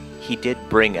thankfully, he did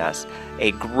bring us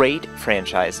a great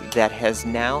franchise that has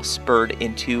now spurred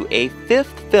into a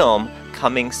 5th film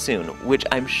coming soon, which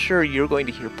I'm sure you're going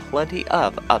to hear plenty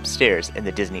of upstairs in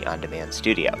the Disney On Demand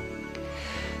studio.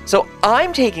 So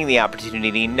I'm taking the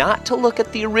opportunity not to look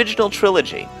at the original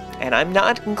trilogy, and I'm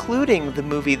not including the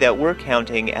movie that we're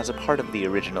counting as a part of the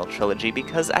original trilogy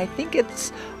because I think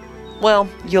it's, well,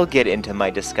 you'll get into my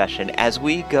discussion as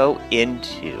we go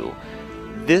into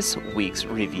this week's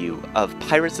review of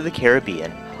Pirates of the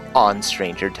Caribbean on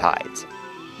Stranger Tides.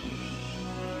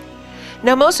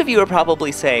 Now, most of you are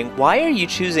probably saying, why are you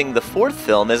choosing the 4th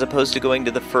film as opposed to going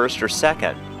to the 1st or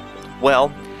 2nd? Well,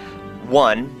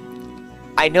 one,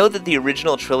 I know that the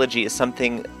original trilogy is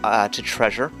something to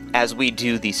treasure, as we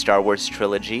do the Star Wars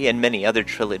trilogy and many other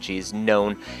trilogies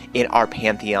known in our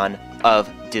pantheon of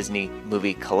Disney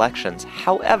movie collections.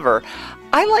 However,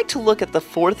 I like to look at the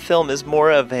 4th film as more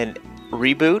of an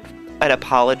reboot, an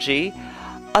apology,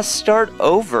 a start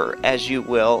over, as you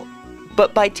will,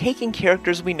 but by taking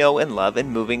characters we know and love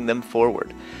and moving them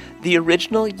forward. The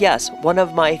original, yes, one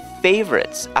of my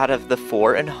favorites out of the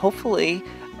 4, and hopefully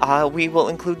we will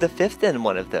include the 5th in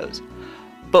one of those.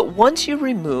 But once you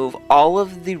remove all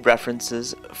of the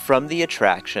references from the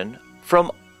attraction,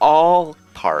 from all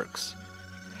parks,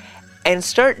 and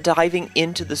start diving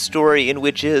into the story in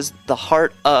which is the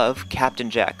heart of Captain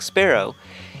Jack Sparrow,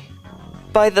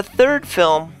 by the 3rd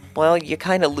film, well, you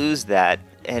kind of lose that,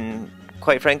 and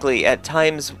quite frankly, at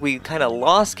times we kind of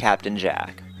lost Captain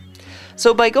Jack.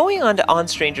 So by going on to On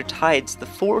Stranger Tides, the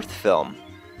 4th film,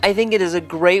 I think it is a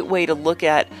great way to look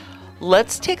at,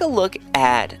 let's take a look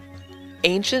at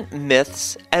ancient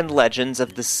myths and legends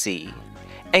of the sea,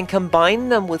 and combine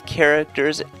them with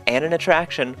characters and an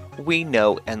attraction we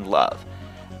know and love.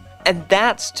 And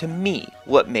that's, to me,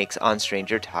 what makes On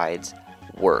Stranger Tides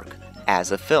work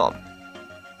as a film.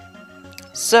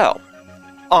 So,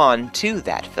 on to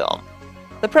that film.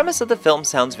 The premise of the film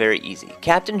sounds very easy.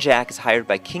 Captain Jack is hired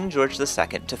by King George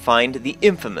II to find the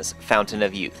infamous Fountain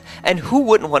of Youth, and who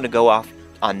wouldn't want to go off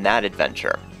on that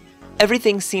adventure?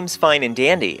 Everything seems fine and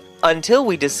dandy, until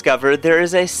we discover there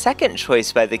is a second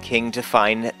choice by the king to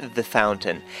find the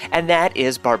fountain, and that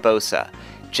is Barbossa,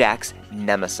 Jack's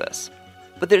nemesis.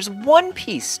 But there's one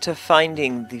piece to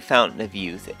finding the Fountain of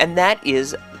Youth, and that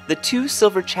is the 2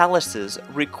 silver chalices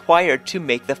required to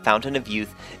make the Fountain of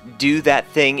Youth do that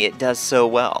thing it does so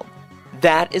well.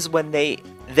 That is when they,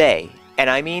 and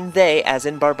I mean they as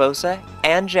in Barbossa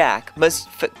and Jack, must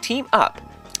team up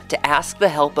to ask the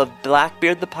help of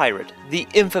Blackbeard the pirate, the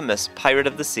infamous pirate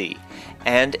of the sea,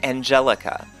 and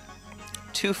Angelica,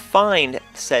 to find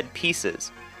said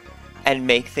pieces and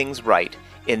make things right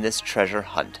in this treasure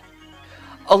hunt.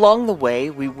 Along the way,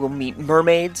 we will meet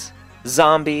mermaids,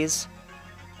 zombies,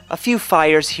 a few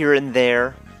fires here and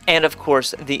there, and of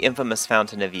course, the infamous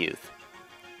Fountain of Youth.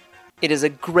 It is a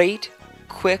great,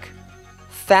 quick,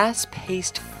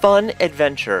 fast-paced, fun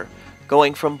adventure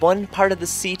going from one part of the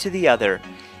sea to the other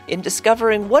in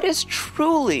discovering what is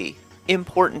truly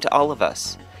important to all of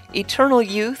us, eternal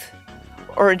youth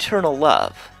or eternal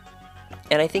love.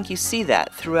 And I think you see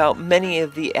that throughout many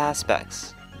of the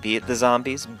aspects, be it the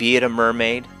zombies, be it a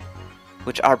mermaid,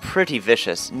 which are pretty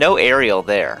vicious. No Ariel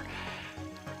there.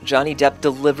 Johnny Depp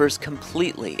delivers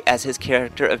completely as his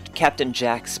character of Captain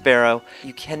Jack Sparrow.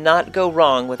 You cannot go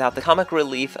wrong without the comic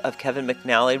relief of Kevin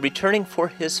McNally returning for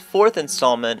his 4th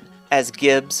installment as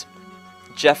Gibbs,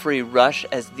 Jeffrey Rush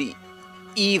as the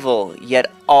evil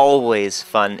yet always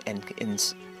fun and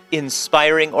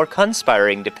inspiring or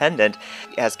conspiring dependent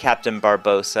as Captain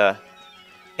Barbossa,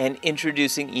 and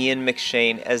introducing Ian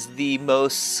McShane as the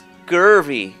most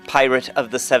scurvy pirate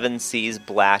of the 7 Seas,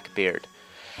 Blackbeard.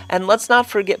 And let's not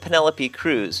forget Penelope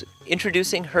Cruz,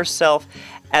 introducing herself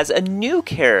as a new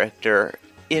character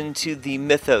into the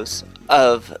mythos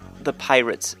of the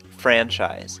Pirates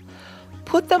franchise.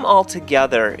 Put them all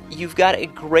together, you've got a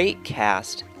great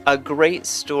cast, a great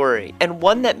story, and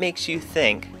one that makes you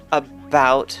think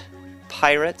about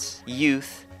pirates,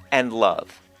 youth, and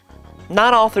love.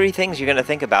 Not all three things you're going to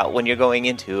think about when you're going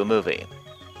into a movie.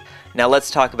 Now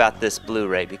let's talk about this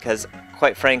Blu-ray, because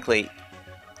quite frankly,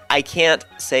 I can't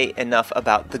say enough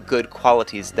about the good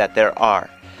qualities that there are.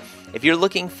 If you're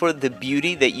looking for the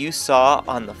beauty that you saw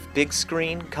on the big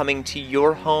screen coming to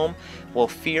your home, well,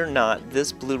 fear not,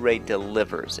 this Blu-ray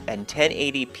delivers. And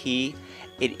 1080p,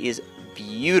 it is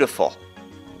beautiful.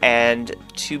 And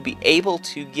to be able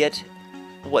to get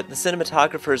what the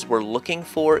cinematographers were looking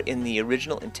for in the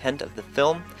original intent of the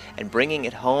film and bringing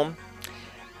it home,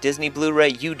 Disney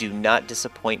Blu-ray, you do not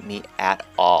disappoint me at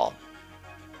all.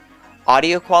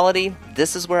 Audio quality,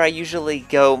 this is where I usually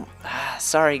go,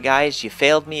 sorry guys, you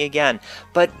failed me again.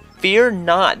 But fear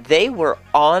not, they were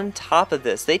on top of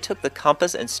this. They took the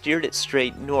compass and steered it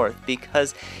straight north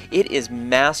because it is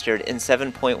mastered in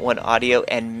 7.1 audio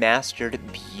and mastered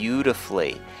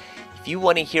beautifully. If you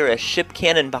want to hear a ship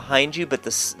cannon behind you but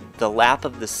the lap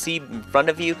of the sea in front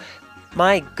of you,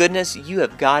 my goodness, you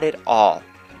have got it all.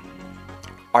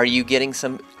 Are you getting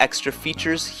some extra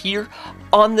features here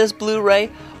on this Blu-ray?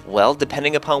 Well,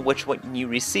 depending upon which one you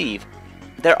receive.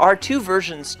 There are two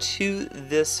versions to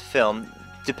this film,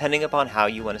 depending upon how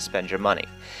you want to spend your money.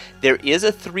 There is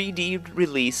a 3D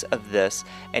release of this,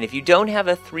 and if you don't have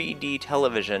a 3D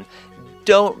television,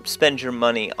 don't spend your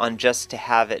money on just to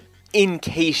have it in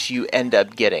case you end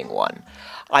up getting one.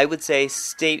 I would say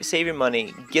save your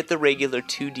money, get the regular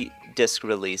 2D disc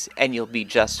release, and you'll be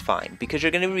just fine, because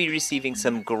you're going to be receiving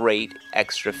some great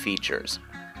extra features.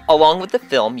 Along with the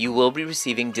film, you will be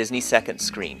receiving Disney Second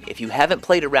Screen. If you haven't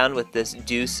played around with this,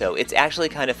 do so. It's actually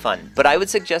kind of fun, but I would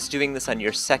suggest doing this on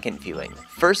your second viewing.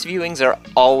 First viewings are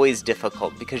always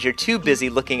difficult because you're too busy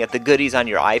looking at the goodies on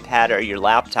your iPad or your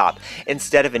laptop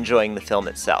instead of enjoying the film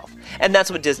itself. And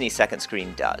that's what Disney Second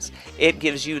Screen does. It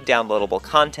gives you downloadable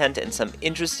content and some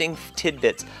interesting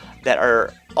tidbits that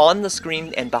are on the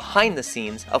screen and behind the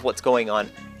scenes of what's going on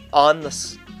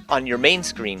your main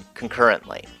screen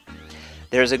concurrently.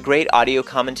 There's a great audio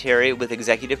commentary with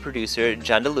executive producer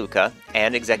John DeLuca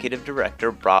and executive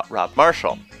director Rob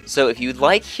Marshall. So if you'd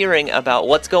like hearing about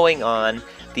what's going on,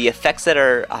 the effects that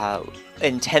are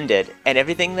intended, and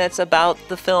everything that's about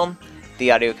the film,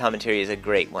 the audio commentary is a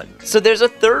great one. So there's a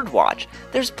third watch.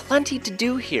 There's plenty to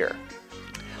do here.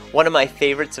 One of my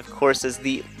favorites, of course, is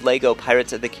the Lego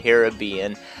Pirates of the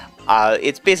Caribbean.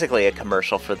 It's basically a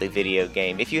commercial for the video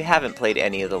game. If you haven't played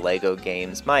any of the Lego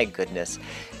games, my goodness,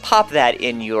 pop that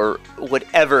in your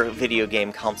whatever video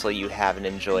game console you have and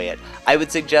enjoy it. I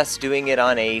would suggest doing it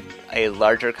on a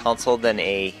larger console than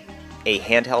a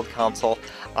handheld console.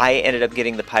 I ended up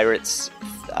getting the Pirates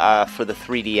for the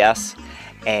 3DS,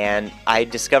 and I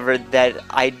discovered that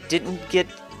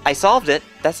I solved it.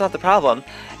 That's not the problem.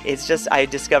 It's just I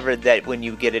discovered that when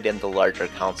you get it in the larger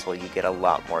console, you get a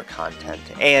lot more content,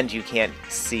 and you can't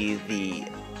see the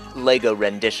Lego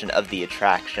rendition of the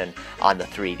attraction on the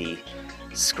 3D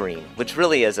screen, which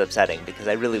really is upsetting because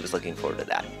I really was looking forward to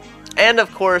that. And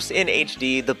of course, in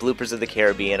HD, the bloopers of the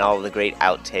Caribbean, all of the great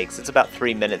outtakes. It's about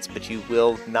 3 minutes, but you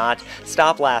will not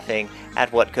stop laughing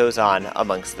at what goes on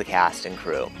amongst the cast and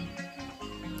crew.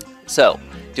 So,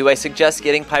 do I suggest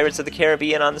getting Pirates of the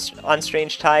Caribbean on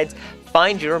Strange Tides?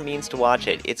 Find your means to watch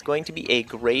it. It's going to be a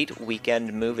great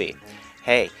weekend movie.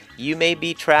 Hey, you may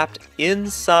be trapped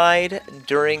inside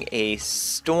during a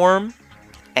storm,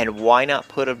 and why not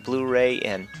put a Blu-ray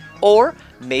in? Or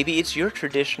maybe it's your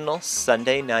traditional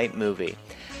Sunday night movie.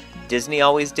 Disney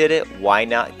always did it. Why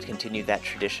not continue that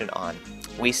tradition on?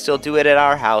 We still do it at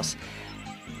our house.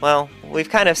 Well, we've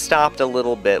kind of stopped a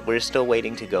little bit. We're still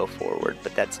waiting to go forward,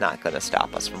 but that's not going to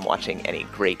stop us from watching any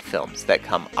great films that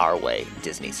come our way,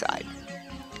 Disney side.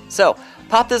 So,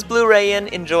 pop this Blu-ray in,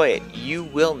 enjoy it. You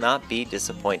will not be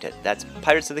disappointed. That's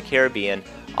Pirates of the Caribbean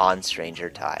on Stranger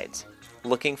Tides.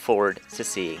 Looking forward to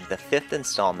seeing the 5th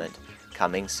installment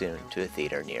coming soon to a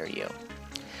theater near you.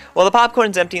 While the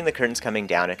popcorn's empty and the curtain's coming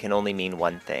down, it can only mean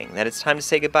one thing, that it's time to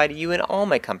say goodbye to you and all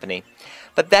my company.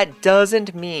 But that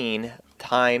doesn't mean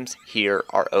times here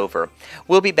are over.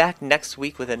 We'll be back next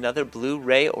week with another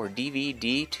Blu-ray or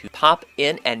DVD to pop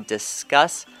in and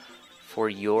discuss for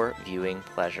your viewing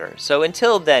pleasure. So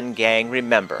until then, gang,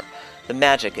 remember, the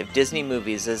magic of Disney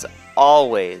movies is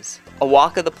always a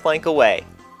walk of the plank away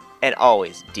and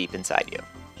always deep inside you.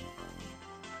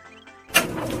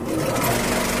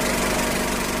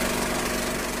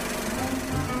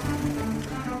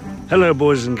 Hello,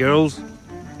 boys and girls,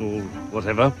 or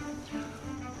whatever.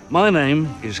 My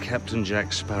name is Captain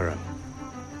Jack Sparrow.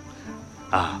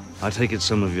 I take it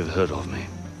some of you have heard of me.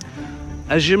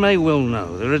 As you may well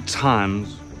know, there are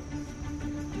times,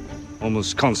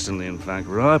 almost constantly in fact,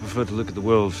 where I prefer to look at the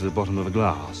world through the bottom of a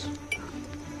glass.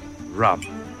 Rum.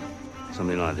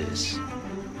 Something like this.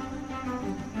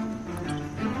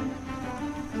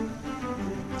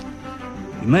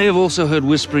 You may have also heard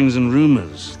whisperings and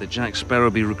rumors that Jack Sparrow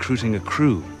be recruiting a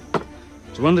crew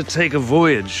to undertake a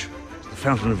voyage to the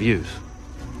Fountain of Youth.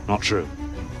 Not true.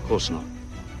 Of course not.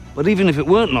 But even if it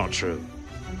weren't not true,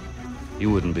 you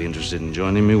wouldn't be interested in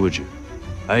joining me, would you?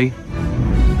 Eh?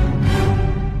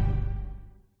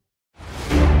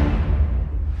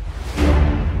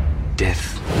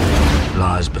 Death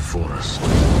lies before us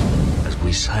as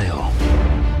we sail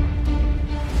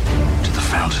to the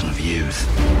Fountain of Youth.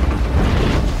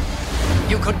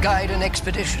 You could guide an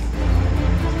expedition.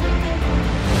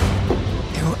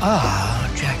 You are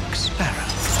Jack Sparrow.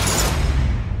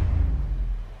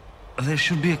 There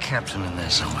should be a captain in there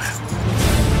somewhere.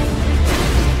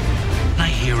 I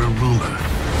hear a rumor.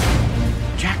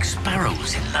 Jack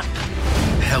Sparrow's in London,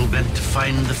 hell-bent to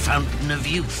find the Fountain of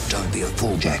Youth. Don't be a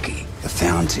fool, Jackie. The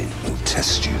fountain will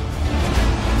test you.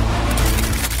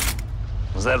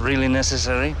 Was that really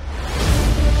necessary?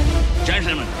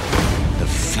 Gentlemen, the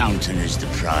fountain is the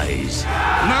prize.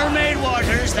 Mermaid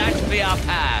waters, that be our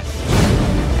path.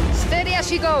 Steady as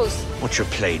she goes. What's your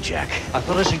play, Jack? I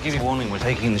thought I should give you warning. We're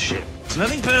taking the ship. It's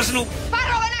nothing personal.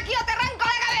 Sparrow, ven aquí o te arranco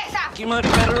la cabeza. You might be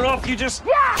better off. You just...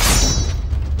 Yeah!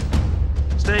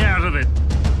 Stay out of it.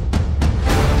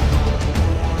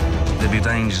 There'll be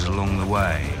dangers along the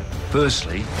way.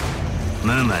 Firstly,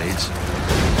 mermaids,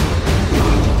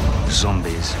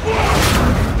 zombies,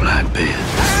 Blackbeard,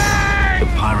 the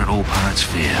pirate all pirates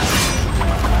fear.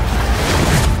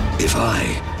 If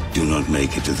I do not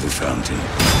make it to the fountain,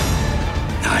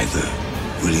 neither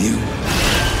will you.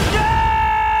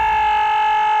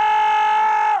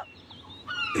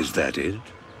 Is that it?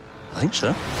 I think so.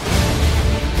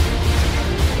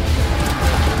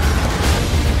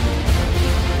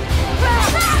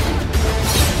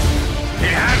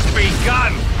 It has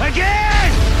begun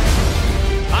again!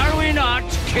 Are we not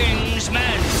king's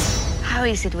men? How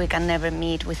is it we can never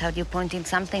meet without you pointing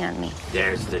something at me?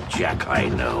 There's the Jack I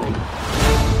know.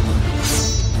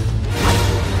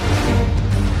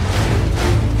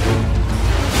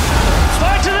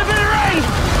 Fight to the bitter end!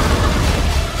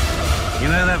 You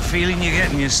know that feeling you get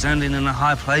when you're standing in a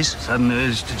high place? Sudden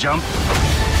urge to jump?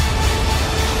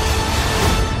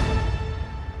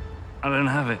 I don't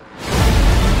have it.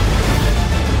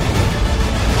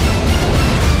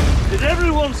 Did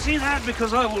everyone see that?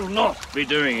 Because I will not be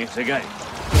doing it again.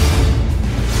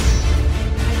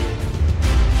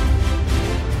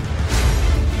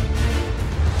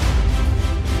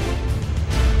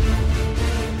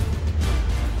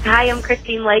 Hi, I'm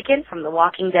Christine Lakin from The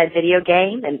Walking Dead video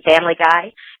game and Family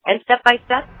Guy and Step by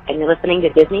Step, and you're listening to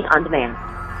Disney On Demand.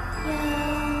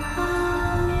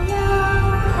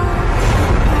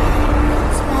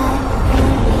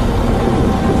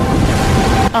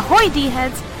 Ahoy,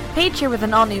 D-heads! Paige here with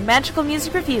an all-new magical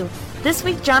music review. This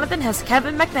week, Jonathan has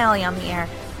Kevin McNally on the air.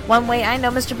 One way I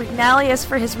know Mr. McNally is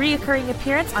for his reoccurring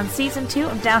appearance on Season 2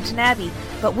 of Downton Abbey,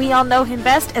 but we all know him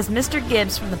best as Mr.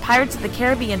 Gibbs from the Pirates of the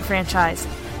Caribbean franchise.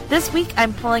 This week,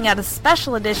 I'm pulling out a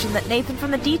special edition that Nathan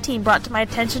from the D-Team brought to my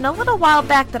attention a little while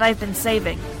back that I've been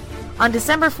saving. On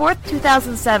December 4th,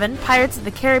 2007, Pirates of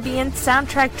the Caribbean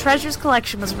Soundtrack Treasures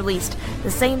Collection was released,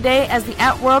 the same day as the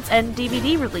At World's End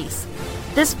DVD release.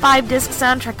 This 5-disc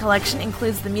soundtrack collection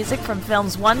includes the music from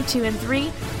films 1, 2, and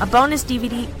 3, a bonus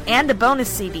DVD, and a bonus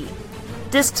CD.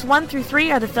 Discs 1 through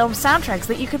 3 are the film soundtracks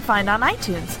that you can find on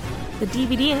iTunes. The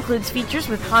DVD includes features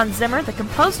with Hans Zimmer, the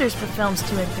composers for films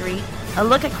 2 and 3, a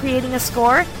look at creating a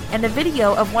score, and a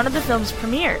video of one of the film's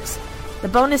premieres. The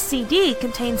bonus CD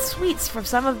contains suites from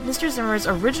some of Mr. Zimmer's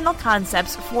original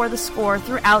concepts for the score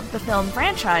throughout the film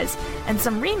franchise, and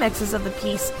some remixes of the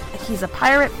piece He's a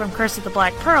Pirate from Curse of the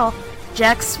Black Pearl,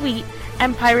 Jack's Suite,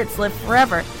 and Pirates Live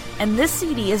Forever, and this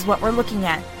CD is what we're looking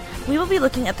at. We will be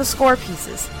looking at the score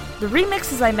pieces. The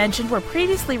remixes I mentioned were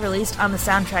previously released on the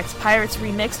soundtracks Pirates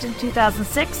Remixed in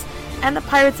 2006 and the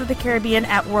Pirates of the Caribbean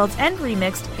At World's End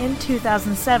Remixed in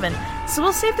 2007, so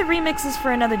we'll save the remixes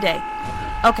for another day.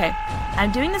 Okay,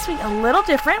 I'm doing this week a little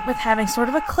different with having sort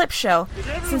of a clip show,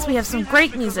 since we have some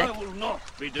great music.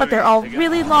 But they're all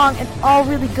really long and all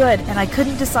really good, and I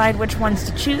couldn't decide which ones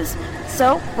to choose,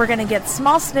 so we're gonna get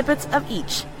small snippets of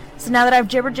each. So now that I've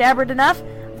jibber-jabbered enough,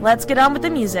 let's get on with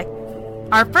the music.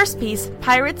 Our first piece,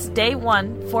 Pirates Day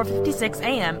 1, 4:56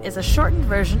 a.m., is a shortened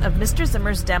version of Mr.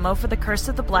 Zimmer's demo for The Curse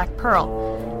of the Black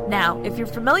Pearl. Now, if you're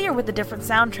familiar with the different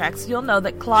soundtracks, you'll know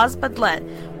that Claus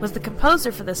Badlet was the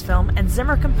composer for this film, and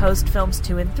Zimmer composed films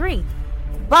 2 and 3.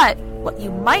 But what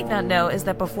you might not know is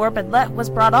that before Badlet was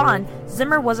brought on,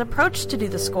 Zimmer was approached to do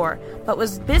the score, but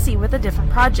was busy with a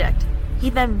different project. He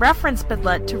then referenced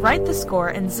Badlet to write the score,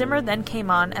 and Zimmer then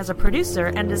came on as a producer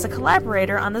and as a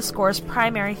collaborator on the score's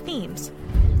primary themes.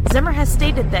 Zimmer has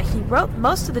stated that he wrote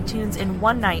most of the tunes in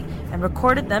one night and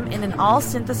recorded them in an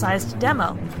all-synthesized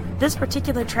demo. This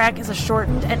particular track is a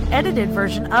shortened and edited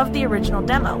version of the original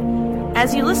demo.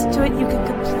 As you listen to it, you can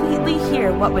completely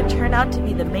hear what would turn out to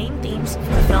be the main themes for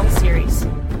the film series.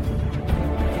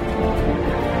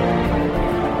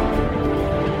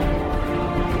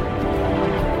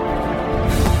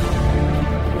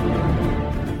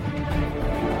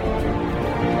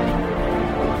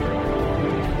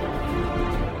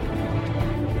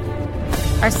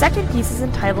 Our second piece is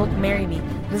entitled Marry Me.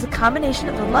 It is a combination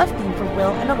of the love theme for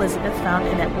Will and Elizabeth found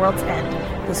in At World's End,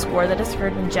 the score that is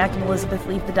heard when Jack and Elizabeth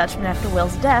leave the Dutchman after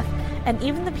Will's death, and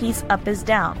even the piece Up Is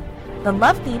Down. The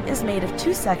love theme is made of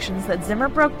 2 sections that Zimmer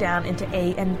broke down into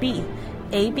A and B,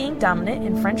 A being dominant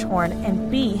in French horn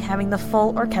and B having the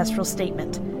full orchestral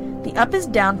statement. The Up Is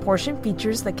Down portion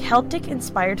features the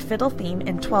Celtic-inspired fiddle theme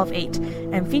in 12/8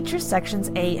 and features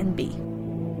sections A and B.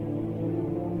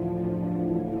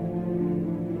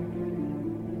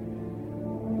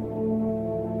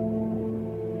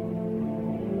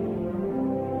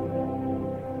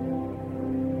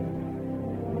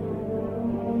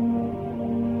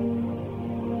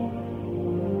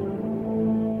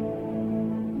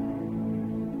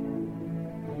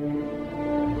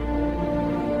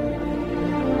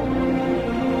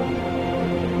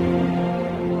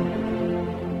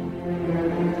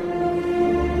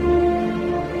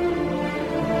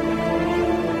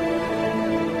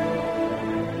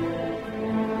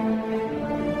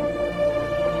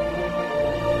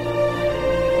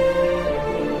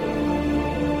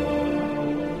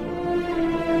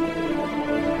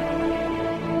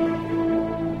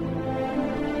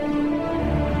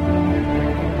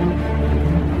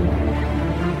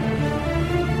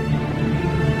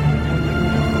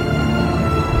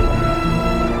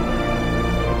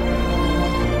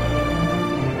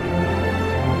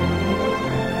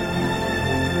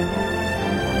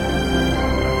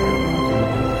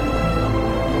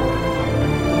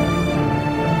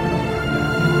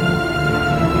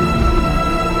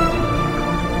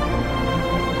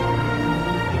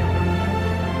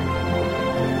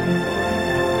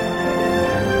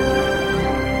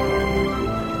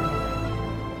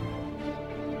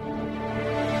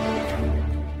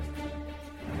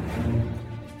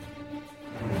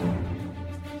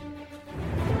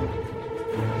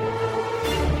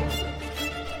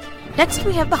 Next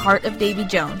we have The Heart of Davy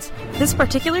Jones. This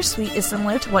particular suite is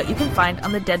similar to what you can find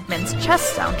on the Dead Man's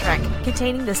Chest soundtrack,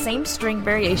 containing the same string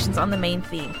variations on the main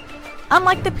theme.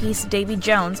 Unlike the piece Davy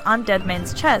Jones on Dead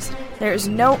Man's Chest, there is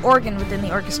no organ within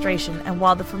the orchestration, and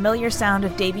while the familiar sound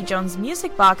of Davy Jones'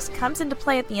 music box comes into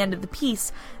play at the end of the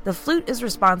piece, the flute is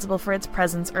responsible for its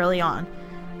presence early on.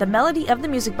 The melody of the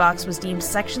music box was deemed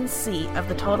section C of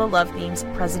the total love themes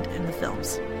present in the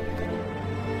films.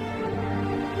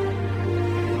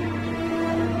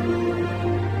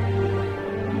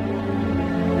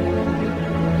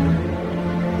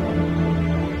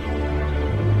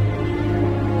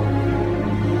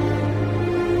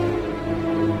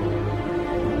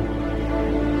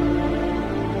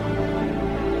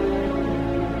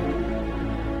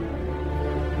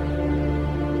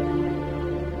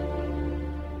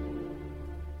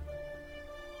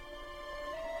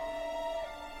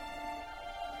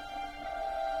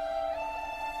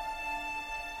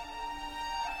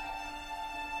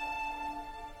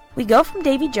 We go from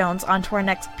Davy Jones on to our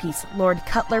next piece, Lord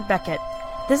Cutler Beckett.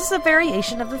 This is a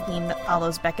variation of the theme that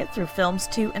follows Beckett through films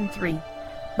 2 and 3.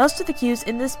 Most of the cues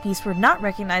in this piece were not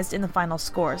recognized in the final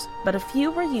scores, but a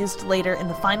few were used later in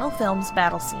the final film's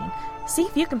battle scene. See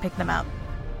if you can pick them out.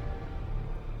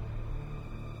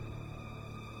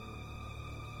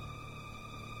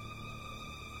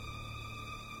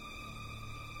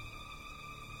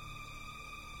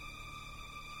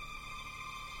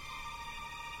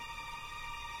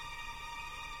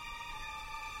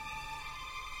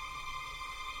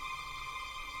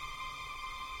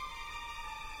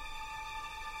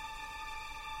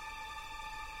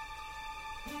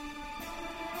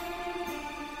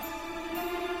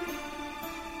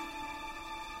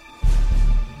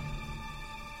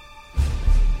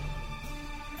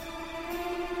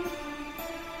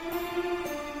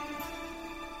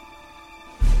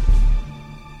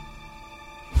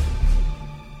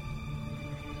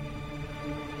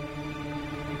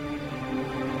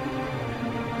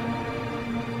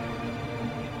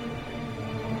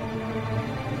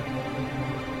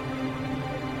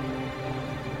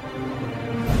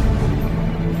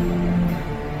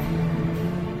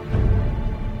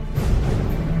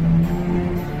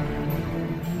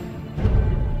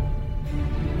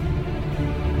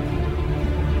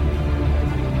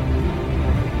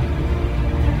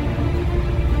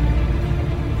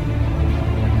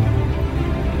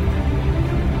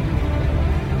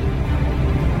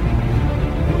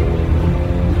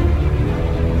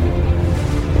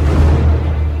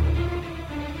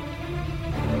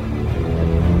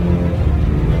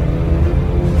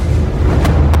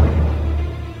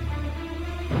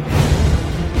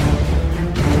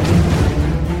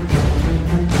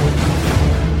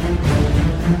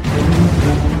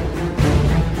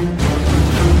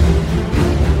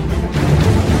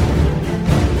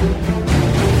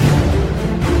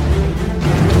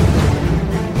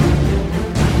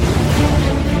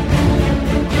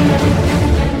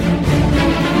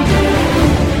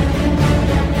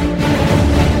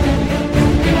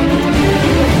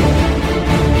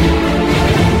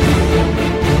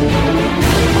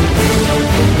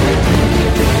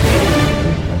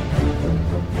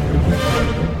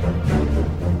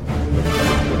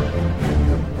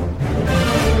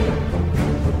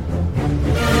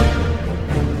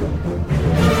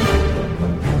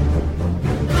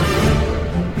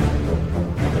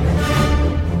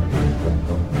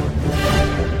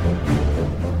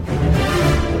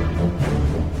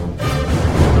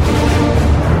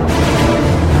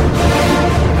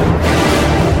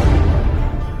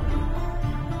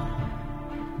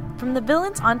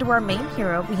 comments onto our main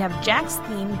hero, we have Jack's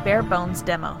theme Bare Bones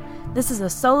demo. This is a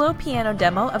solo piano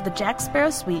demo of the Jack Sparrow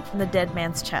Suite from the Dead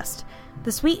Man's Chest.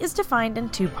 The suite is defined in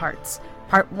 2 parts.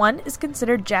 Part 1 is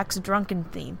considered Jack's drunken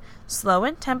theme, slow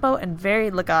in tempo and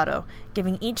very legato,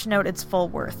 giving each note its full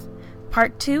worth.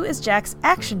 Part 2 is Jack's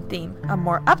action theme, a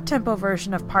more up-tempo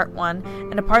version of Part 1,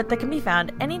 and a part that can be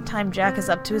found anytime Jack is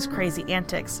up to his crazy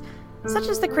antics, such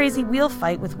as the crazy wheel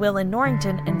fight with Will in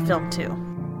Norrington in film 2.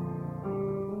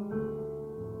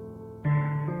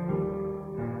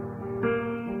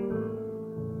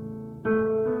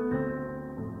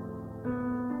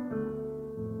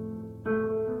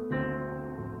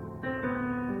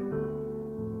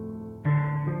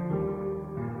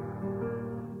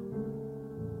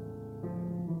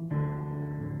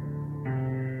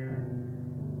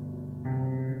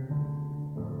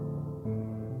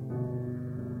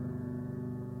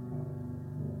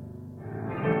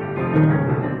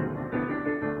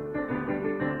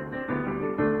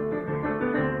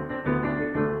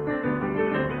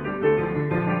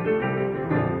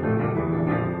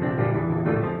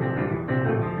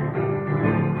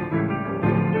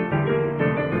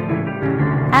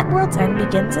 At World's End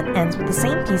begins and ends with the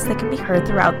same piece that can be heard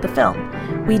throughout the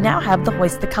film. We now have the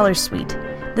Hoist the Colors suite.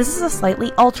 This is a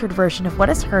slightly altered version of what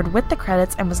is heard with the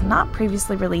credits and was not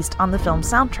previously released on the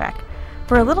film's soundtrack.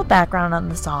 For a little background on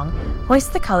the song,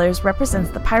 Hoist the Colors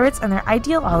represents the pirates and their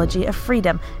ideology of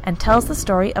freedom and tells the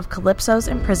story of Calypso's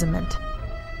imprisonment.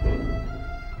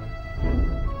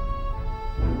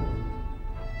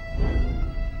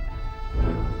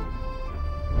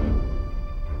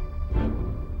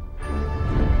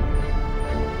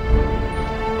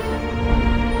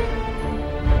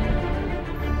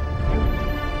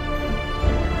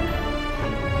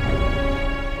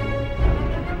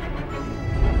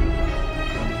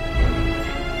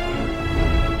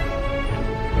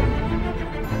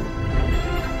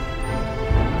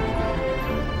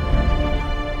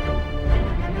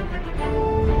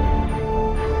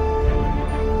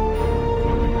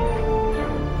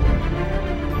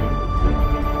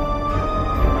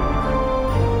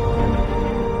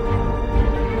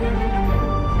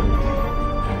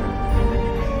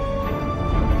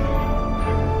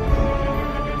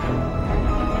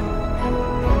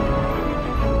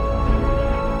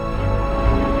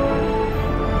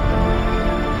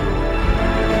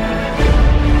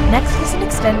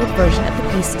 Extended version of the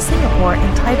piece Singapore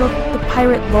entitled The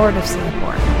Pirate Lord of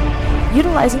Singapore.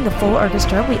 Utilizing the full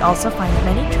orchestra, we also find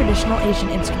many traditional Asian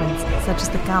instruments, such as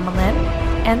the gamelan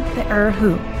and the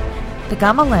erhu. The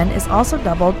gamelan is also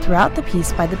doubled throughout the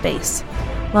piece by the bass.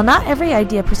 While not every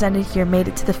idea presented here made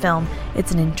it to the film,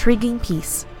 it's an intriguing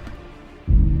piece.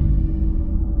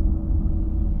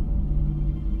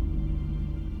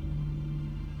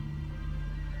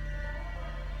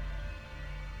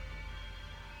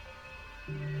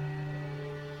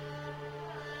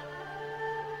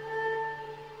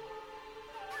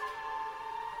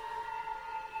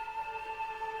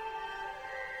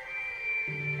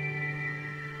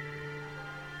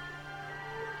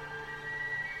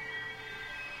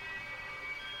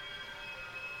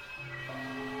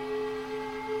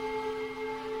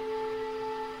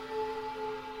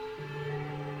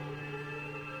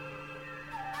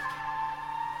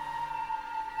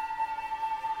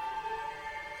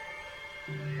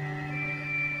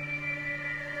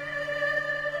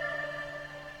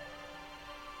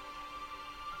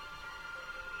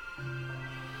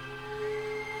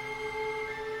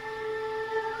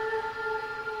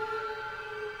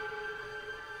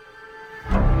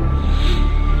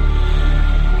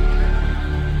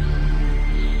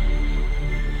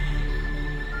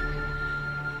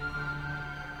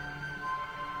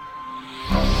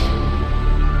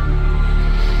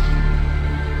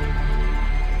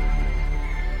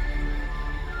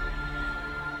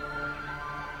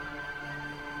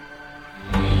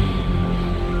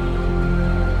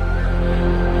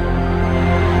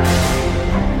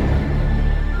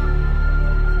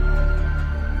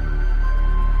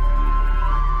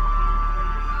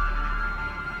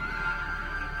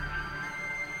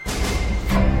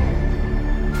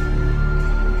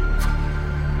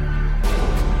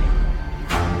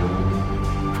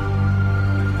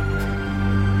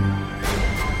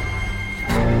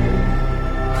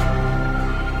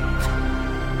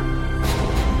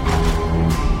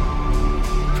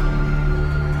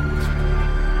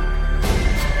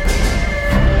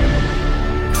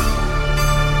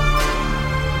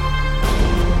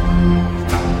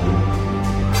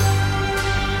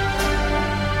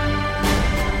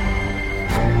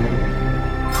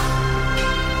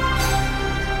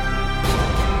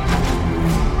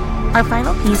 Our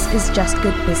final piece is Just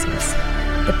Good Business.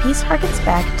 The piece harkens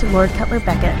back to Lord Cutler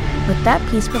Beckett, with that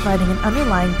piece providing an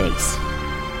underlying bass.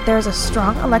 There is a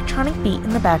strong electronic beat in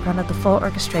the background of the full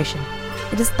orchestration.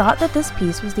 It is thought that this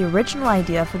piece was the original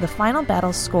idea for the final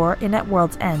battle's score in At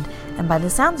World's End, and by the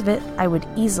sounds of it, I would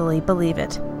easily believe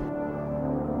it.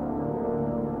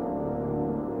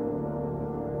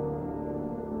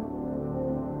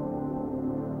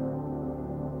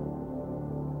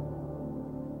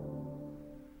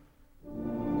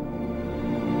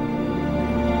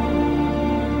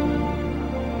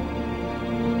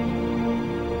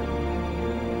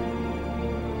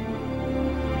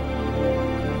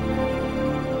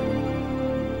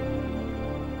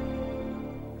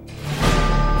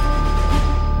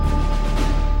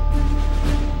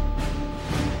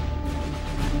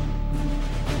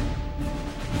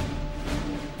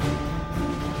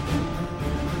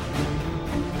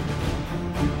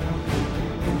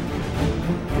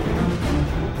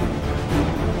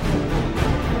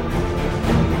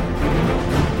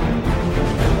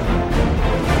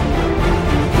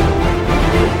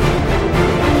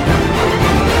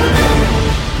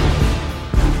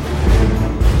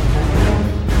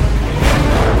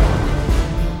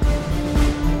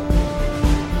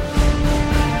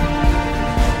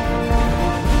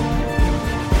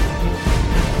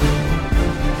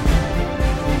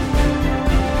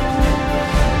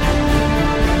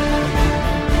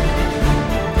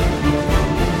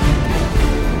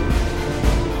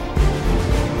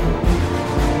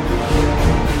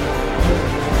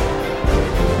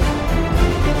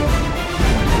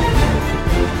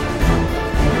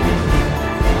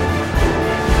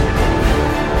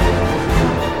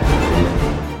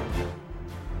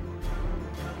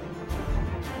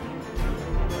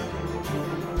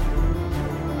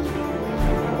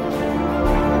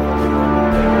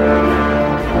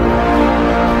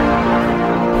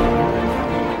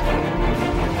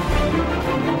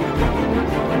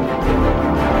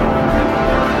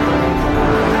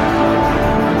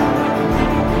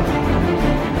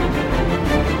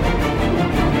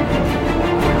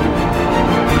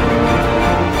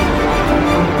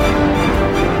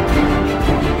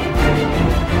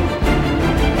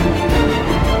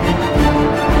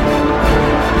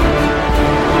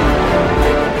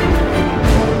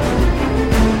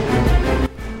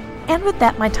 And with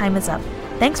that, my time is up.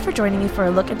 Thanks for joining me for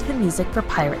a look into the music for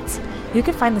Pirates. You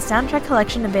can find the soundtrack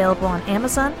collection available on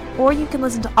Amazon, or you can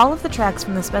listen to all of the tracks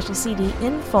from the special CD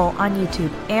in full on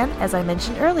YouTube, and, as I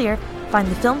mentioned earlier, find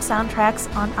the film soundtracks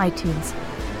on iTunes.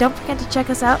 Don't forget to check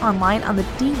us out online on the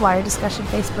D-Wire Discussion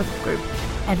Facebook group,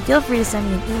 and feel free to send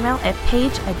me an email at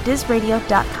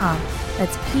paige@dizradio.com.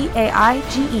 That's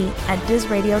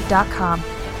PAIGE@dizradio.com.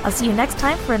 I'll see you next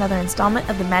time for another installment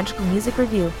of the Magical Music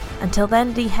Review. Until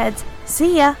then, D-Heads,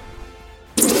 see ya!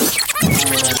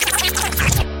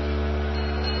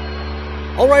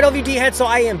 Alright, all of you D-Heads, so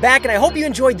I am back, and I hope you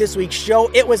enjoyed this week's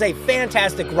show. It was a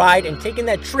fantastic ride and taking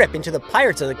that trip into the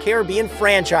Pirates of the Caribbean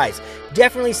franchise.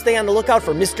 Definitely stay on the lookout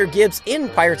for Mr. Gibbs in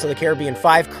Pirates of the Caribbean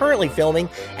 5, currently filming,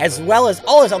 as well as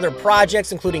all his other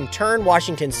projects, including Turn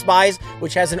Washington Spies,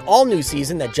 which has an all-new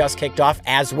season that just kicked off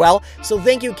as well. So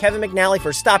thank you, Kevin McNally,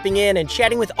 for stopping in and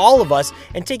chatting with all of us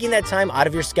and taking that time out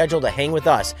of your schedule to hang with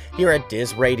us here at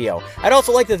Diz Radio. I'd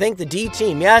also like to thank the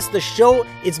D-Team. Yes, the show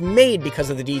is made because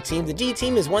of the D-Team. The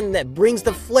D-Team is one that brings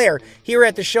the flair here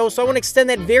at the show, so I want to extend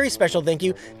that very special thank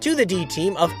you to the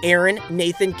D-Team of Aaron,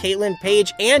 Nathan, Caitlin,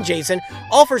 Paige, and Jason,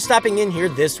 all for stopping in here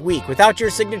this week. Without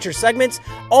your signature segments,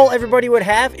 all everybody would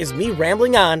have is me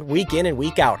rambling on week in and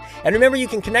week out. And remember, you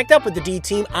can connect up with the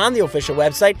D-Team on the official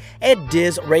website at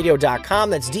dizradio.com.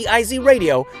 That's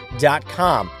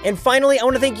dizradio.com. And finally, I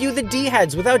want to thank you, the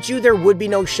D-Heads. Without you, there would be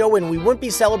no show, and we wouldn't be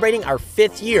celebrating our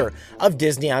 5th year of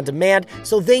Disney On Demand.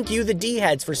 So thank you, the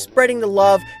D-Heads, for spreading the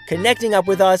love, connecting up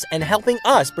with us, and helping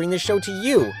us bring the show to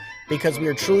you, because we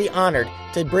are truly honored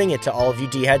to bring it to all of you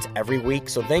D-Heads every week,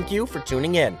 so thank you for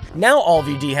tuning in. Now, all of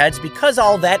you D-Heads, because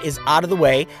all that is out of the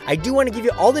way, I do want to give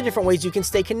you all the different ways you can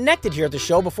stay connected here at the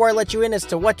show before I let you in as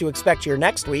to what to expect here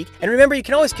next week. And remember, you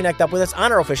can always connect up with us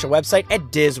on our official website at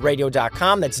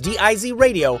dizradio.com. That's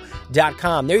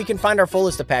dizradio.com. There you can find our full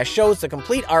list of past shows, the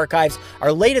complete archives,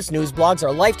 our latest news blogs,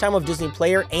 our Lifetime of Disney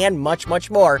player, and much, much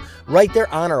more right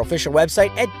there on our official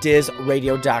website at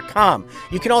dizradio.com.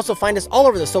 You can also find us all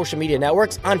over the social media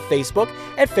networks on Facebook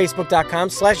at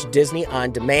facebook.com/Disney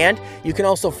On Demand. You can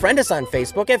also friend us on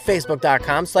Facebook at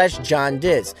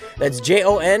facebook.com/JohnDiz. That's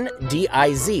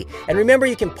JONDIZ. And remember,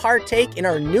 you can partake in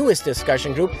our newest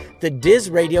discussion group, the Diz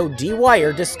Radio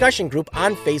D-Wire discussion group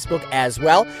on Facebook as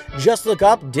well. Just look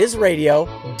up Diz Radio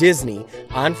Disney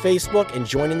on Facebook and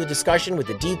join in the discussion with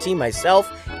the D team,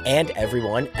 myself, and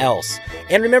everyone else.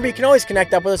 And remember, you can always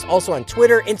connect up with us also on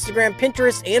Twitter, Instagram,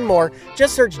 Pinterest, and more.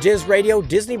 Just search Diz Radio,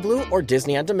 Disney Blue, or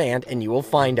Disney On Demand, and you will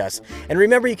find us. And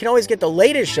remember, you can always get the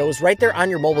latest shows right there on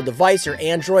your mobile device, your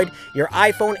Android, your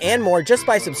iPhone, and more just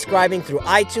by subscribing through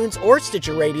iTunes or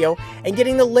Stitcher Radio and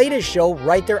getting the latest show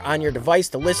right there on your device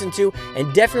to listen to.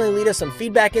 And definitely leave us some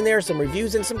feedback in there, some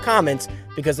reviews, and some comments,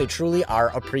 because they truly are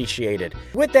appreciated.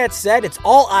 With that said, it's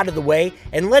all out of the way,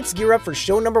 and let's gear up for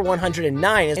show number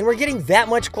 109. And we're getting that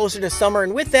much closer to summer,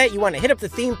 and with that, you want to hit up the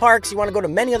theme parks, you want to go to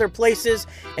many other places,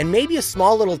 and maybe a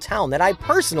small little town that I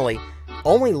personally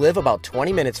only live about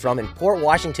 20 minutes from in Port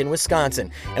Washington,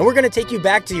 Wisconsin. And we're going to take you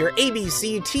back to your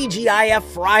ABC TGIF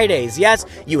Fridays. Yes,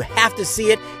 you have to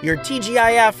see it. Your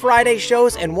TGIF Friday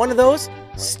shows, and one of those,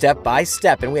 Step by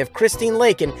Step. And we have Christine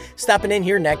Lakin stopping in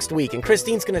here next week. And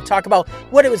Christine's going to talk about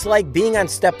what it was like being on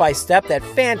Step by Step, that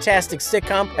fantastic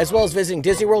sitcom, as well as visiting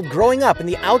Disney World growing up in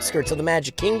the outskirts of the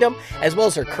Magic Kingdom, as well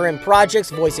as her current projects,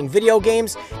 voicing video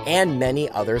games, and many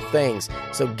other things.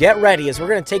 So get ready, as we're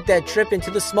going to take that trip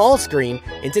into the small screen,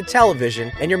 into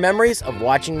television, and your memories of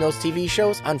watching those TV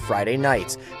shows on Friday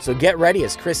nights. So get ready,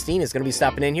 as Christine is going to be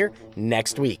stopping in here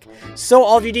next week. So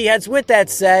all of you D-heads, with that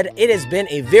said, it has been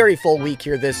a very full week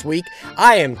here this week.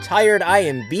 I am tired, I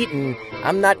am beaten.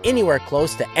 I'm not anywhere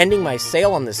close to ending my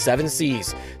sail on the 7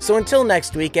 seas. So until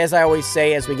next week, as I always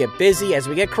say, as we get busy, as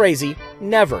we get crazy,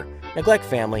 never neglect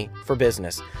family for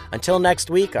business. Until next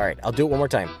week, all right, I'll do it one more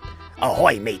time.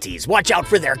 Ahoy, mateys, watch out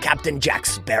for their Captain Jack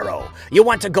Sparrow. You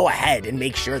want to go ahead and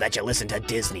make sure that you listen to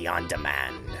Disney On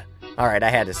Demand. All right, I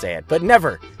had to say it, but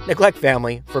never neglect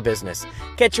family for business.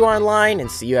 Catch you online and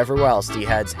see you everywhere else,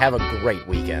 D-heads. Have a great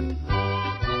weekend.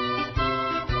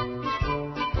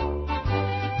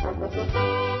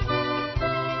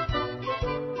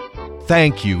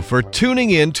 Thank you for tuning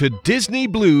in to Disney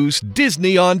Blues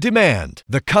Disney On Demand.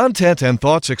 The content and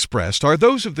thoughts expressed are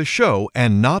those of the show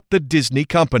and not the Disney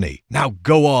Company. Now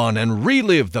go on and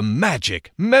relive the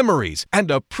magic, memories, and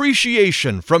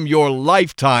appreciation from your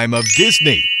lifetime of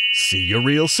Disney. See you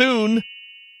real soon.